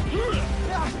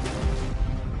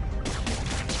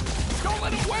 Don't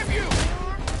let him web you!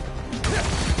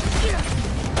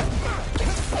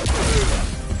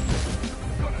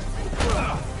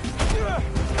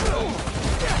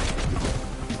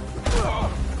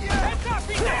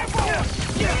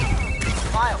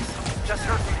 Miles, just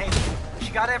heard from Haley.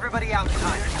 She got everybody out in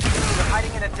time. They're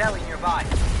hiding in a deli nearby.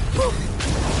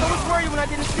 I was worried when I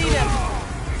didn't see them.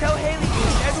 Tell Haley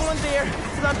everyone's there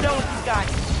till I'm done with these guys.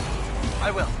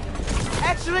 I will.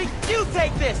 Actually, you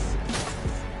take this.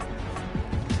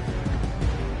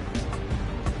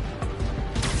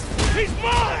 He's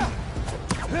mine!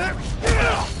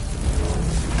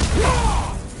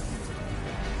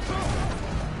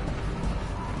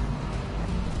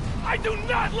 I do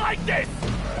not like this!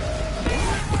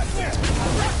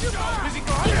 Is he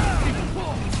gone?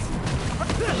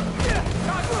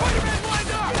 Spider-Man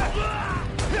lined up!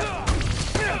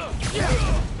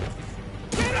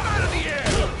 Get him out of the air!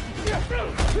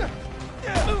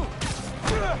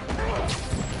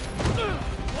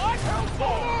 What?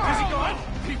 Is he gone?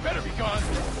 He better be gone.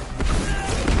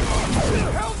 What the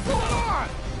hell's going on?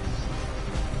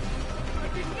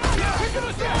 Picking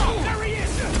us off! There he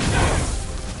is!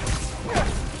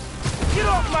 Get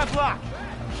off my block!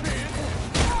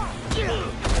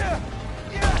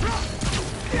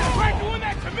 Try doing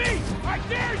that to me! I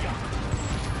dare you!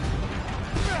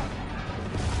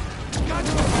 Got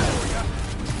to for you!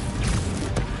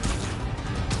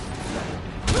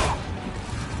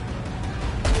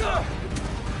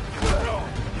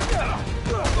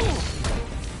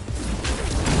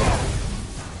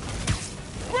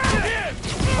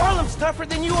 Harlem's tougher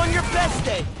than you on your best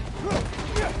day.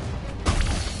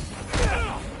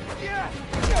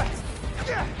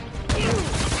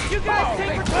 You guys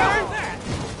take return?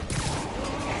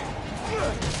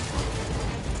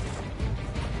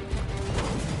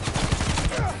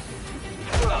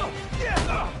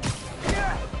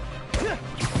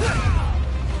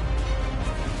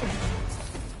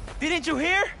 Didn't you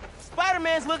hear?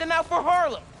 Spider-Man's looking out for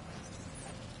Harlem.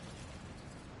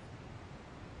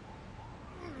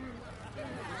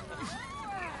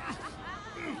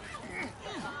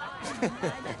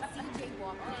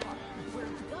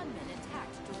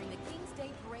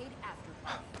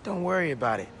 Don't worry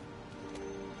about it.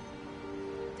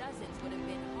 Dozens would have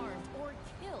been harmed or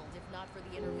killed if not for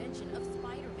the intervention of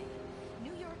Spider-Man,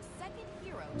 New York's second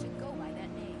hero to go by that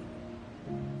name.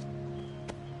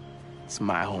 It's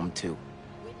my home, too.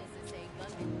 Witnesses say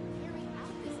gunmen carried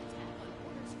out this attack on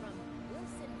orders from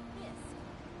Wilson Fisk.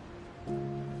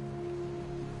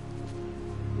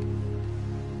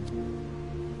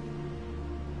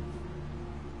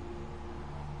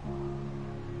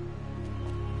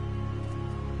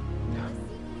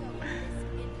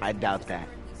 I doubt that.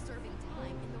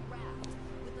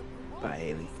 Bye,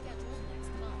 Haley.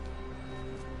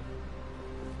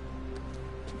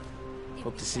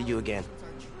 Hope to see you again.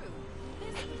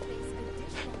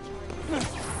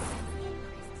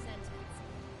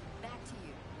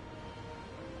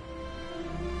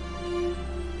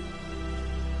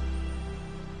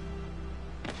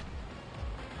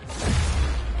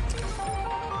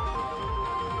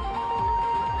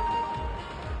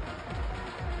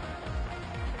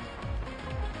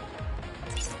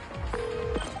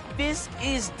 Fisk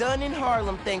is done in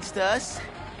Harlem thanks to us.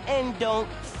 And don't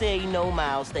say no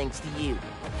Miles thanks to you.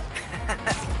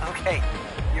 Okay,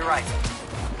 you're right.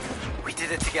 We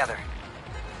did it together.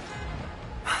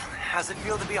 How's it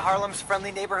feel to be Harlem's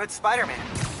friendly neighborhood Spider-Man?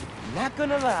 Not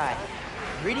gonna lie,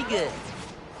 pretty good.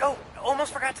 Oh,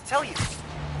 almost forgot to tell you.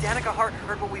 Danica Hart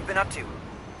heard what we've been up to.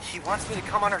 She wants me to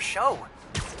come on her show.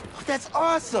 Oh, that's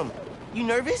awesome. You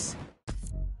nervous?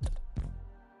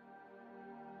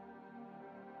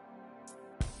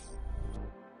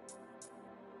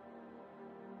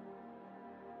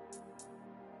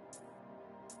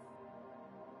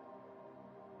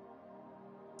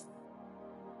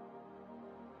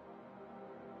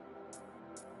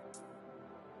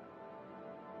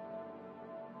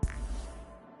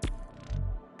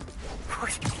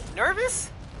 Nervous?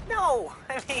 No,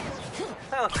 I mean,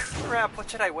 oh crap, what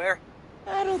should I wear?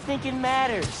 I don't think it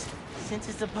matters, since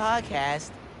it's a podcast.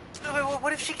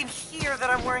 What if she can hear that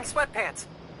I'm wearing sweatpants?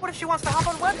 What if she wants to hop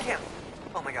on webcam?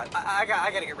 Oh my god, I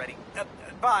gotta get ready.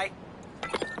 Bye.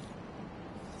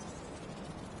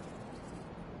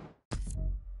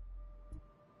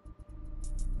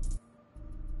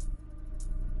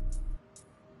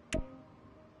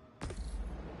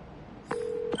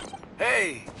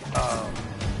 Hey,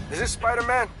 is this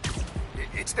Spider-Man?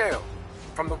 It's Dale,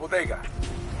 from the bodega.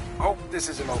 Hope this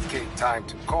is an okay time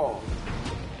to call.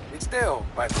 It's Dale,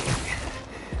 by the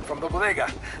way, from the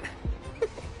bodega.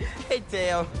 Hey,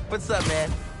 Dale. What's up, man?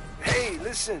 Hey,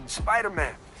 listen,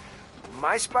 Spider-Man.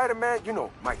 My Spider-Man, you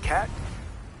know, my cat,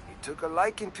 he took a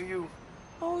liking to you.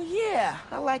 Oh, yeah.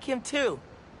 I like him, too.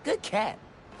 Good cat.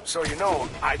 So, you know,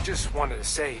 I just wanted to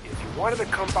say, if you wanted to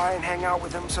come by and hang out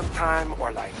with him sometime,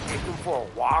 or like take him for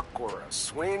a walk or a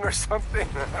swing or something,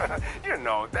 you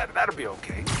know, that'll be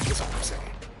okay. That's all I'm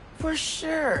saying. For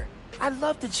sure. I'd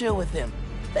love to chill with him.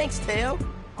 Thanks, Tail.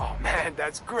 Oh, man,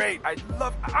 that's great.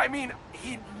 I mean,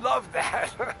 he'd love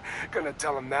that. Gonna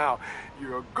tell him now.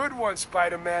 You're a good one,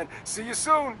 Spider-Man. See you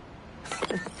soon.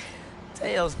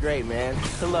 Tail's great, man.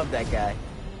 I love that guy.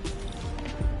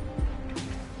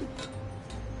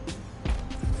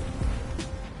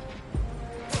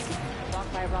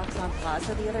 By Roxanne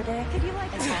Plaza the other day. Could you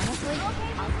like honestly?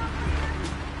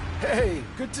 Hey,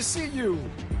 good to see you.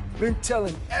 Been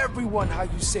telling everyone how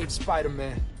you saved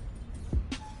Spider-Man.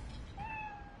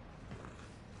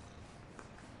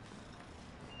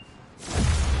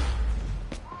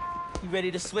 You ready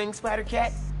to swing,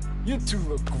 Spider-Cat? You two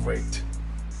look great.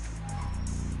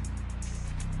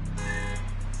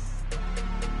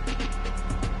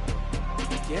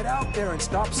 Get out there and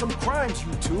stop some crimes,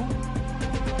 you two.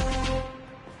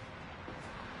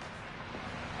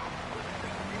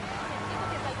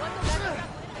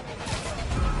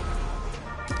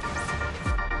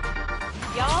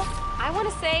 Y'all, I want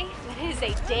to say that it is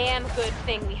a damn good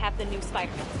thing we have the new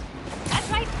Spider-Man. That's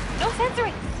right, no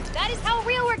censoring. That is how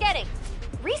real we're getting.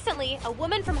 Recently, a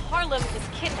woman from Harlem was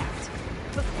kidnapped.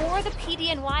 Before the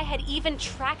PDNY had even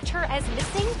tracked her as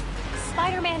missing,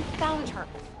 Spider-Man found her.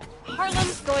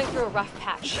 Harlem's going through a rough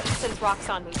patch since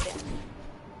Roxanne moved in.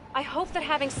 I hope that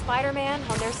having Spider-Man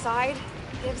on their side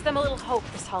gives them a little hope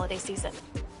this holiday season.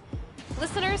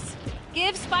 Listeners,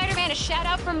 give Spider-Man a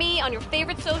shout-out from me on your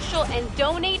favorite social and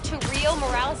donate to Rio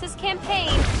Morales' campaign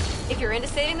if you're into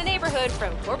saving the neighborhood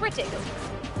from corporate takeovers.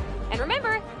 And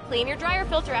remember, clean your dryer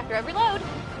filter after every load.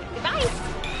 Goodbye!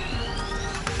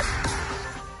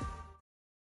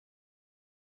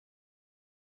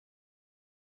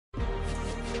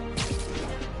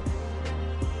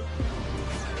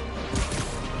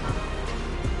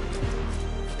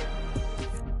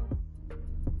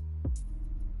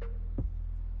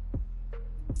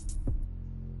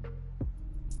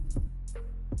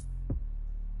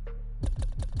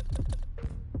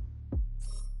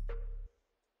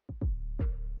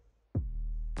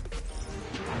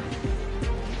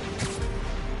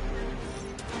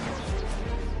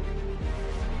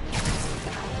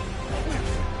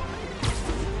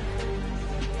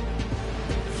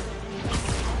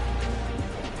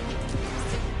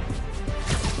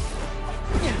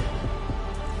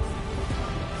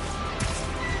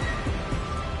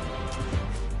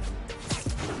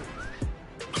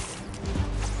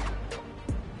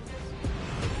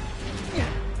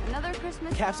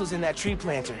 Christmas? Capsule's in that tree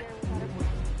planter.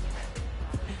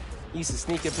 Used to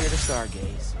sneak up here to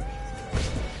stargaze.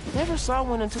 Never saw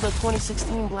one until the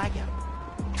 2016 blackout.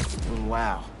 And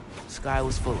wow, sky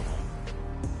was full of them.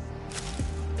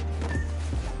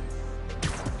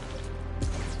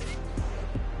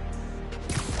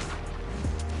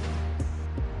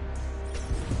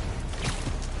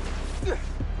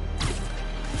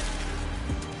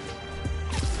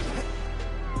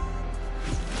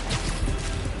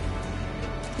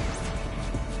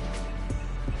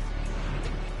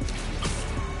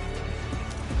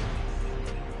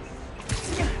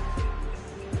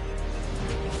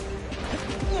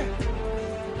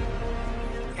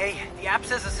 The app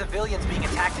says a civilian's being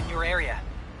attacked in your area.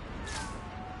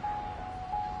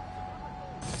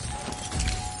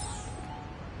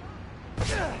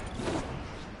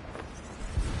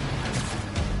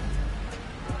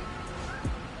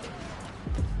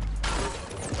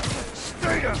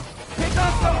 Straight up! Pick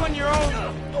on someone your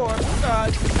own, or,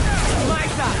 my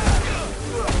side!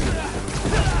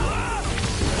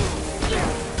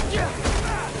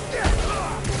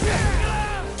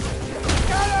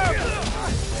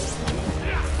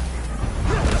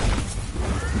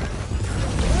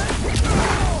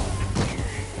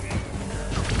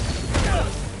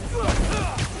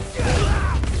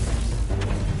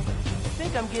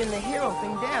 I'm getting the hero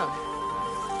thing down.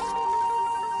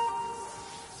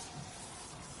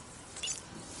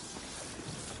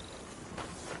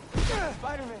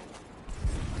 Spider-Man.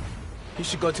 You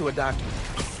should go to a doctor.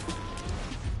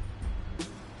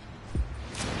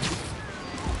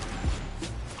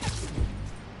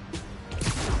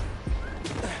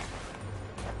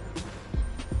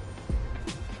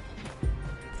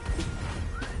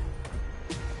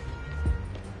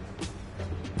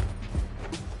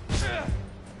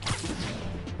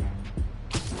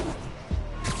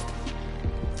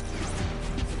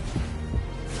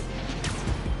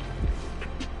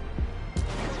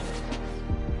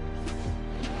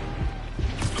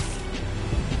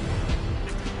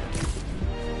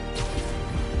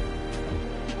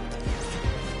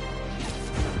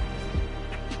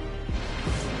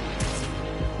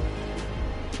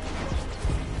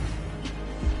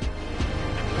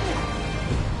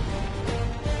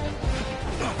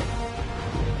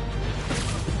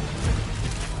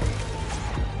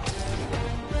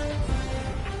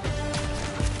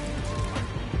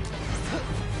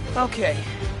 Okay.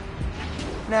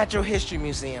 Natural History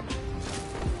Museum.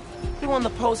 Who on the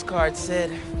postcard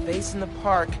said, facing the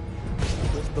park,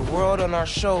 with the world on our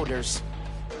shoulders,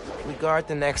 we guard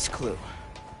the next clue.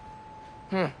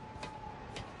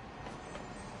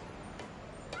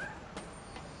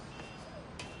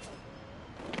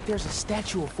 There's a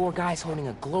statue of 4 guys holding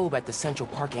a globe at the Central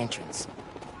Park entrance.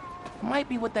 Might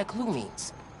be what that clue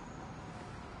means.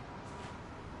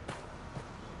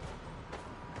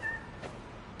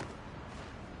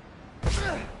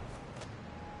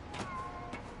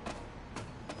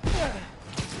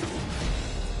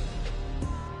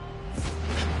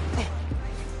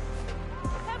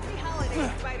 Happy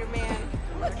holidays, Spider-Man.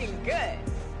 Looking good.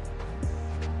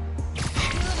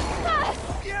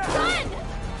 Run!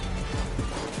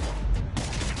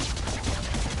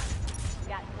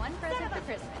 Got one present for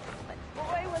Christmas, but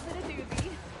boy, was it a doozy.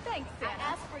 Thanks, Santa. I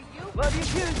asked for you. Love you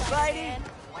too, Spidey.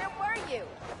 Where were you?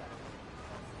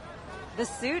 The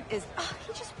suit is... Oh,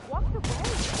 he just walked away.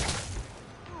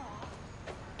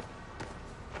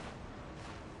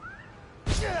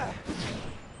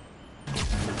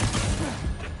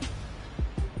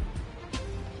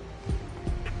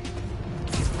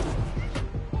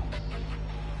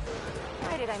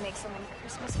 Why did I make so many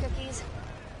Christmas cookies?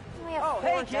 We have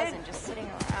 4 dozen just sitting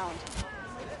around.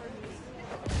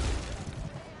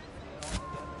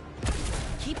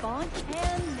 Keep on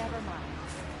and never mind.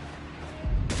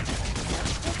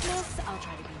 Next Christmas, I'll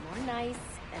try to be more nice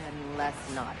and less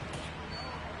naughty.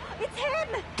 It's him!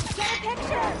 Get a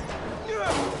picture!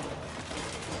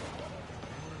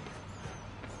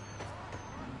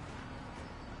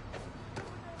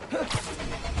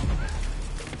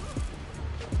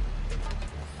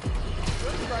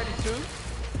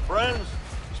 Friends,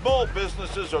 small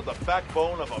businesses are the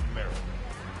backbone of America.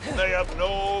 They have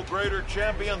no greater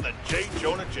champion than J.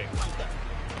 Jonah Jameson.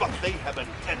 But they have an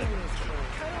enemy too.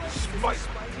 Spider.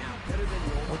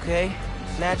 Okay,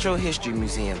 Natural History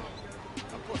Museum.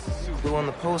 Clue on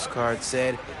the postcard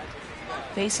said,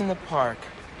 facing the park,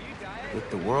 with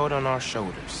the world on our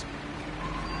shoulders,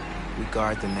 we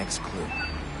guard the next clue.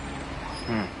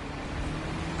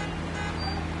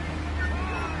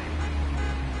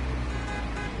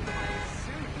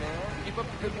 Keep up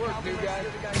the good work, new guy.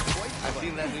 I've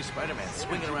seen that new Spider-Man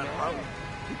swinging around Harlem.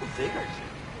 People dig her.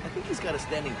 I think he's got a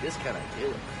standing discount on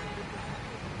Caleb.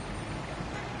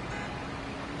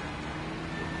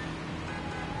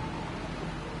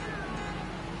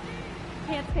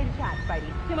 Can't stay to chat,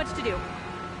 Spidey. Too much to do.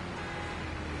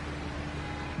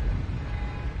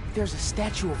 There's a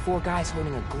statue of 4 guys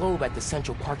holding a globe at the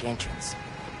Central Park entrance.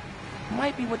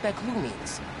 Might be what that clue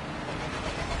means.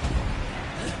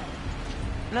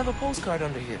 Another postcard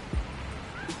under here.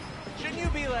 Shouldn't you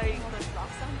be late? All those rock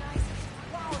song guys?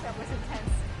 Wow, that was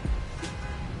intense.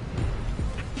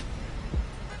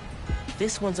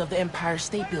 This one's of the Empire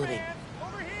State Building.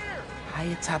 High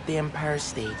atop the Empire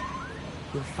State,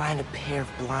 you'll find a pair of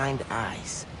blind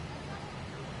eyes.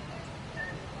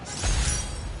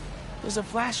 There's a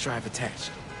flash drive attached.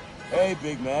 Hey,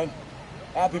 big man.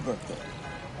 Happy birthday.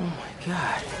 Oh my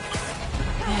god.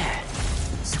 Dad.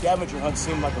 Scavenger hunt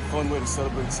seemed like a fun way to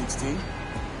celebrate 16.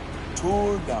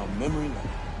 Tour down memory lane.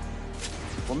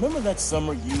 Remember that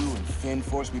summer you and Finn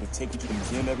forced me to take you to the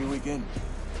museum every weekend?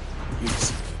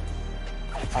 Yes.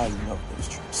 I love those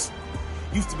trips.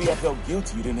 Used to be I felt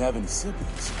guilty you didn't have any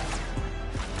siblings.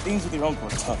 Things with your uncle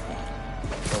are tough, man.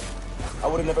 But I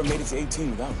would have never made it to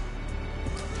 18 without him.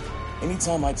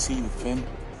 Anytime I'd see you with Finn,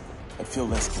 I'd feel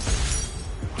less guilty.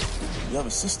 You have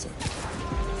a sister.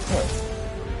 Her.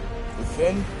 With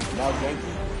Finn, now Yankee,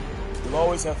 you'll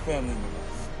always have family in your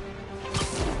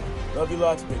life. Love you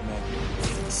lots, big man.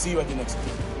 See you at the next one.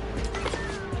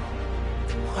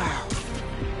 Wow.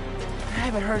 I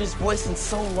haven't heard his voice in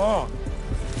so long.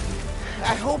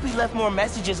 I hope he left more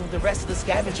messages with the rest of the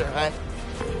scavenger hunt.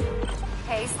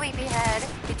 Hey, sleepyhead.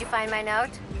 Did you find my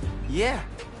note? Yeah.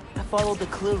 I followed the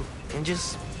clue and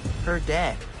just heard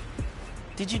Dad.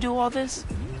 Did you do all this?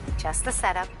 Just the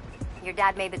setup. Your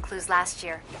dad made the clues last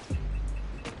year.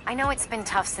 I know it's been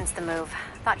tough since the move.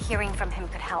 Thought hearing from him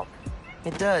could help.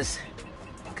 It does.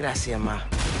 Gracias, Ma.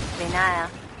 De nada.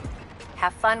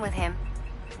 Have fun with him.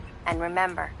 And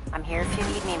remember, I'm here if you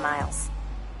need me, Miles.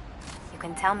 You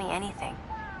can tell me anything.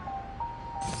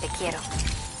 Te quiero.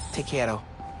 Te quiero.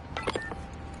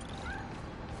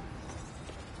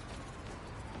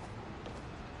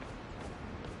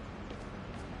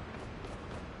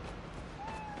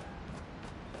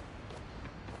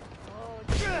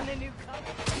 The new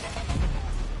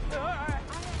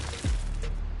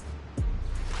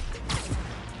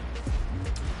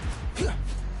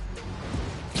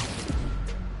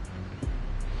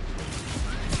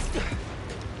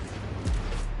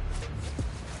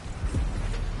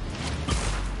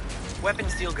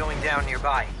Weapons deal going down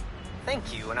nearby.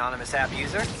 Thank you, anonymous app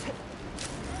user.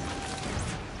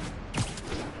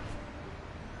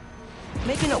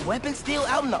 Making a weapons deal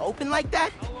out in the open like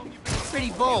that?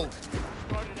 Pretty bold.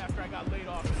 Started after I got laid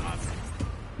off in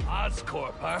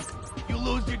Oscorp, huh? You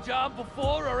lose your job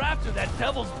before or after that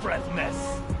Devil's Breath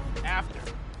mess? After.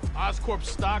 Oscorp's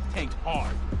stock tanked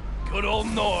hard. Good old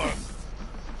Norm.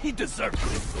 He deserves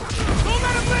it. Don't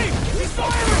let him leave! He saw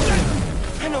everything!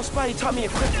 I know Spidey taught me a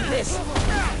quick for this.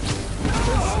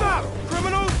 Stop,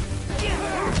 criminal!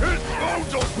 His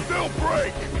bones will still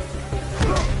break!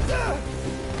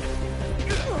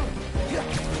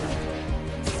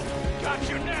 Got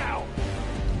you now!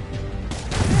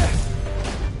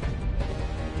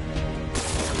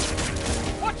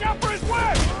 Watch out for his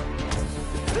web!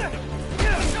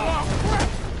 Oh, crap!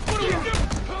 What do we do?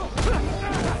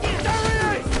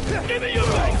 There he is! Give me your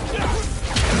leg!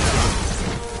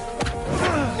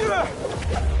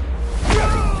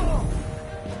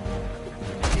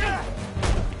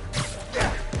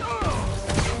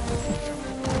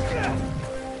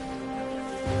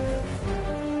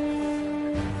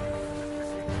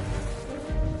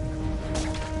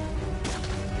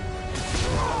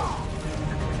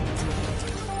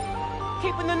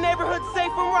 Keeping the neighborhood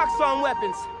safe from rock-song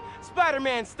weapons.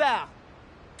 Spider-Man style.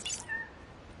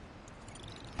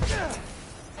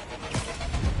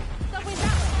 Subway's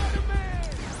that way.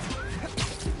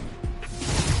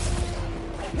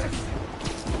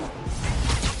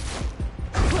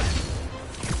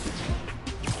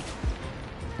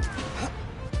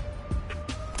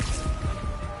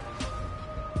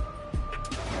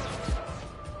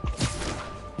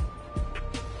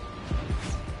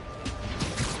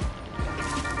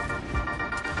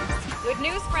 Good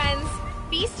news, friends.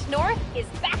 Beast North is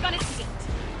back on its feet.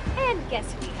 And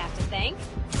guess who we have to thank?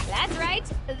 That's right,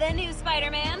 the new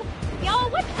Spider-Man. Y'all,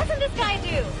 what doesn't this guy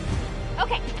do?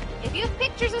 Okay, if you have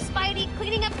pictures of Spidey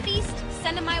cleaning up Beast,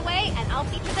 send them my way, and I'll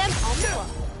feature them on the blog.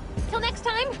 Till next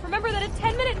time, remember that a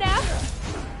 10-minute nap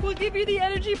will give you the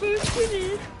energy boost you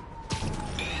need.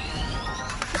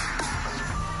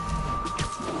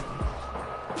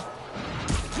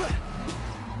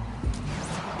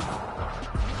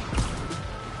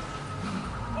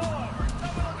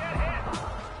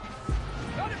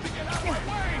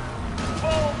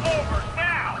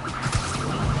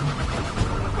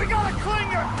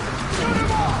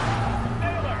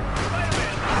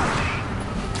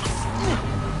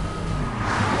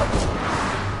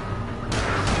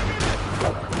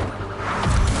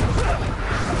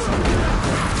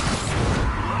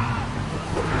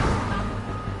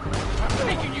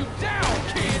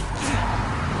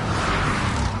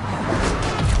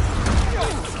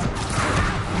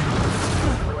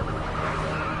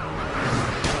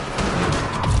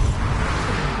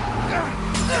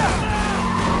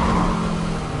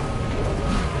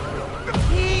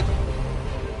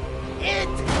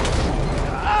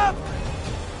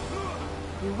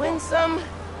 some,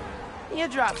 you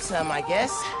drop some, I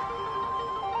guess.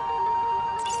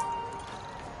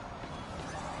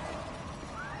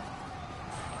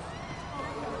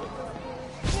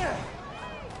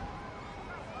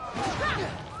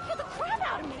 Get the crap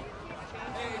out of me!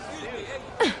 Hey, excuse me.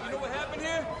 Hey, you know what happened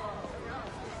here?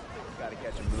 Gotta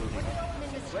catch a movie.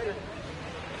 Later.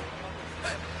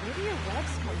 Where do your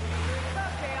legs come from?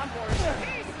 Okay, I'm bored.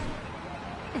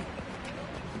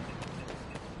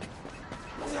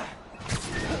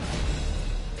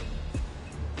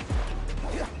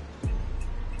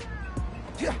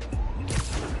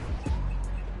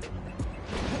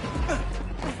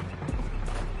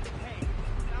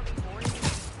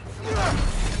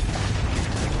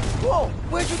 Whoa,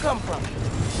 where'd you come from?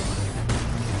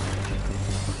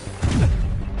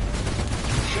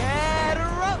 Get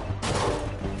her up!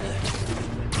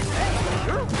 Hey,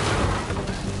 girl!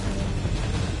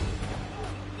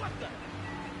 What the?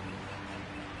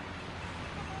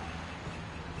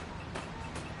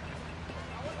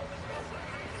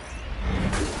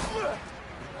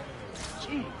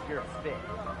 Gee, you're a fit.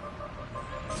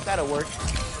 That'll work.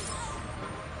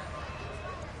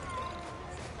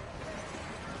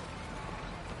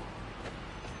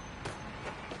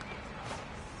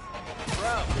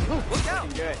 Look out!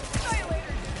 Good.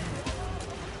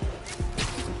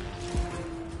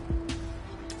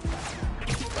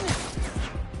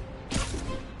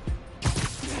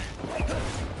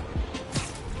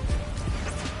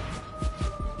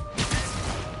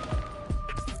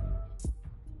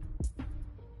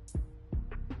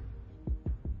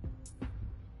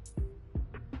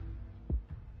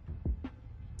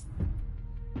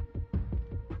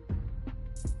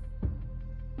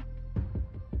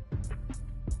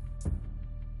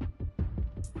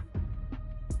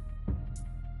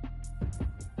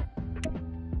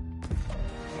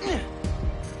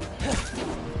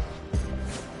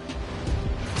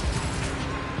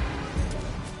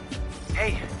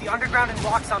 Hey, the Underground and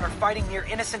Roxxon are fighting near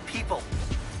innocent people.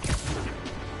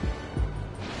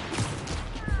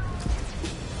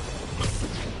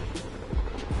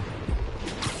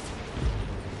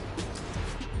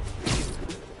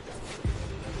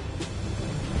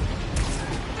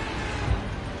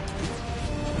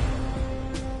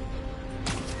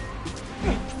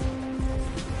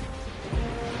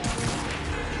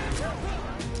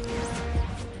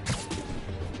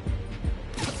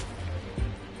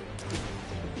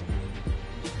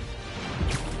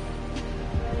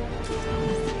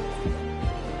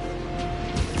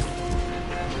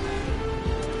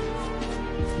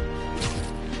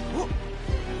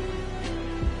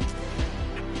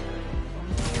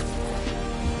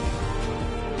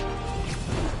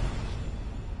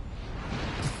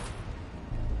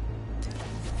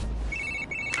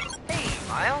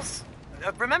 Miles?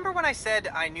 Remember when I said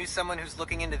I knew someone who's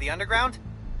looking into the Underground?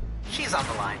 She's on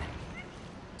the line.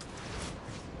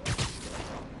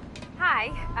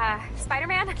 Hi,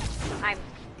 Spider-Man? I'm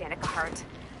Danica Hart.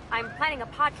 I'm planning a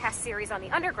podcast series on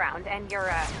the Underground, and your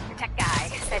tech guy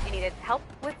said you needed help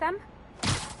with them?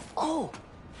 Oh,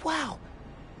 wow.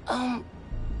 I'm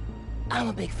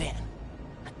a big fan.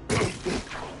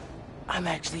 I'm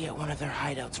actually at one of their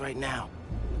hideouts right now.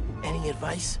 Any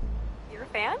advice? You're a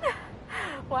fan?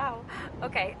 Wow.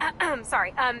 Okay,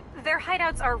 sorry. Their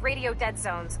hideouts are radio dead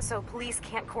zones, so police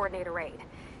can't coordinate a raid.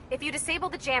 If you disable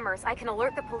the jammers, I can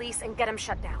alert the police and get them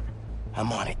shut down.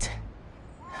 I'm on it.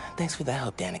 Thanks for the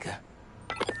help, Danica.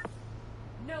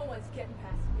 No one's getting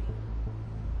past me.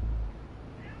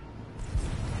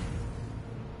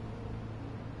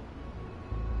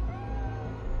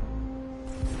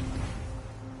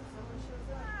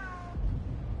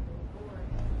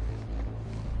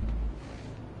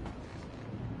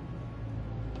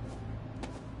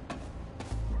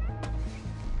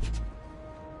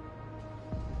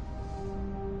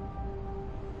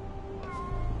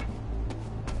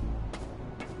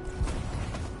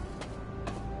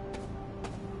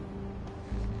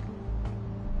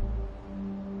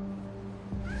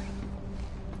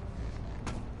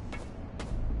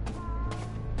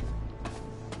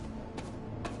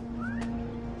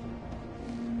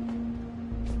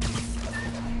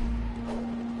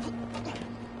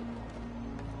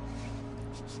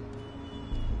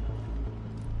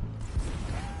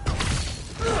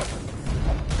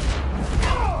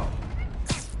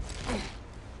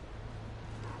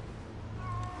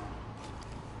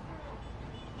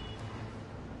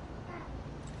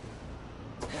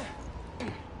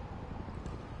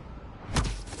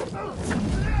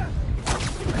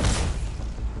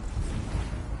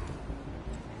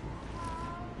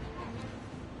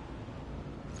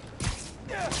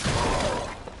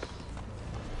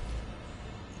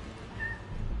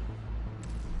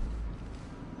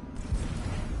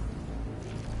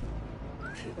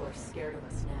 people are scared of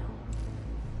us now.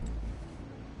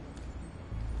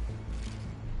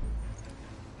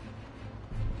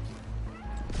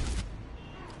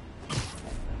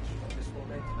 This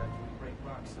momentum after we break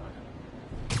rock, son.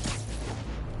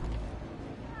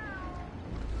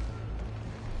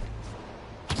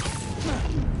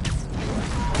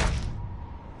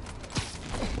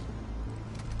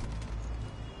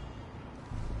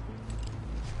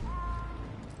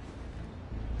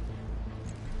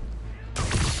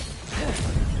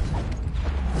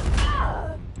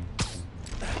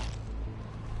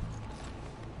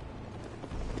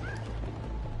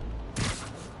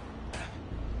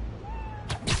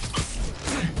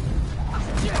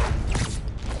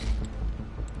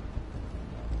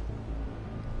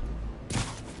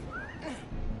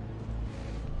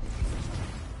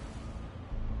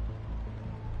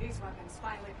 These weapons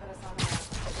finally put us on the map.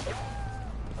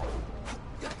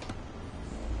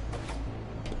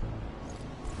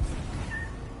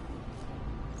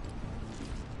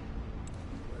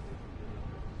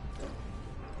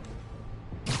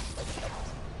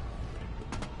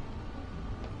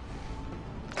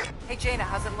 Hey, Jaina,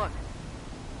 how's it look?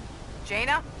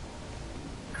 Jaina?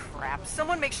 Crap,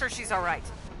 someone make sure she's alright.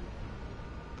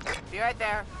 Be right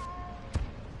there.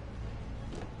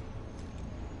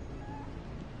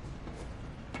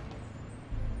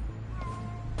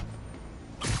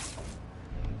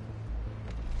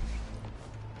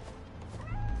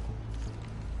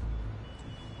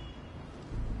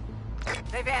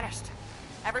 They vanished.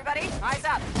 Everybody, eyes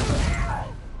up.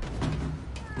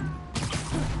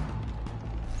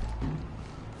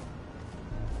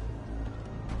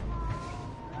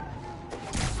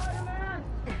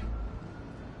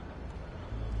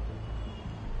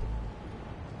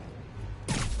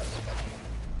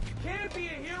 You can't be a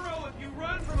hero if you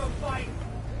run from a fight.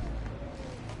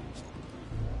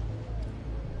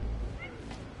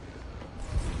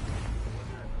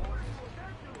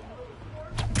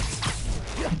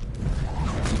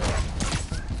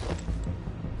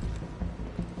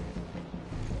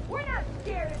 We're not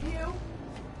scared of you.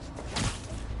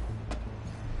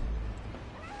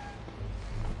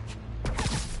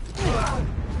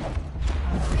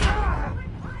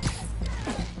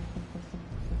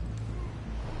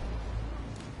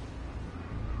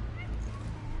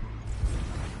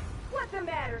 What's the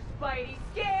matter, Spidey?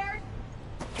 Scared?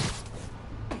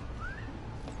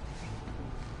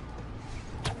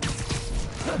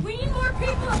 We need more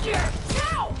people up here!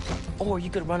 Now! Or you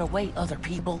could run away, other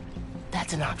people.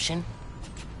 That's an option.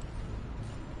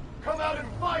 Come out and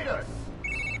fight us!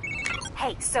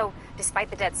 Hey, so, despite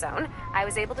the dead zone, I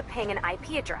was able to ping an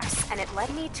IP address, and it led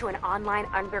me to an online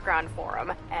underground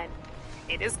forum, and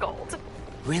it is gold.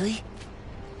 Really?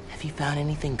 Have you found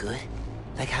anything good?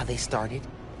 Like how they started?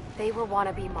 They were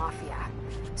wannabe mafia.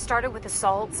 Started with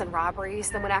assaults and robberies,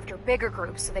 then went after bigger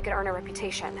groups so they could earn a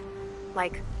reputation.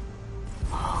 Like,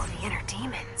 oh, the inner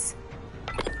demons.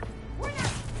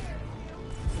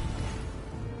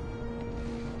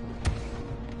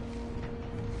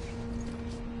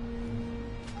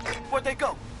 Where'd they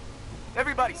go?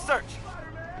 Everybody, search!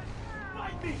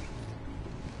 Fight me!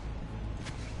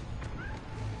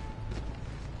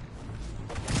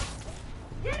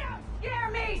 You don't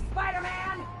scare me,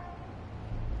 Spider-Man!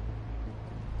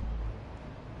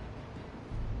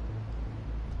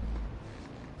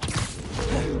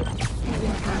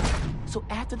 So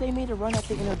after they made a run at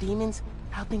the inner demons,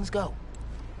 how'd things go?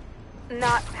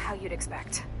 Not how you'd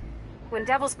expect. When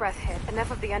Devil's Breath hit,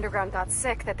 enough of the underground got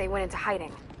sick that they went into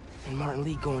hiding. And Martin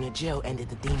Lee going to jail ended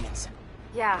the demons.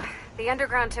 Yeah, the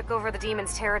underground took over the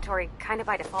demons' territory kind of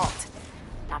by default.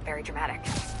 Not very dramatic.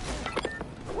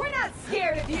 We're not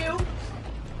scared of you!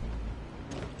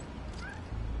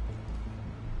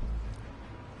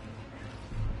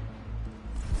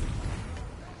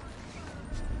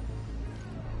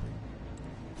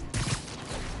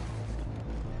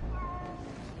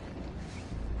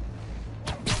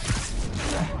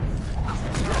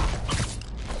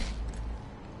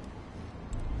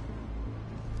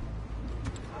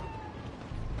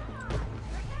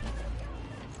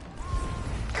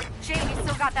 Shane, you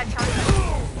still got that charge?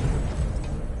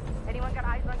 Anyone got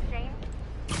eyes on Shane?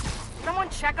 Someone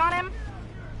check on him?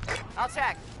 I'll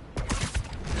check.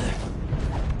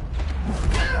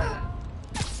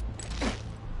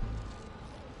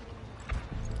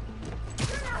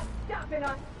 You're not stopping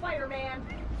us, Spider-Man!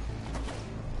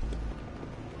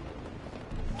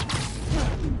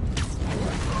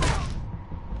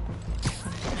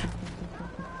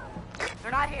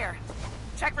 They're not here.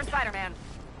 Check for Spider-Man.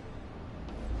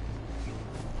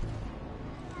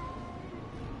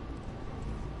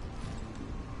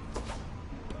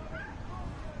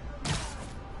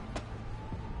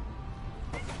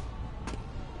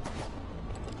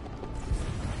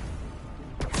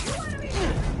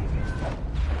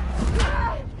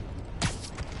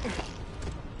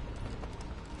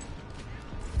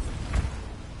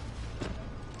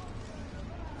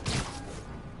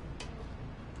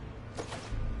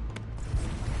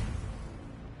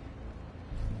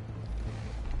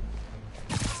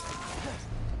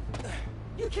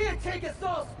 can't take us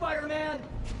all, Spider-Man!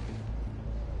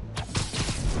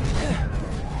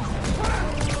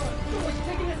 Someone's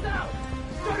taking us out!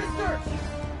 Start a search!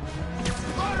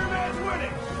 Spider-Man's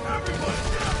winning! Everybody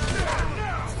downstairs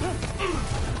now!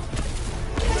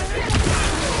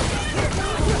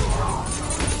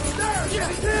 There!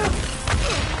 Yes, him!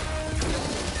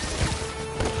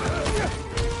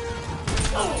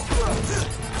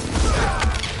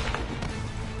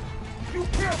 You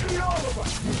can't beat all of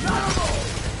us! Not alone!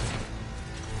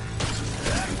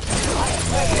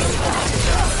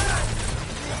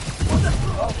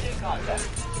 Okay, contact.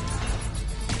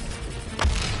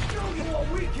 Show you what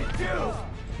we can do!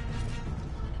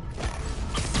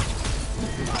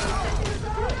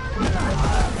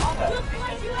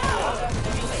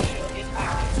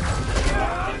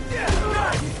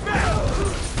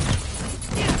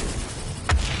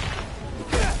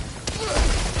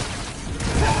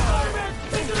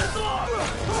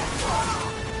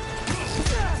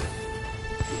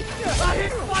 I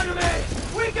hit Spider-Man!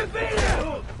 We can beat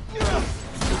him!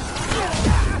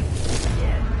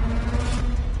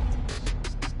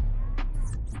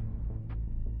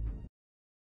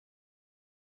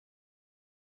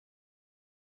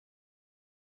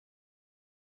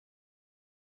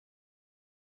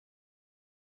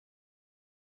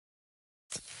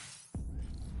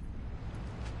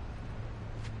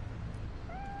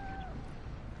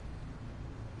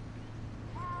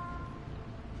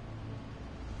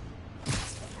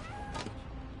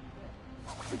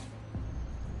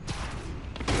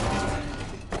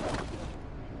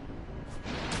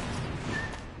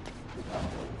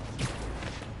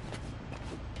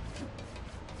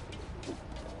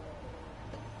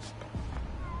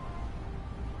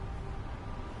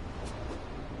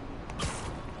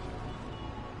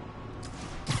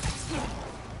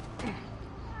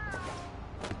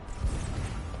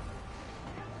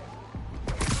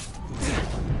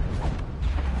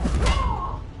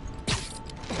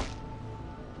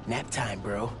 Nap time,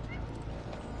 bro.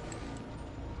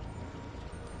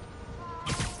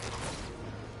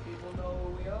 People know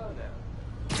who we are now.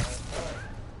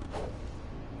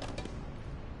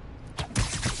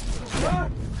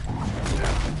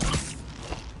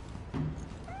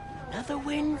 Another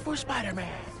win for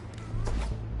Spider-Man.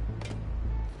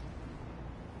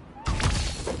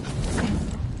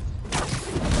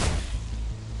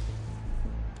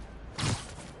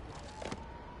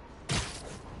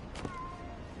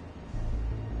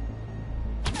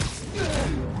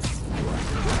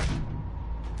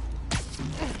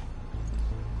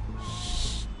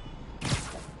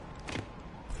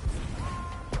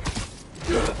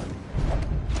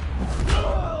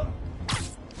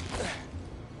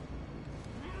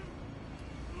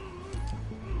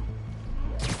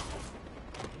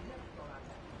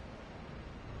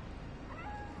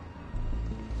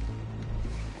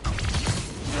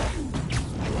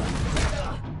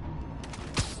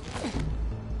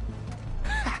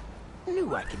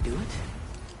 Knew I could do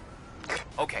it.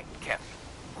 Okay, Kev.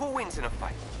 Who wins in a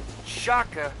fight?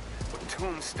 Shaka or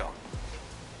Tombstone?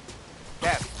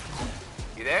 Kev,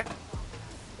 you there?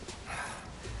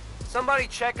 Somebody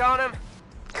check on him?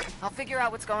 I'll figure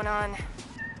out what's going on.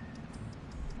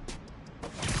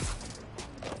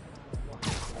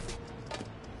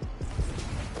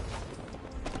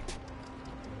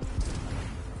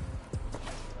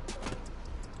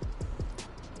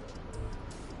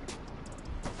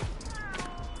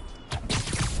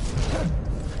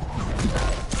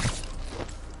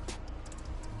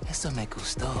 Eso me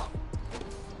gustó.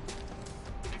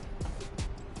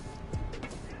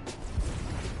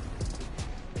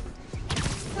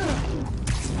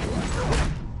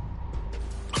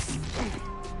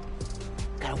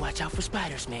 Gotta watch out for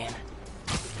spiders, man.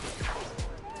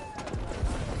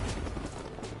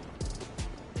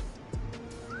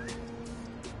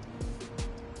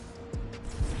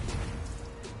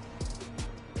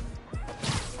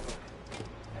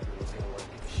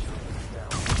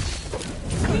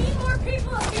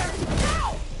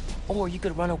 Or you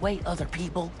could run away, other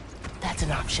people. That's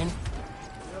an option.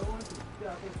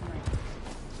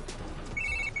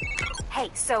 Hey,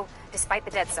 so, despite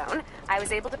the dead zone, I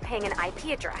was able to ping an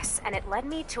IP address, and it led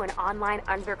me to an online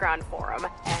underground forum,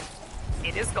 and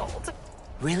it is gold.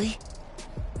 Really?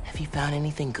 Have you found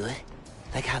anything good?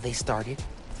 Like how they started?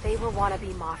 They were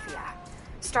wannabe mafia.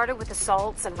 Started with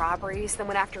assaults and robberies, then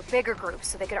went after bigger groups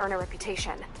so they could earn a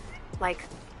reputation. Like,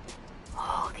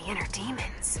 oh, the inner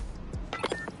demons.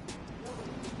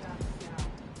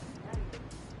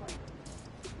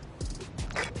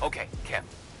 Okay, Kev.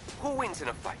 Who wins in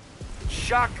a fight?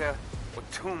 Shaka or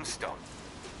Tombstone?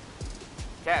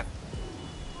 Kev,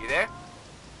 you there?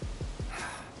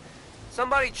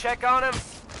 Somebody check on him.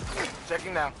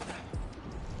 Checking now.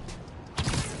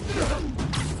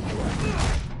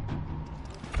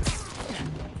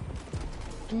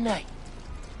 Night.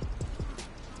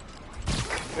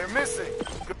 They're missing.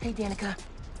 Hey, Danica.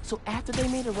 So after they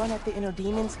made a run at the inner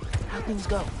demons, how'd things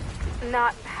go?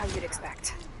 Not how you'd expect.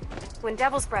 When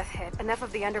Devil's Breath hit, enough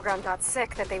of the underground got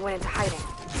sick that they went into hiding.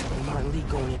 And Martin Lee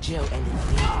going to jail ended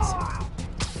the demons.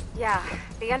 Yeah,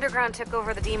 the underground took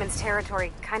over the demons'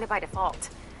 territory kind of by default.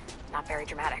 Not very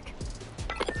dramatic.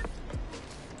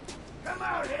 Come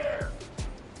out here!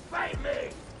 Fight me!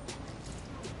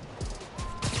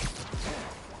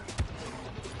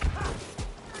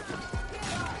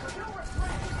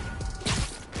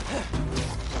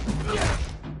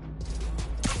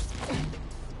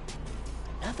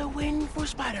 Another win for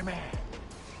Spider-Man.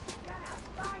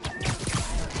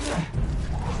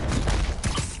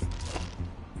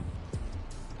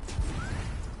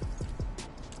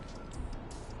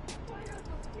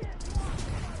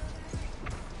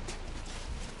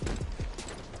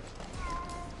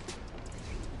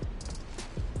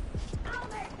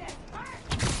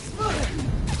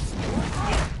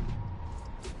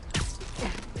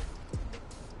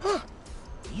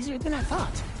 Easier than I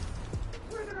thought.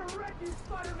 We're gonna wreck you,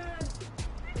 Spider-Man!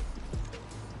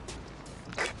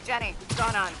 Jenny, what's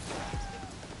going on?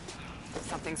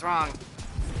 Something's wrong.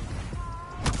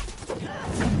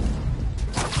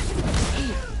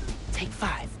 Here, take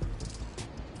 5.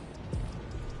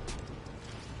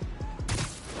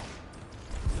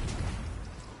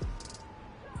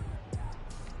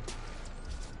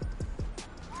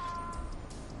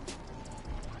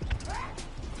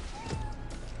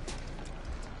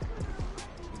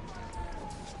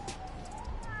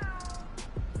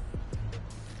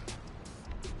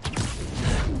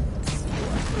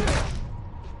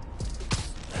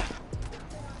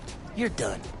 You're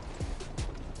done.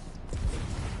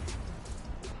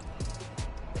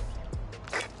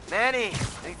 Manny,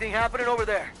 anything happening over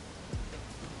there?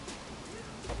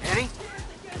 Manny?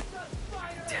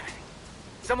 Damn it.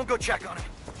 Someone go check on him.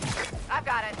 I've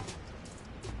got it.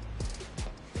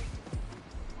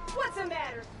 What's the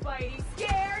matter, Spidey?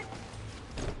 Scared?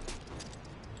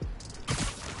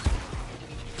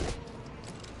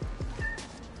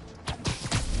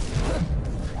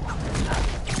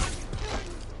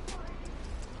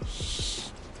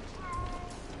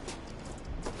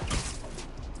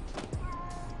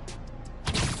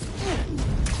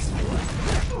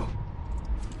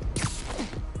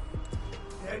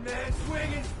 Dead man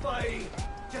swinging, Spidey!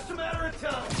 Just a matter of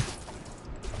time!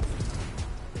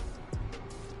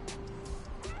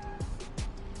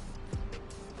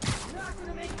 Not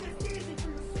gonna make this easy for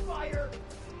you, Spider!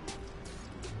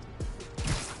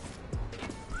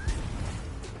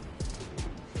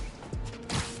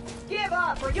 Give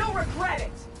up, or you'll regret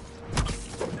it!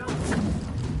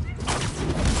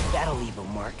 That'll leave a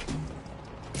mark.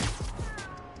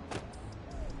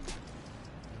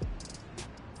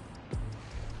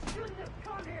 Shouldn't have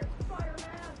come here,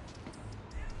 Spider-Man!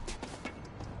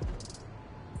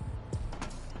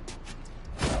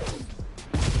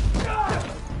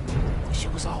 Wish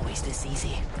it was always this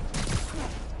easy.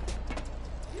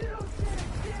 You don't stand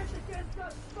a chance against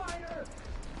us, Spider!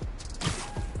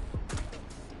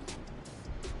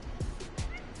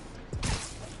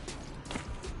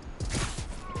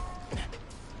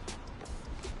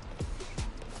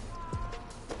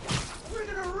 We're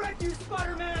gonna wreck you,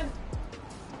 Spider-Man!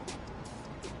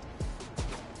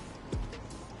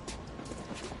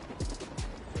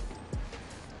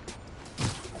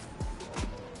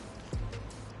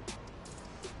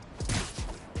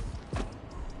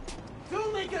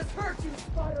 Don't make us hurt you,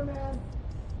 Spider-Man!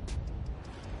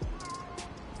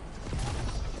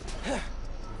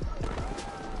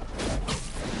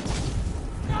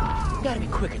 Gotta be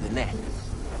quicker than that.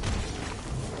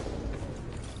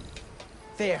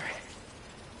 There.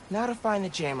 Now to find the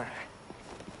jammer.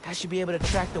 I should be able to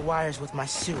track the wires with my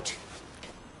suit.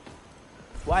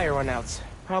 Wire runouts.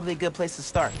 Probably a good place to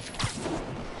start.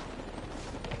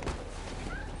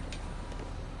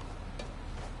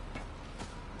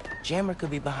 Jammer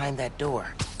could be behind that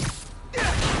door.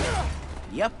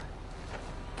 Yup.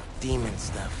 Demon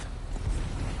stuff.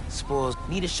 Suppose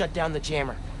need to shut down the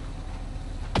jammer.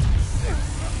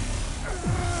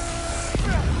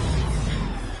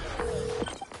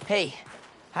 Hey,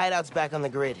 hideout's back on the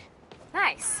grid.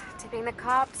 Nice. Tipping the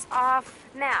cops off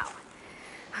now.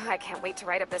 I can't wait to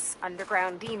write up this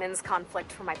underground demons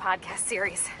conflict for my podcast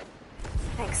series.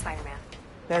 Thanks, Spider-Man.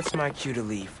 That's my cue to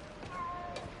leave.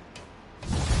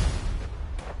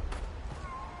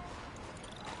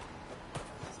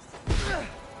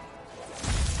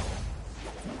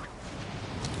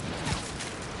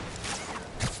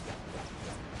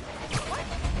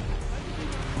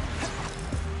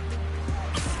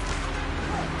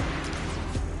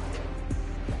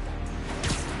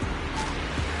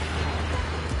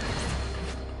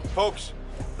 Folks,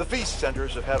 the Feast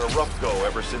Centers have had a rough go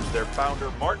ever since their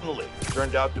founder, Martin Lee,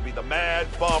 turned out to be the mad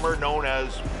bomber known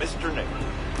as Mr. Nate.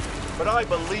 But I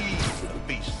believe the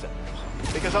Feast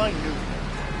Centers, because I knew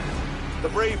them. The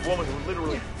brave woman who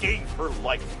literally gave her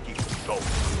life to keep it going.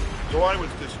 So I was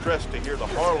distressed to hear the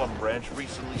Harlem branch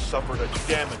recently suffered a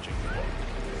damaging blow.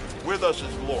 With us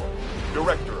is Laura,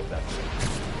 director of that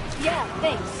center. Yeah,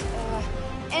 thanks.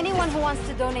 Anyone who wants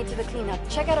to donate to the cleanup,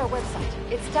 check out our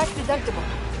website. It's tax deductible.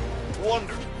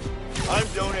 Wonderful. I'm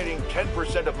donating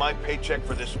 10% of my paycheck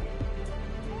for this week.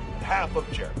 Half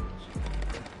of Jerry's.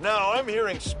 Now, I'm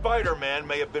hearing Spider-Man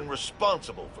may have been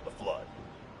responsible for the flood.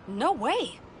 No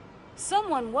way.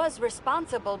 Someone was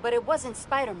responsible, but it wasn't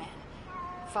Spider-Man.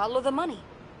 Follow the money.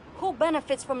 Who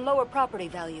benefits from lower property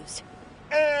values?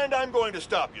 And I'm going to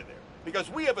stop you there, because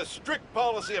we have a strict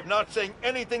policy of not saying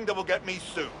anything that will get me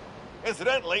sued.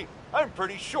 Incidentally, I'm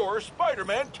pretty sure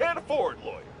Spider-Man can't afford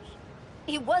lawyers.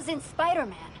 It wasn't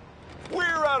Spider-Man. We're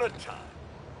out of time.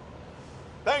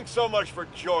 Thanks so much for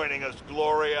joining us,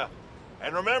 Gloria.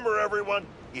 And remember, everyone,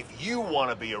 if you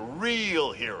want to be a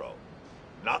real hero,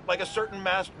 not like a certain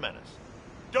masked menace,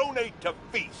 donate to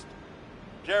Feast.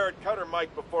 Jared, cut her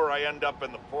mic before I end up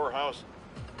in the poorhouse.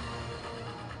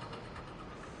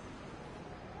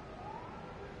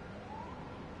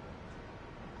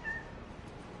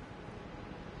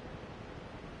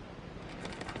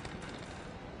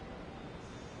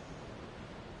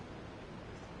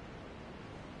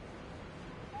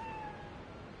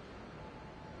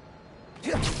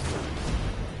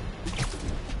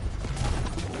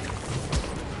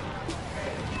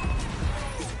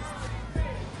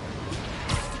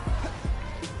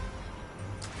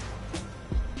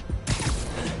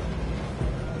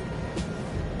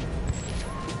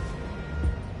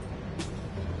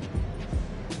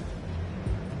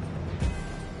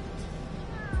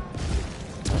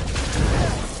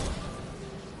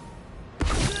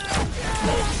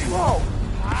 Whoa!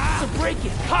 It's a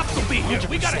break-in! Cops will be here!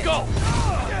 We gotta go!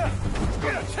 I'm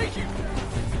gonna take you!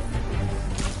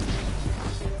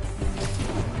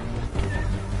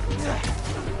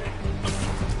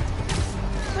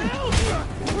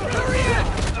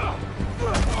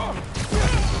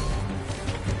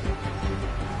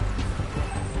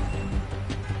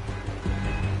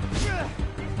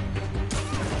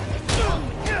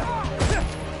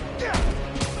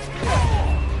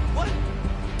 What?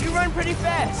 You run pretty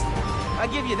fast. I'll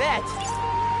give you that.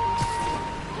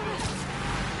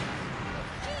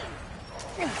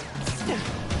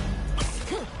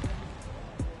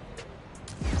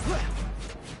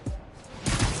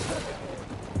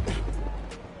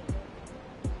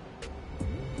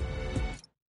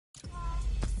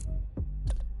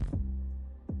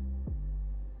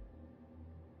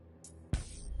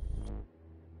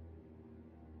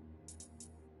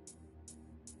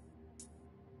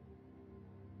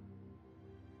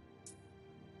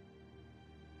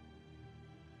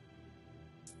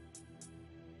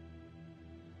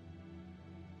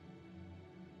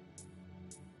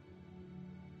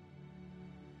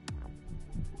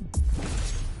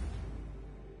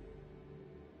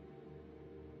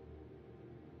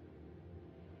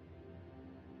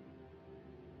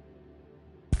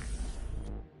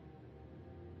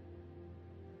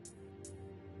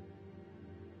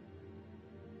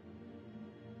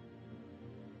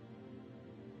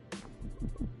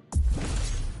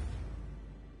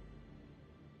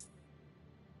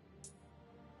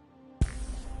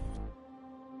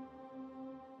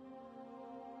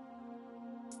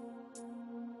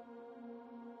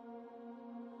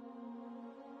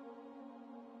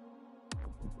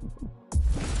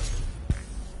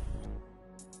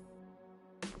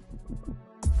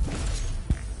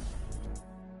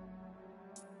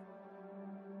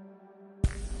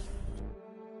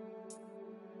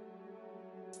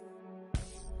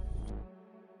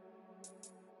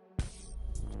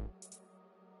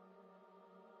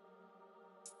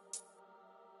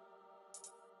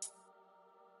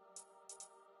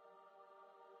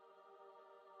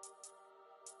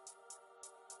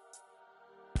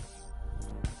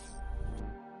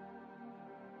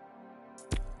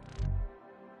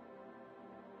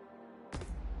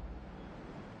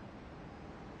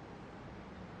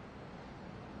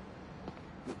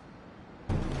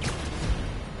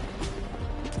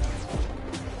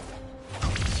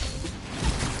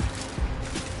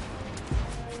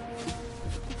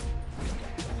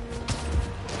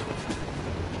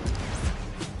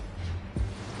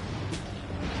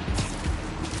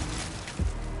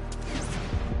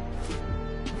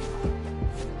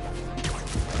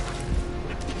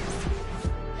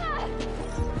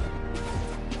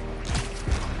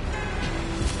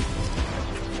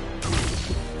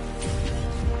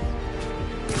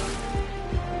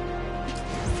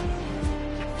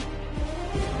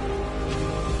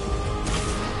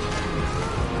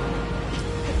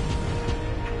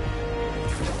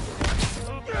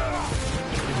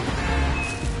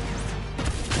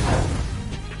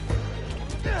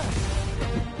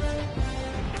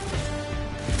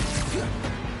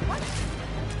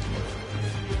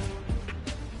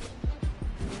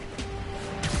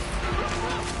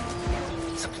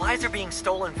 Supplies are being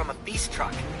stolen from a feast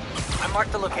truck. I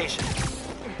marked the location.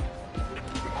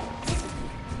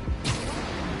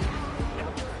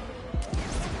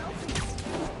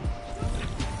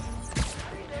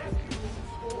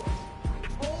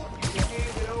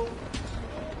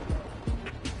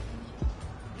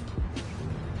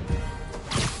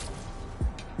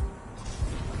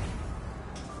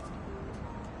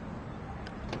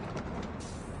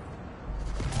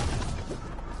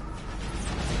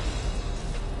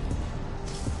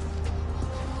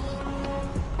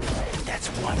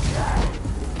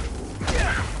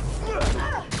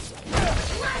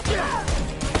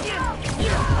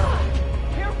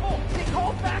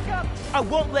 I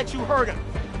won't let you hurt him.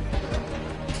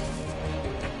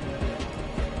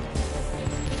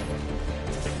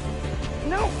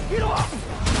 No, get off!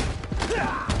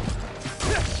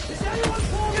 Is anyone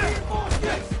calling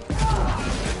reinforcements?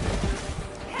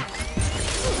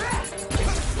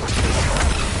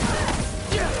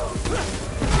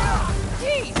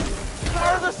 Jeez!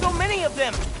 How are there so many of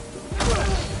them?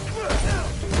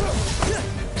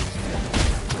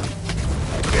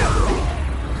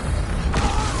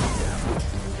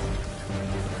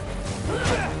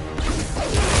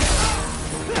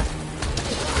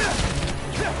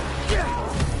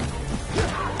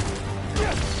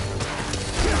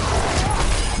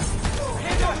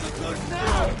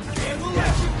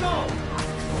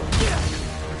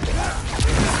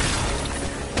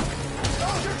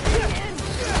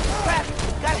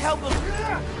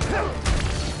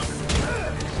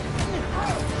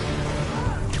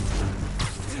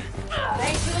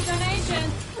 Thanks for the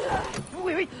donation.